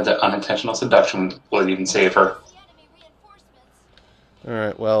have a None of the unintentional seduction will even save her. the enemy reinforcements. All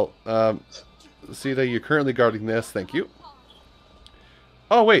right. Well, Sita, you're currently guarding this. Thank you.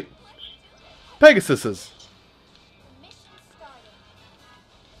 Oh wait, Pegasuses. The mission started.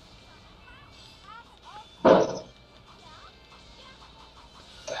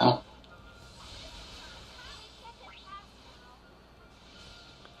 The hell?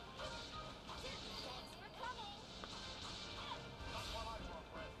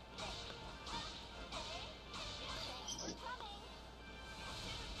 Thanks for coming. Thanks for coming.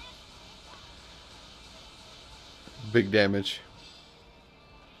 Big damage.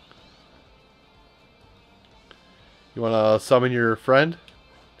 You wanna summon your friend?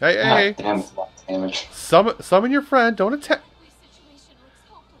 Hey, hey, God hey! damn, it's a lot of damage. Summon your friend. Don't attack. My situation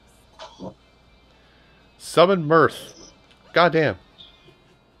looks hopeless. Summon Mirth. Goddamn.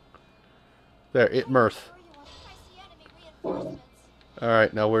 There, Mirth. Sure you want I see enemy reinforcements.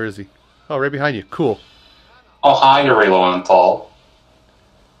 Alright, now where is he? Oh, right behind you. Cool. Oh, hi, Urelo and Tall.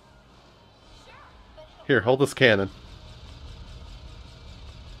 Here, hold this cannon.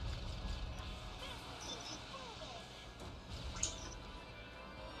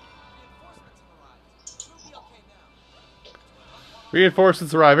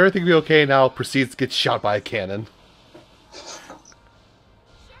 Reinforcements arrive. Everything will be okay now. Proceeds to get shot by a cannon. But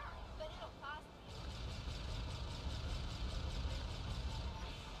it'll cost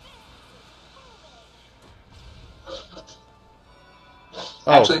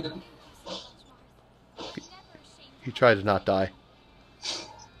Oh, Actually, Never ashamed. he tried to not die.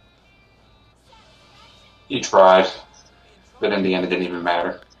 he tried. But in the end, it didn't even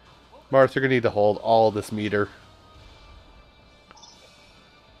matter. Marth, you're gonna need to hold all this meter.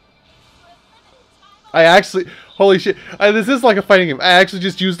 I actually, holy shit! This is like a fighting game. I actually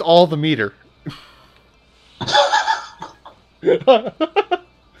just used all the meter.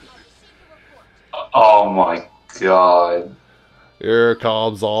 Oh my god. Here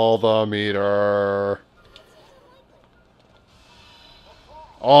comes all the meter.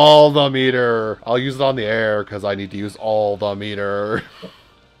 All the meter. I'll use it on the air because I need to use all the meter.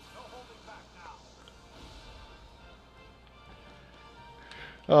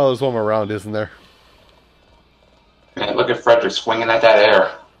 Oh, there's one more round, isn't there? Man, look at Frederick swinging at that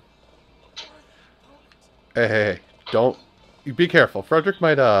air. Hey, hey, hey. Don't. You be careful. Frederick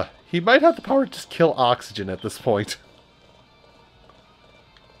might, he might have the power to just kill oxygen at this point.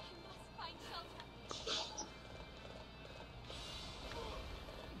 I must find shelter.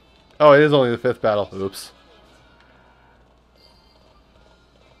 Oh, it is only the 5th battle. Oops.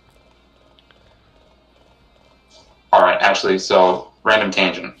 Alright, actually, so, random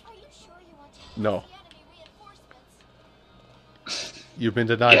tangent. Are you sure you want to No. use the enemy reinforcements? You've been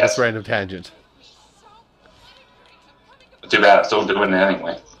denied Yes. this random tangent. Too bad, I'm still doing it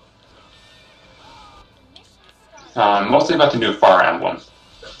anyway. The mission started. Mostly about the new Fire Emblem.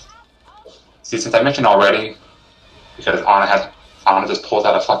 See, since I mentioned already, because Anna just pulls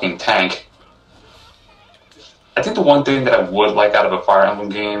out a fucking tank. I think the one thing that I would like out of a Fire Emblem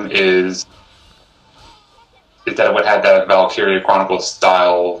game is that it would have that Valkyria Chronicles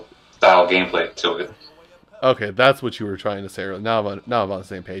style gameplay to it. Okay, that's what you were trying to say earlier. Now I'm on the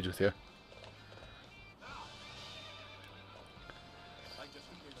same page with you.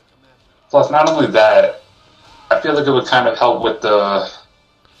 Plus, not only that, I feel like it would kind of help with the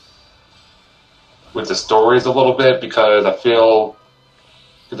stories a little bit because I feel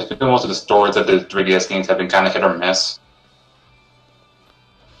most of the stories of the 3DS games have been kind of hit or miss.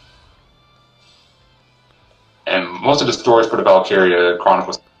 And most of the stories for the Valkyria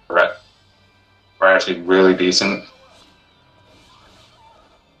Chronicles are actually really decent.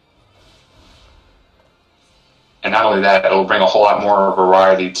 And not only that, it'll bring a whole lot more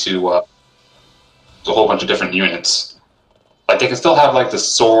variety to a whole bunch of different units. Like they can still have like the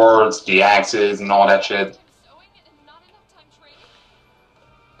swords, the axes, and all that shit. Sewing and not enough time training?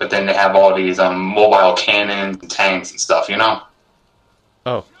 But then they have all these mobile cannons and tanks and stuff, you know?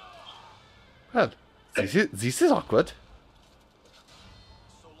 Oh. Well, this is awkward.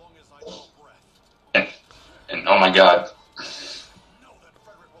 So long as I draw breath, And oh my god. know that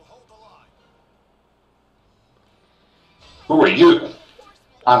Frederick will hold the line. Who are you?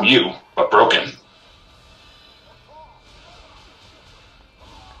 I'm you, but broken.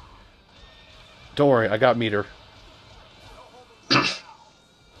 Don't worry, I got meter.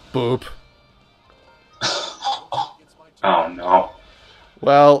 Boop. Oh no.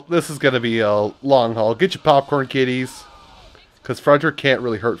 Well, this is gonna be a long haul. Get your popcorn, kiddies. Because Frederick can't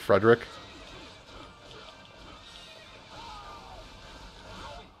really hurt Frederick.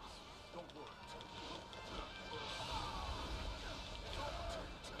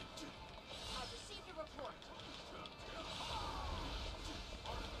 I've received a report.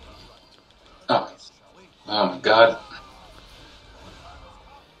 Oh, oh my god.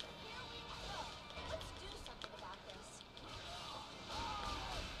 Let's do something about this.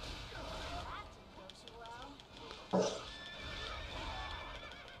 That didn't go too well.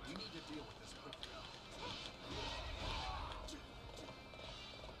 We need to deal with this quickly.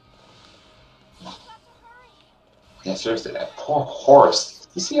 We've got to hurry. Yeah, seriously, that poor horse.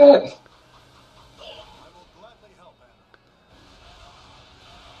 You see that? I will gladly help, Anna.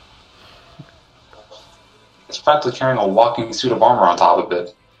 It's practically carrying a walking suit of armor on top of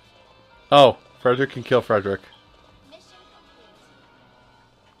it. Oh, Frederick can kill Frederick. Mission complete.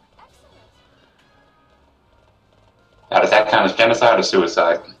 Excellent. Now, does that count as genocide or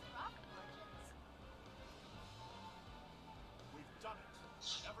suicide? Profit margins. We've done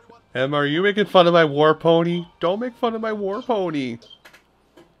it. Everyone, Emma, are you making fun of my war pony? Don't make fun of my war pony.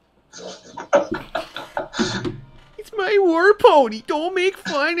 It's my war pony. Don't make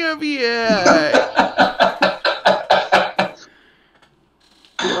fun of it.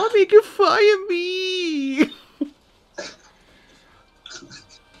 You're making fun of me.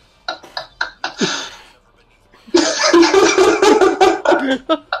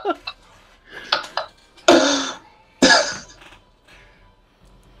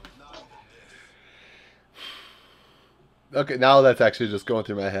 Okay, now that's actually just going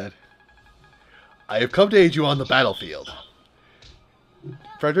through my head. I have come to aid you on the battlefield.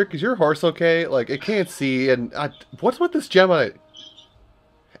 Frederick, is your horse okay? Like, it can't see, and what's with this gem on it?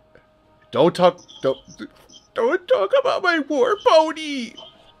 Don't talk about my war pony.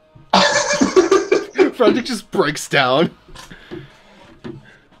 Frederick just breaks down.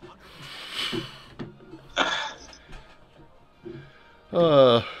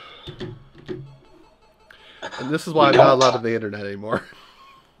 And this is why I'm not allowed on the internet anymore.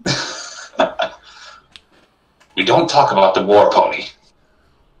 We don't talk about the war pony.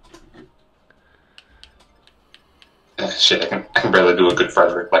 Shit, I can barely do a good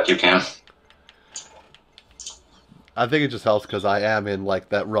Frederick like you can. I think it just helps because I am in like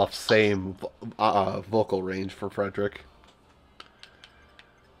that rough same vocal range for Frederick.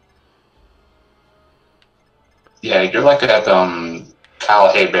 Yeah, you're like at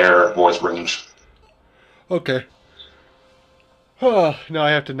Kyle Haybear voice range. Okay. Now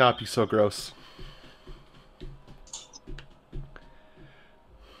I have to not be so gross.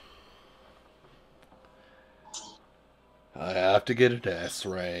 I have to get an S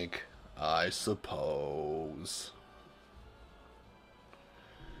rank, I suppose.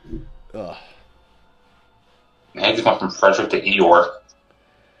 Ugh. Now you just went from Frederick to Eeyore.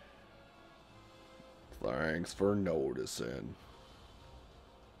 Thanks for noticing.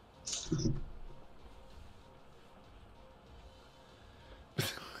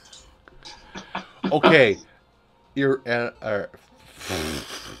 Okay, you're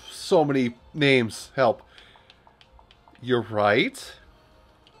so many names. Help. You're right,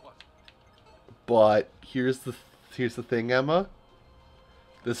 but here's the thing, Emma.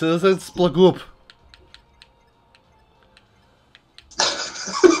 This isn't Splagoop.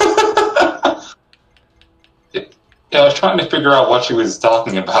 Yeah, I was trying to figure out what she was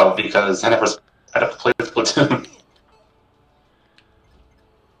talking about because I never had to play Splatoon.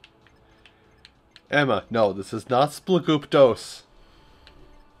 Emma, no, this is not Splagoop Dose.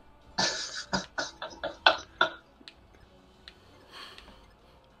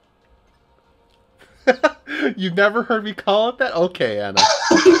 You've never heard me call it that? Okay, Anna.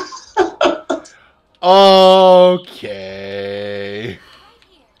 Okay. Right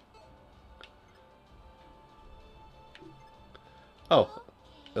here. Oh,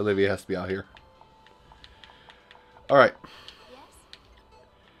 Olivia has to be out here. Alright. Yes?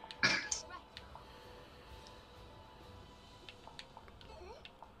 Right.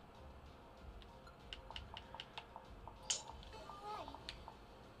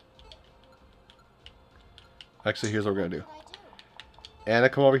 Actually, here's what we're gonna do. What I do? Anna,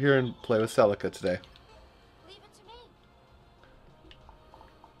 come over here and play with Celica today. Leave it to me.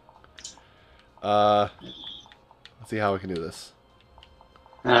 Let's see how we can do this.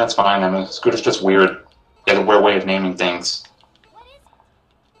 Yeah, that's fine. I mean, Scooter's just weird. He has a weird way of naming things. What is it?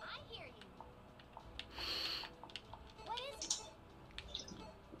 I hear you. What is it?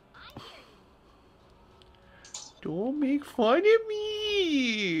 I hear you. Don't make fun of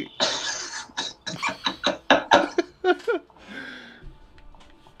me.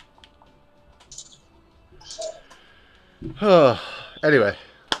 Anyway.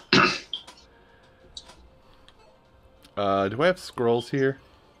 Do I have scrolls here?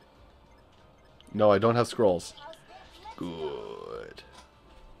 No, I don't have scrolls. Good.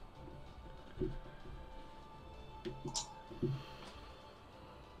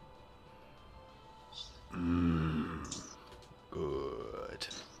 Good.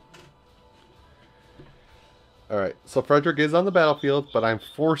 Alright, so Frederick is on the battlefield, but I'm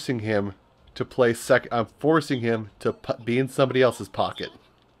forcing him to play I'm forcing him to be in somebody else's pocket.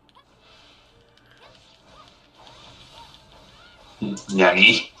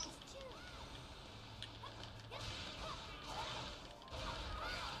 Yanni.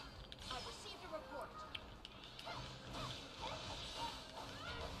 I've received a report.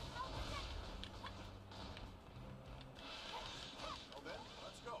 Well then,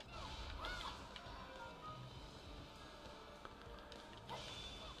 let's go.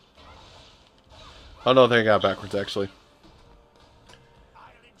 Oh no, I think I got it backwards actually. I'll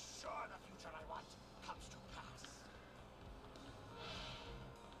ensure the future I want comes to pass.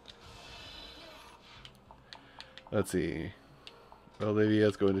 Let's see.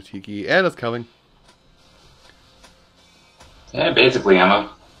 Olivia's going to Tiki. Anna's coming. Yeah, basically,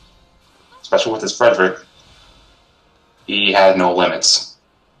 Emma. Especially with his Frederick. He had no limits.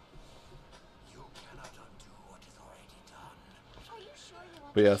 You cannot undo what is already done. Are you sure you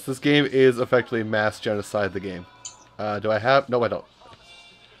want But yes, this game is effectively mass genocide the game. Do I have... No, I don't.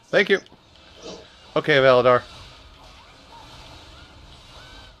 Thank you. Okay, Valadar.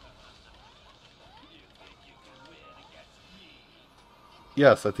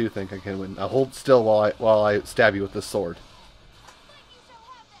 Yes, I do think I can win. Now hold still while I stab you with this sword.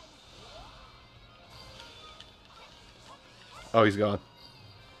 Oh, he's gone.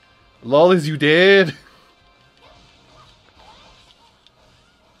 Lollies, you did! I'm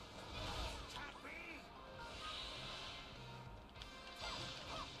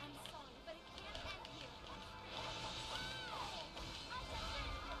sorry, but it can't end here.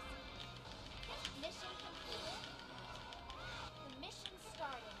 Mission completed. The mission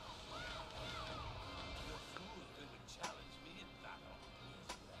started. Your fool didn't challenge me in battle.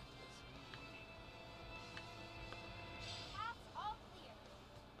 Paths all clear.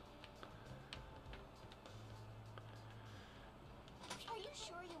 Are you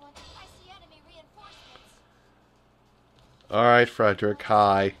sure you want to? I see enemy reinforcements. Alright, Frederick,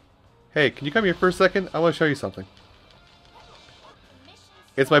 hi. Hey, can you come here for a second? I want to show you something. The mission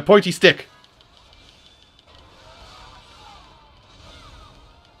It's my pointy stick!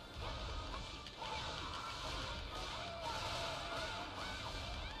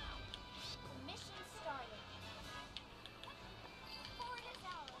 The mission started. Fort is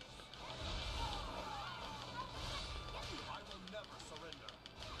ours. I will never surrender.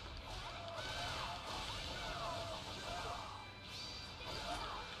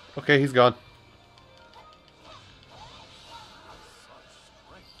 Okay, he's gone.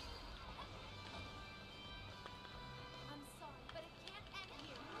 I'm sorry, but it can't end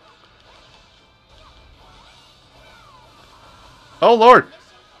here. Oh lord!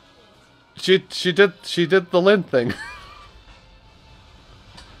 Mission complete. She did the Lynn thing.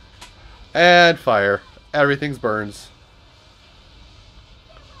 And fire. Everything's burns.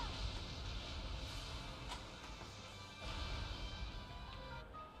 I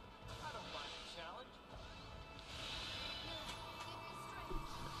don't mind a challenge.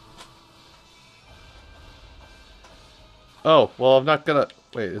 Oh, well I'm not gonna...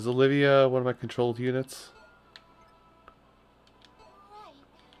 Wait, is Olivia one of my controlled units? Right.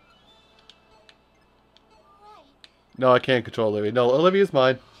 Right. No, I can't control Olivia. No, Olivia's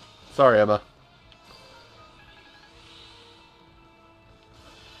mine. Sorry, Emma. Give me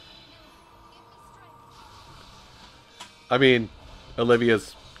strength. I mean,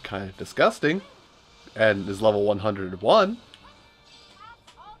 Olivia's kind of disgusting. And is level 101. Paths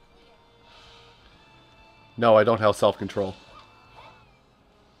all clear. No, I don't have self-control.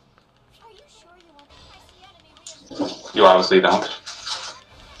 Are you sure you want to? I see enemy reinforcements. You obviously don't.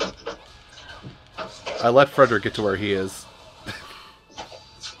 I let Frederick get to where he is.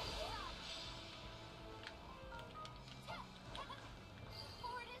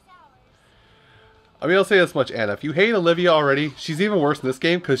 I mean, I'll say this much, Anna. If you hate Olivia already, she's even worse in this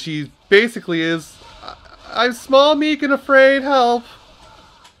game because she basically is. I'm small, meek, and afraid. Help!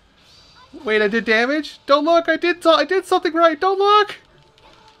 Wait, I did damage? Don't look! I did something right! Don't look!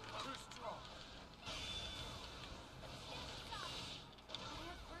 I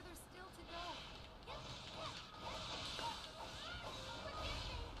have further still to go.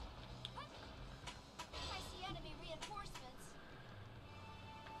 I see enemy reinforcements.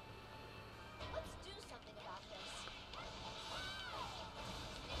 Let's do something about this.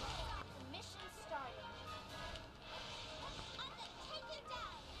 The mission's starting. I'm gonna take you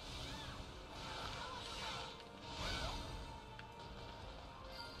down.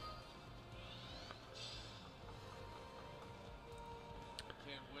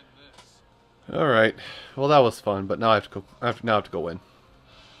 Can't win this. All right. Well, that was fun, but now I have to go. Now I have to go win.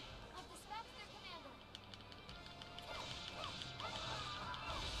 I've dispatched their commander.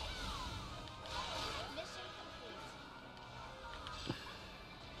 Mission complete.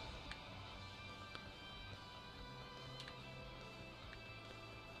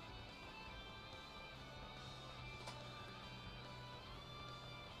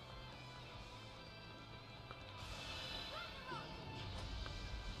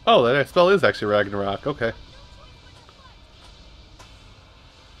 Oh, that spell is actually Ragnarok. Okay. I've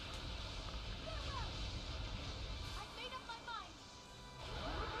made up my mind.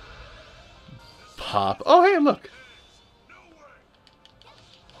 Pop. Oh, hey, look. No way! I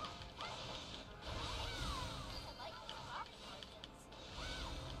like the profit margins.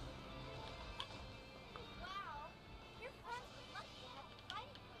 Wow. Your friends were lucky to have you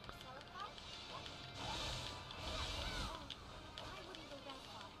fighting for them, Celica. I wouldn't go that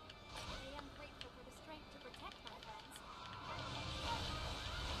far. I am grateful for the strength to protect my friends.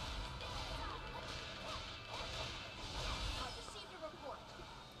 I've received a report.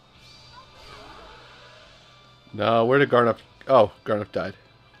 No, where did Garnup? Oh, Garnup died.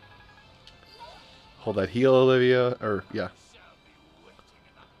 Hold that heal, Olivia. Or yeah. Shall be waiting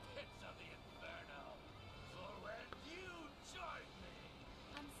in the pits of the inferno for when you join me.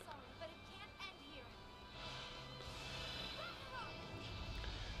 I'm sorry, but it can't end here.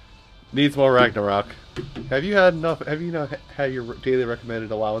 Needs more Ragnarok. Have you had enough? Have you not had your daily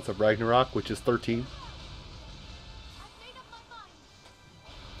recommended allowance of Ragnarok, which is 13? I've made up my mind.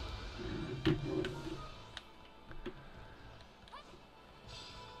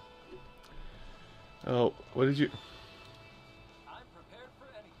 Oh, what did you? I'm prepared for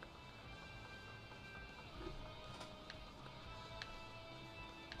anything.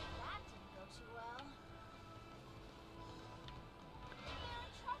 That didn't go too well. We're in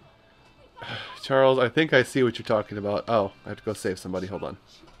trouble. We've got Charles, I think I see what you're talking about. Oh, I have to go save somebody. Hold on.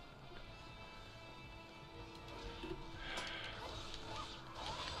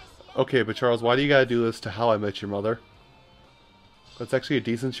 Okay, but Charles, why do you gotta do this to How I Met Your Mother? That's actually a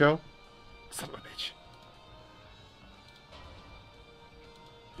decent show. Son of a bitch.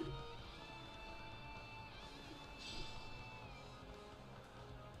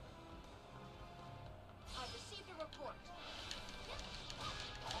 I've received a report.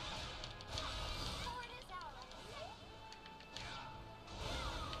 Forward is allies.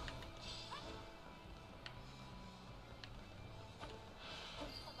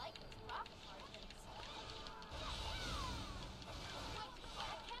 I like those profit margins. Wait,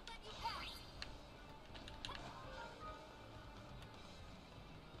 I can't let you pass.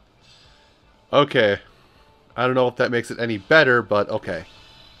 Okay. I don't know if that makes it any better, but okay.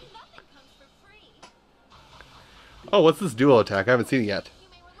 Nothing comes for free. Oh, what's this duo attack? I haven't seen it yet. You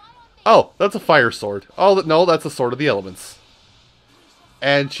may rely on me. Oh, that's a fire sword. Oh, no, that's a sword of the elements.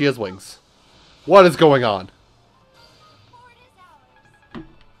 And she has wings. What is going on? Forward is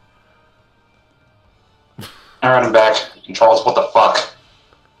ours. Alright, I'm back. And Charles, what the fuck?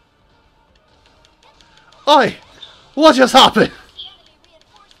 Oi! What just happened? The enemy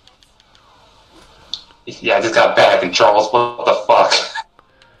reinforcements. Yeah, I just got back, and Charles, what the fuck?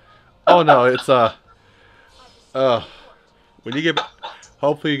 Oh no, it's when you get,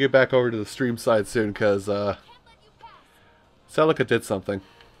 hopefully you get back over to the stream side soon, cause Can't let you pass. Celica did something,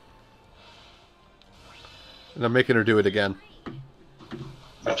 and I'm making her do it again.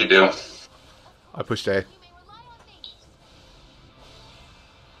 What'd you do? I pushed A. You may rely on me.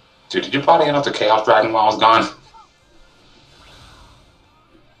 Dude, did you body enough to Chaos Dragon while I was gone? Forward is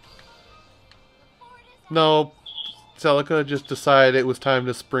No, Celica just decided it was time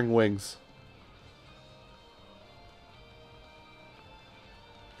to spring wings.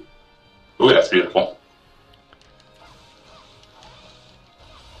 Ooh, that's beautiful.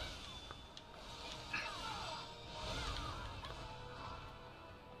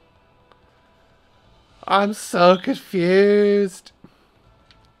 I'm so confused.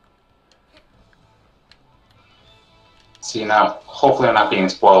 See, now, hopefully I'm not being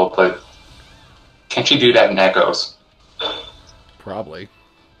spoiled, but can't you do that in Echoes? Probably.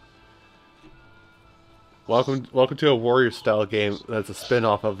 Welcome to a warrior style game that's a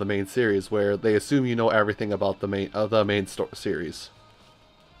spin-off of the main series, where they assume you know everything about the main series.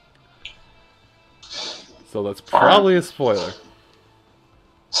 So that's probably a spoiler.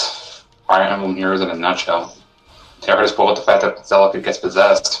 Fire Emblem Heroes in a nutshell. They already spoiled the fact that Celica gets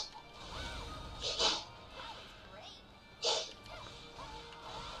possessed.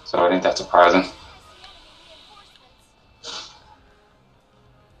 So I think that's surprising.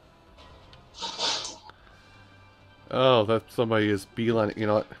 Oh, that somebody is beeline. You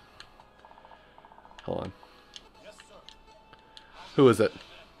know what? Hold on. Who is it?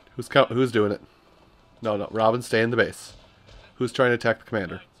 Who's doing it? No, Robin, stay in the base. Who's trying to attack the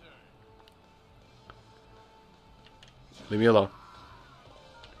commander? Leave me alone.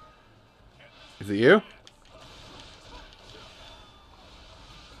 Is it you?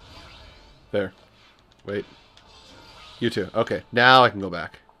 There. Wait. You two. Okay, now I can go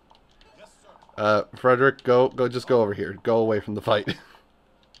back. Frederick, just go over here. Go away from the fight. Yes?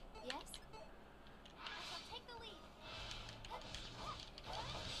 I shall take the lead.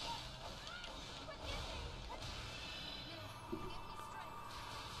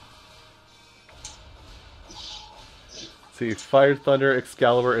 See, Fire, Thunder,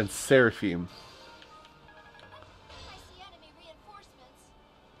 Excalibur, and Seraphim. I see enemy reinforcements.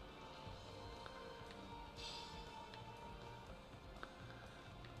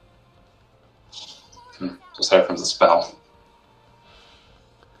 So Seraphim's a spell.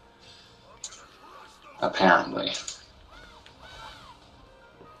 Apparently.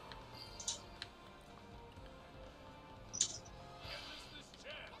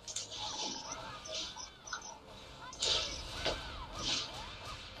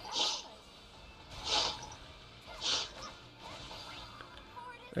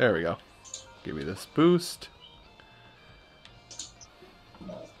 There we go. Give me this boost.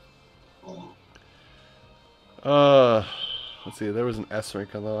 Let's see. There was an S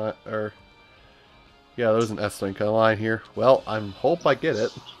rank on the line, yeah, there was an S rank on the line here. Well, I hope I get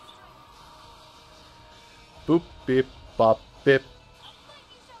it. Boop, beep, bop, bip.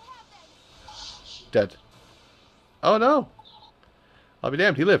 Dead. Oh no! I'll be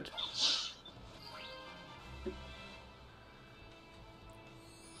damned. He lived. I feel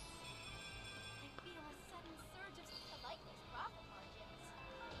a sudden surge of politeness profit margins.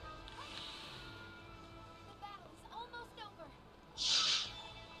 The battle is almost over.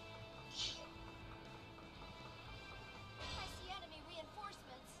 I see enemy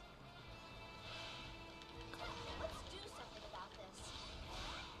reinforcements. Let's do something about this.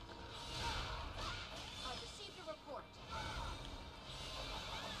 I've received a report.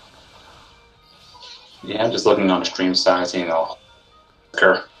 Yeah, I'm just looking on the stream side, seeing all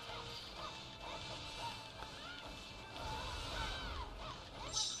occur. I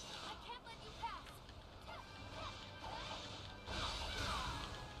can't let you pass.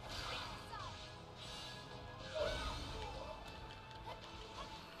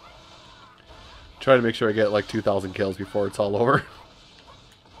 Try to make sure I get like 2,000 kills before it's all over. I see enemy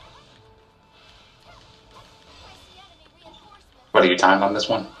reinforcements. What are you timed on this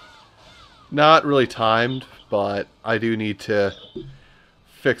one? Not really timed, but I do need to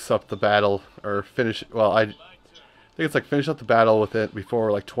fix up the battle or finish. Well, I think it's like finish up the battle with it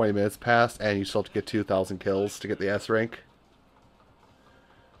before like 20 minutes pass, and you still have to get 2,000 kills to get the S rank.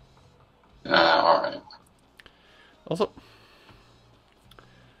 Alright. Also,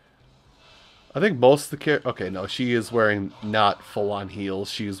 I think most of the okay, no, she is wearing not full-on heels.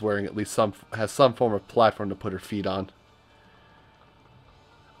 She's wearing at least has some form of platform to put her feet on.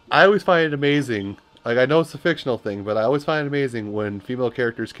 I always find it amazing. Like, I know it's a fictional thing, but I always find it amazing when female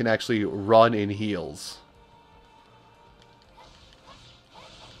characters can actually run in heels.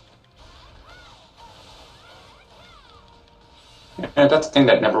 And that's the thing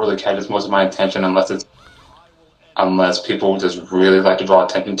that never really catches most of my attention unless people just really like to draw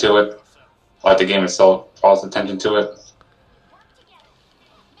attention to it. Like the game itself draws attention to it. Work together.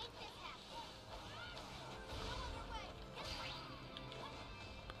 Make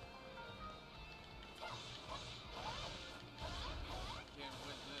this happen. Can't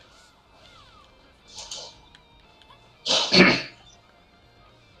win this.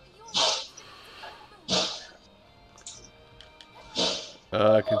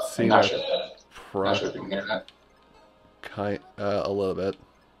 I can see I'm not my sure. Not sure if you can hear that. a little bit.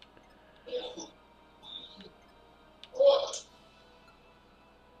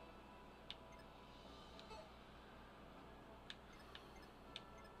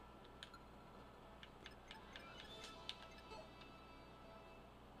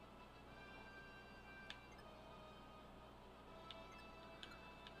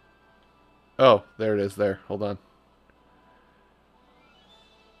 Oh, there it is. There. Hold on.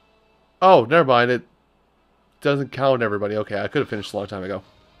 Oh, never mind. It doesn't count everybody. Okay, I could have finished a long time ago.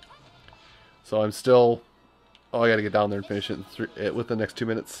 So I'm still... Oh, I gotta get down there and finish it, with the next 2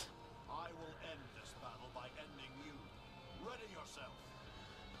 minutes. I will end this battle by ending you. Ready yourself.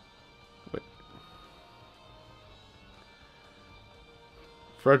 Wait.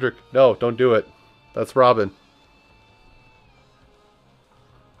 Frederick, no, don't do it. That's Robin.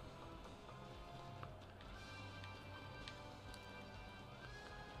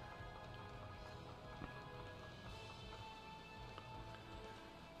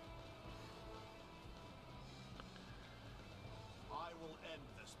 I will end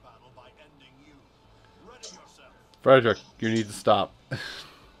this battle by ending you. Ready yourself. Frederick, you need to stop. Work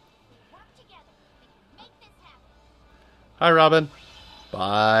together. We can make this happen. Hi, Robin.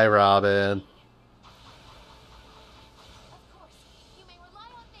 Bye, Robin. Of course, you may rely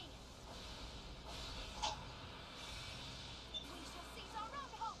on me. We shall seize our own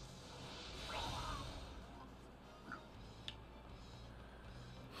hopes.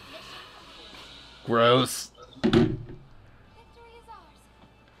 Mission complete. Gross. Victory is ours.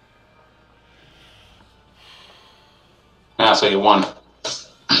 Yeah, so you won.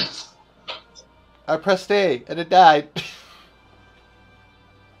 I pressed A and it died.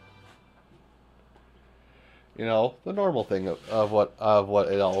 You know, the normal thing of what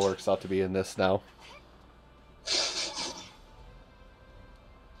it all works out to be in this now.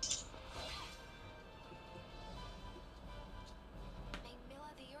 May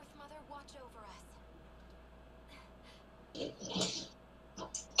Milla the Earth Mother watch over us.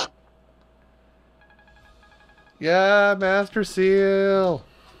 Yeah, Master Seal.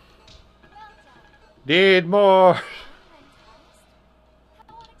 Well done. Need more. How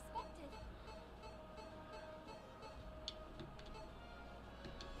unexpected.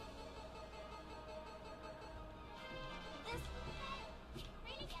 This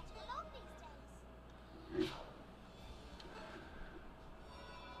really getting along these days.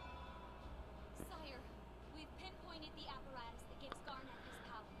 Sire, we've pinpointed the apparatus that gives Garnet his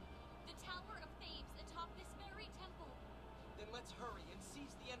power. The Tower of Thebes atop this very temple. Then let's hurry and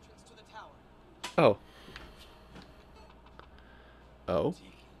seize the entrance to the tower. Oh. Oh. Tiki,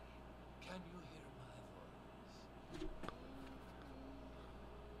 can you hear my voice?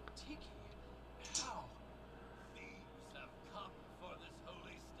 Tiki, how? Thieves have come for this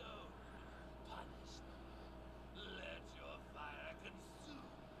holy stone. Punish them. Let your fire consume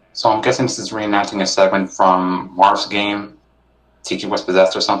them. So I'm guessing this is reenacting a segment from Marv's game. Tiki was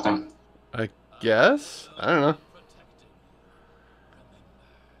possessed or something. I guess? I don't know. Protecting you.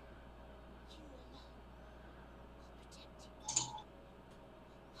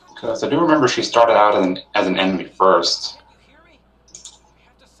 Because I do remember she started out as an enemy first. Can you hear me? We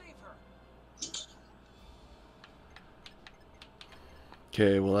have to save her.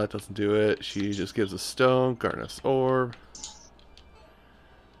 Okay, well that doesn't do it. She just gives a stone, Garnet's orb.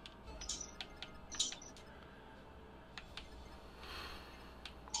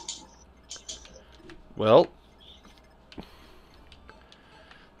 Well,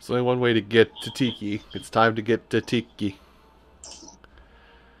 there's only one way to get to Tiki. It's time to get to Tiki.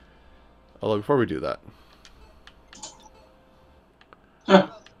 Although before we do that,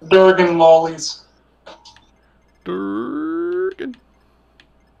 Durgan lollies. Durgan.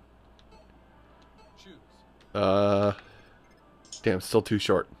 Choose. Damn, still too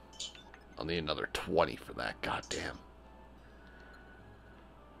short. I'll need another 20 for that. Goddamn.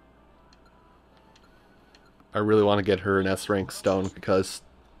 I really want to get her an S rank stone because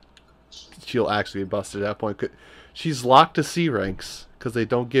she'll actually be busted at that point. She's locked to C ranks because they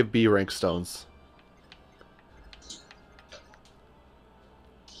don't give B rank stones.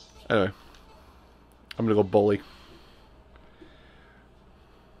 Anyway, I'm gonna go bully.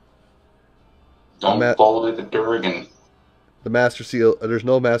 Don't bully the Durgan. The Master Seal. There's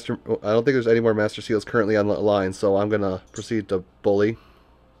no Master. I don't think there's any more Master Seals currently on the line, so I'm gonna proceed to bully.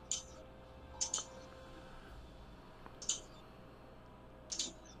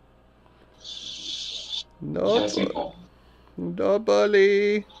 No, Yes, people. no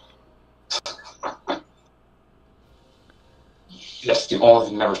bully. Yes, the only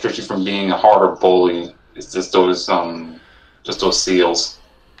thing that restricts you from being a harder bully is just those seals.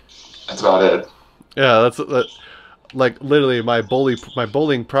 That's about it. Yeah, that's like literally my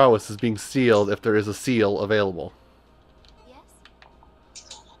bullying prowess is being sealed if there is a seal available. Yes?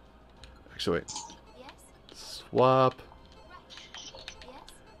 Actually, wait. Yes? Swap. Right. Yes?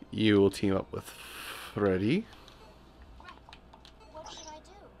 You will team up with Freddy. Right. What should I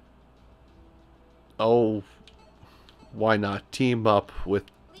do? Oh, why not team up with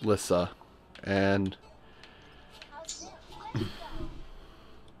Lissa And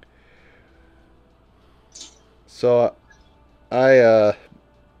so I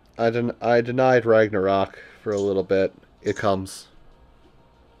denied Ragnarok for a little bit. It comes.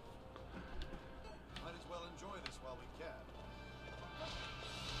 Might as well enjoy this while we can.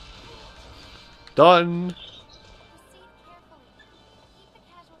 Done. Proceed carefully. Keep the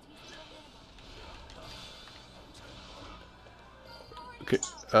casualties to a minimum. Okay,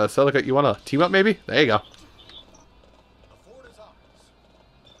 Celica, you want to team up maybe? There you go. The fort is ours.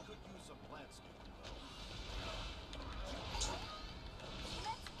 Could use some landscaping, though. Let's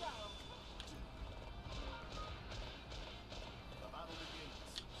go. The battle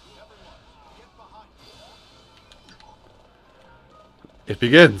begins. Everyone, get behind me. It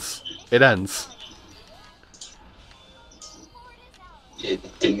begins. It ends. Fort is ours.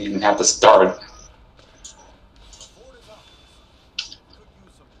 It didn't even have to start. The fort is ours. Could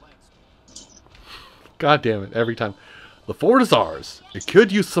use some landscaping. God damn it, every time. The fort is ours. It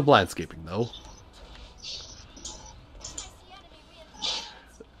could use some landscaping, though. I see enemy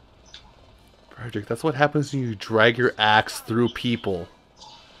reinforcements. Frederick, that's what happens when you drag your axe through people.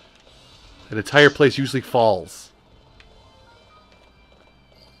 An entire place usually falls.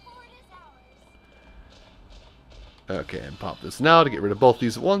 Fort is ours. Okay, and pop this now to get rid of both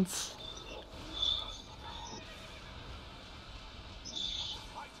these at once.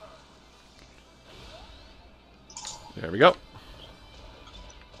 There we go.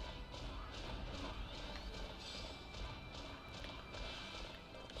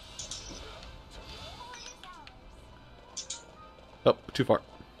 Oh, too far. The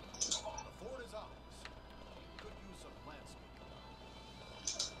fort is ours. Could use some landscaping, though.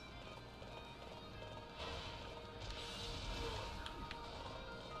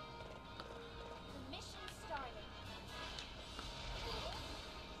 The mission started.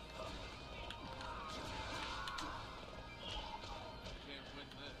 Can't win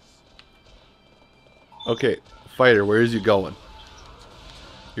this. Okay, fighter, where is you going?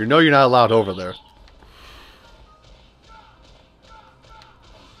 You know you're not allowed over there.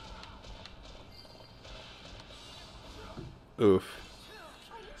 Oof.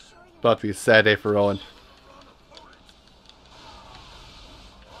 About to be a sad day for Owen.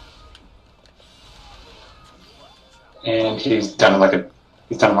 And he's done like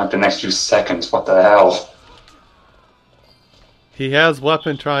the next few seconds. What the hell? He has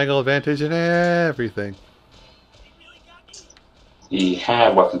weapon triangle advantage and everything. He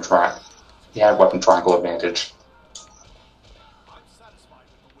had weapon triangle advantage. I'm satisfied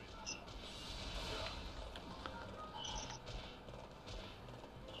with the win.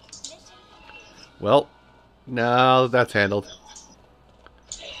 Mission complete. Well, now that's handled.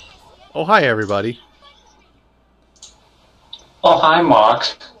 Oh, hi everybody. Oh, hi,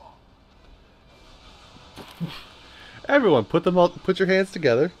 Mark. Everyone, put your hands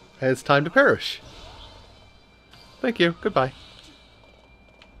together. It's time to perish. Thank you. Goodbye.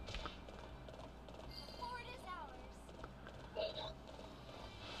 Fort is ours.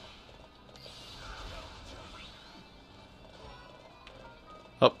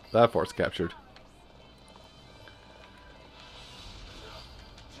 Oh, that force captured. I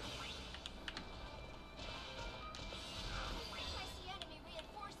see enemy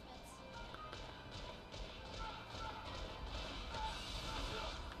reinforcements.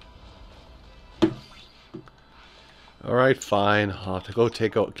 Alright, fine. I'll have to go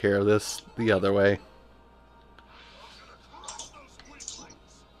take care of this the other way.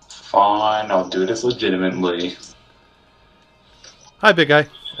 Fine, I'll do this legitimately. Hi, big guy.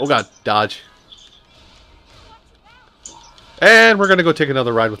 Oh god, dodge. And we're gonna go take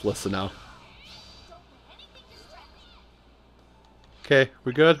another ride with Lissa now. Okay,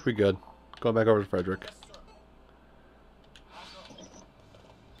 we good? We good. Going back over to Frederick.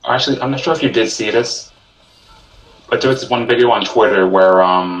 Actually, I'm not sure if you did see this, but there was this one video on Twitter where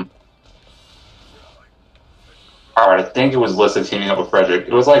I think it was Lissa teaming up with Frederick.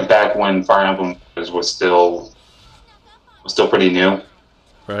 It was like back when Fire Emblem was still pretty new.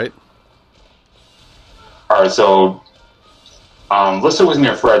 Right? Alright, so Lissa was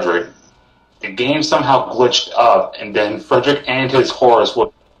near Frederick. The game somehow glitched up, and then Frederick and his horse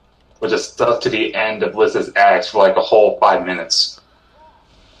were just stuck to the end of Lissa's axe for like a whole 5 minutes.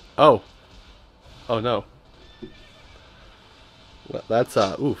 Oh. Oh no. Well, that's,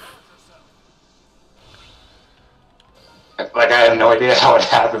 oof. Like, I have no idea how it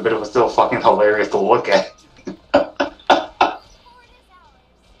happened, but it was still fucking hilarious to look at.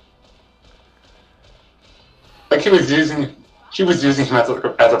 Like, she was using him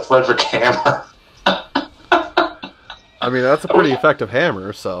as a Frederick hammer. I mean, that's a pretty effective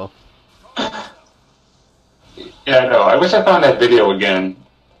hammer, so. Yeah, I know. I wish I found that video again.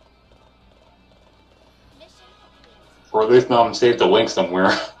 Mission complete. Or at least save the link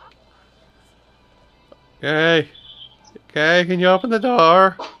somewhere. Okay. Okay, can you open the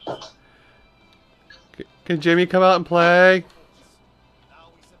door? Can Jimmy come out and play? Now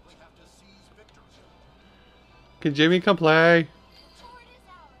we simply have to seize victory. Can Jimmy come play? The fort is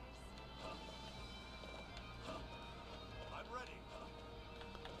ours. I'm ready.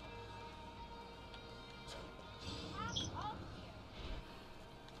 Have all clear.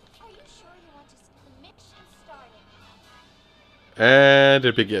 Are you sure you want to the mission started? And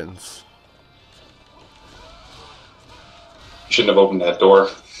it begins. Shouldn't have opened that door.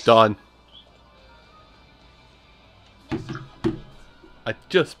 Done. Mission complete. I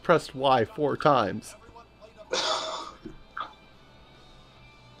just pressed Y 4 times. Everyone played up.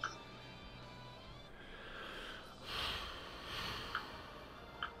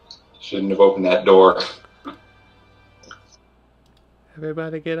 Shouldn't have opened that door.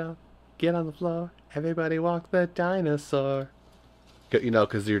 Everybody get up. Get on the floor. Everybody walk the dinosaur. You know,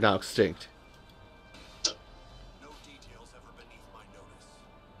 because you're now extinct. No details ever beneath my notice.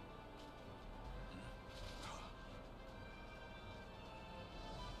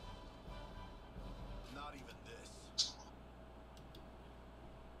 Not even this.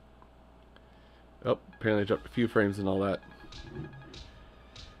 Oh, apparently I dropped a few frames and all that.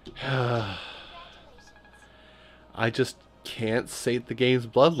 Congratulations. I just can't sate the game's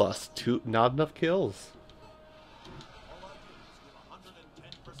bloodlust. Not enough kills. All I did was give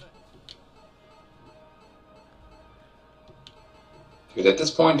 110%. Dude, at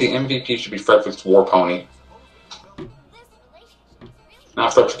this point, the MVP should be Frederick's War Pony, This relationship is really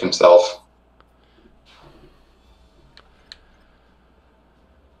not Frederick himself.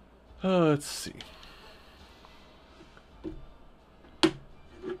 Let's see.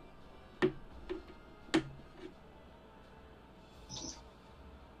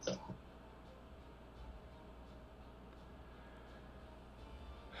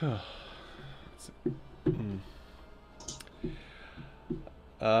 Let's see.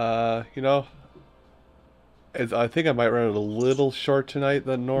 You know, I think I might run it a little short tonight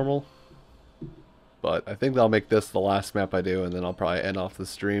than normal. But I think I'll make this the last map I do, and then I'll probably end off the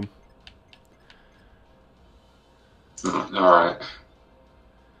stream. Alright.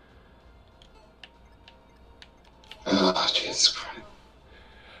 Oh, Jesus Christ.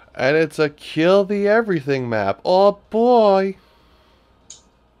 And it's a kill the everything map. Oh boy.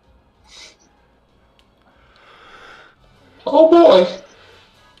 Oh boy!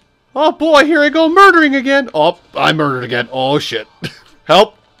 Oh boy, here I go murdering again. Oh, I murdered again. Oh shit.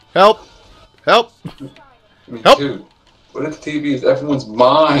 Help! Help! Help! I mean, Help. dude, what if the TV is everyone's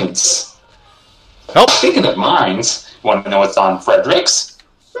minds? Help! Speaking of minds, you want to know what's on Frederick's?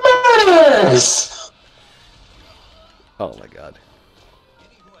 Murders! Oh my god.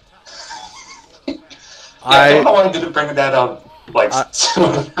 Yeah, I don't know I why I didn't bring that up, like,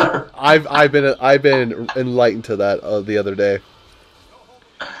 sooner. I've been enlightened to that the other day.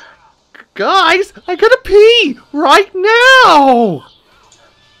 Guys, I gotta pee right now.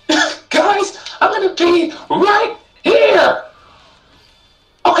 Guys, I'm gonna be right here!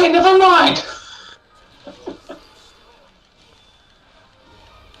 Okay, never mind! mission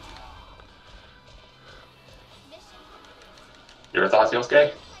Your thoughts,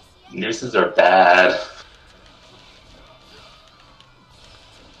 Yosuke? Nooses are bad. The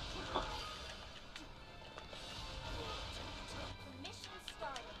mission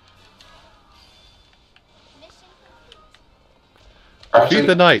started. Mission complete. Defeat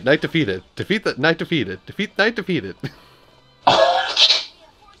the knight. Knight defeated. Defeat the knight defeated. Defeat knight defeated.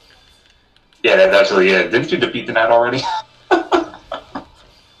 Yeah, that's actually it. Didn't you defeat the knight already?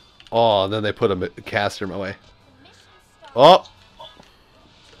 Oh, and then they put a caster my way. The mission started. Oh,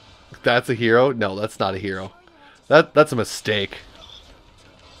 that's a hero. No, that's not a hero. That's a mistake. I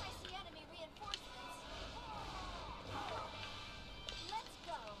see enemy reinforcements. Let's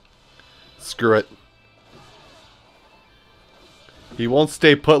go. Screw it. He won't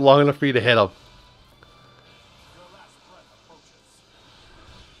stay put long enough for you to hit him. Your last breath approaches.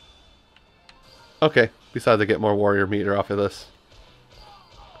 Okay. Besides, I get more warrior meter off of this.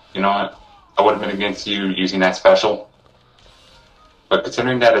 You know what? I would have been against you using that special. But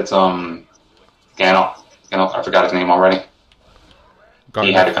considering that it's, Gandalf, I forgot his name already.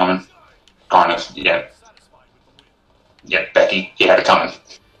 He had it coming. Garnish, yeah. Yeah, Becky, he had it coming.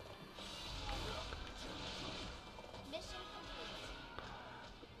 Mission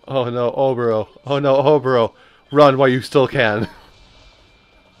complete. Oh no, Obero. Oh no, Obero. Run while you still can.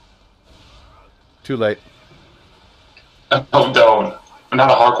 Too late. Oh, don't. I'm not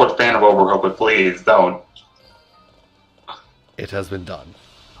a hardcore fan of Overcooked, but please don't. It has been done.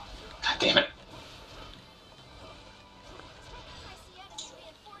 God damn it. I see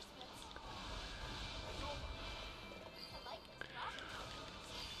enemy reinforcements. I like this rocket.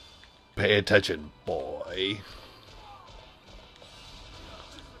 Pay attention, boy.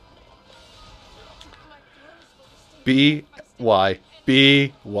 B Y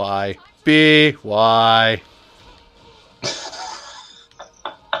B Y B Y.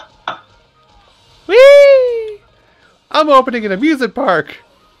 Whee! I'm opening an amusement park.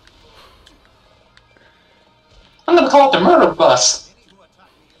 I'm gonna call it the murder bus.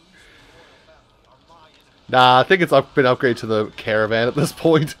 Nah, I think it's been upgraded to the caravan at this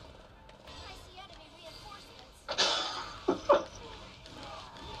point. I see enemy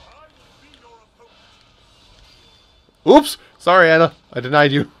reinforcements. Oops! Sorry, Anna. I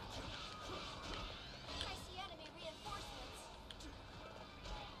denied you. I see enemy reinforcements.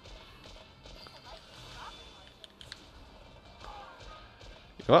 I like this rocket.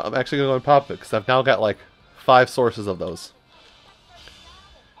 You know what? I'm actually going to go and pop it, because I've now got like 5 sources of those.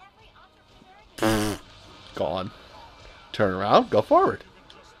 Every entrepreneur needs. Gone. Turn around, go forward.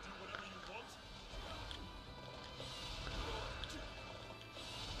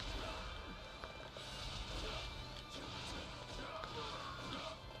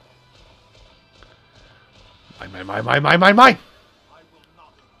 Mine. My. I see enemy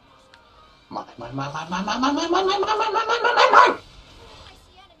reinforcements.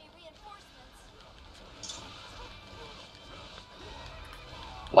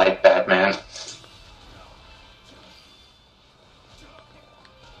 Like Batman.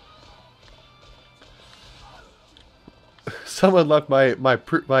 Someone left my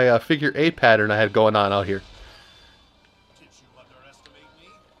figure 8 pattern I had going on out here. Did you underestimate me?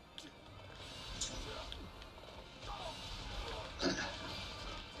 I see enemy reinforcements.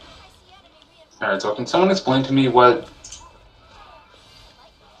 Alright, so can someone explain to me what...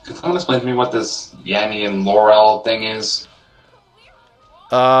 Can someone explain to me what this Yanni and Laurel thing is?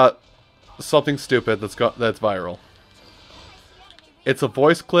 Something stupid that's viral. It's a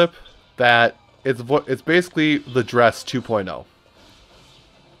voice clip that it's basically the dress 2.0.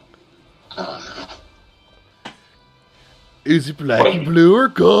 Is it black and blue or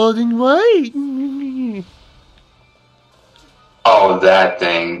gold and white? Oh, that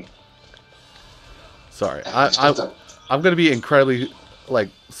thing. Sorry, I'm gonna be incredibly like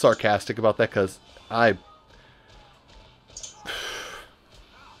sarcastic about that because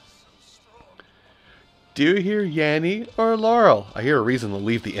Do you hear Yanni or Laurel? I hear a reason to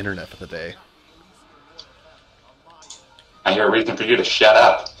leave the internet for the day. I hear a reason for you to shut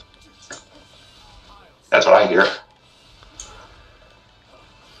up. That's what I hear.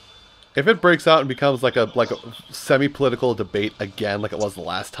 If it breaks out and becomes like a semi-political debate again, like it was the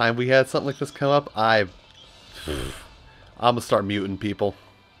last time we had something like this come up, I'm gonna start muting people.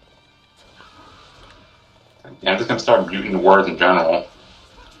 Yeah, I'm just gonna start muting words in general.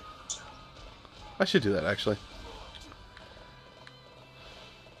 I should do that actually.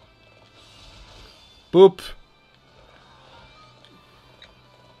 Boop.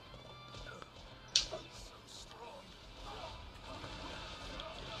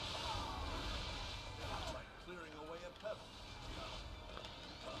 Clearing away a pebble.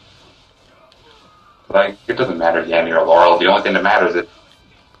 Like, it doesn't matter Yanni or Laurel. The only thing that matters is...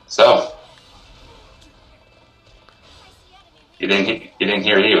 So... You didn't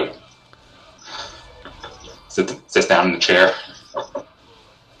hear you. Sit down in the chair.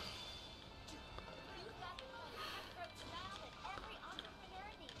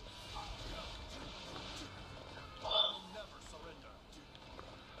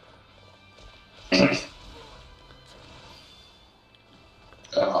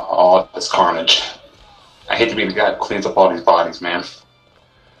 Oh, this carnage. I hate to be the guy who cleans up all these bodies, man.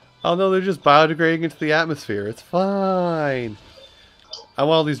 Oh no, they're just biodegrading into the atmosphere. It's fine. I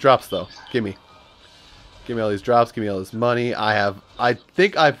want all these drops though. Gimme. Give me all these drops, give me all this money. I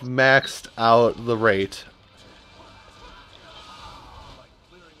think I've maxed out the rate.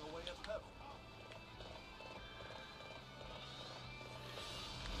 Clearing away a pebble.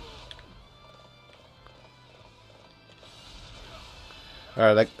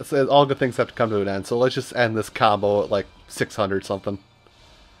 Alright, so all good things have to come to an end. So let's just end this combo at like 600 something.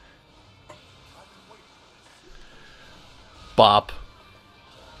 Bop.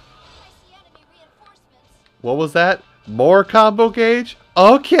 What was that? More combo gauge?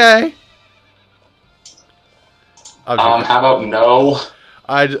 Okay. How about no?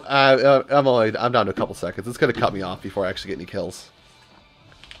 I'm down to a couple seconds. It's gonna cut me off before I actually get any kills.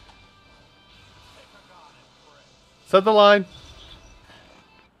 Set the line.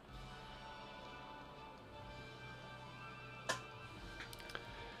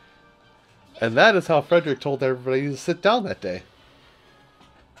 And that is how Frederick told everybody to sit down that day.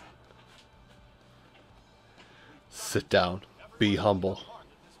 Sit down. Be humble.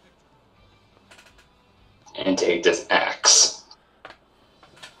 And take this axe.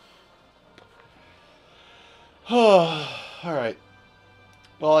 Alright.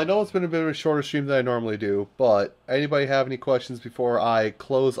 Well, I know it's been a bit of a shorter stream than I normally do, but anybody have any questions before I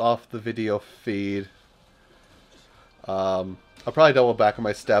close off the video feed? I'll probably double back on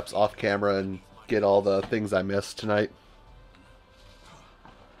my steps off camera and get all the things I missed tonight.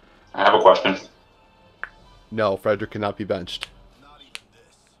 I have a question. No, Frederick cannot be benched. Not even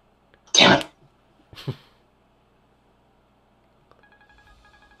this. Damn it. All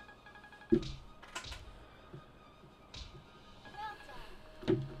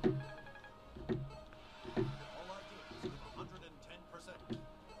I do is give 110%.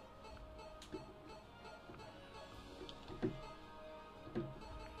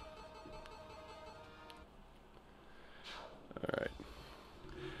 Alright.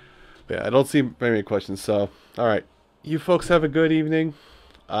 Yeah, I don't see very many questions, so... Alright. You folks have a good evening.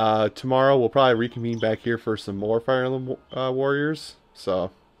 Tomorrow we'll probably reconvene back here for some more Fire Emblem Warriors,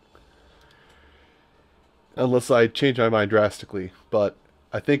 so... Unless I change my mind drastically. But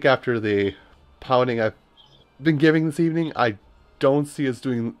I think after the pounding I've been giving this evening, I don't see us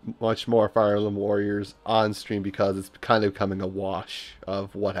doing much more Fire Emblem Warriors on stream because it's kind of becoming a wash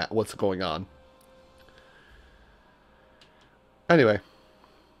of what's going on. Anyway.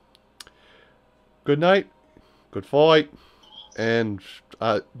 Good night. Good fight. And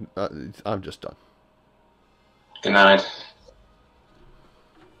I'm just done. Good night.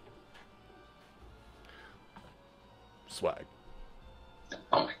 Swag.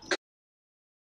 Oh my